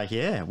 And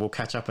yeah, we'll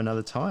catch up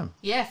another time.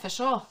 Yeah, for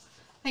sure.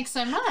 Thanks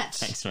so much.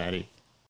 Thanks, Maddie.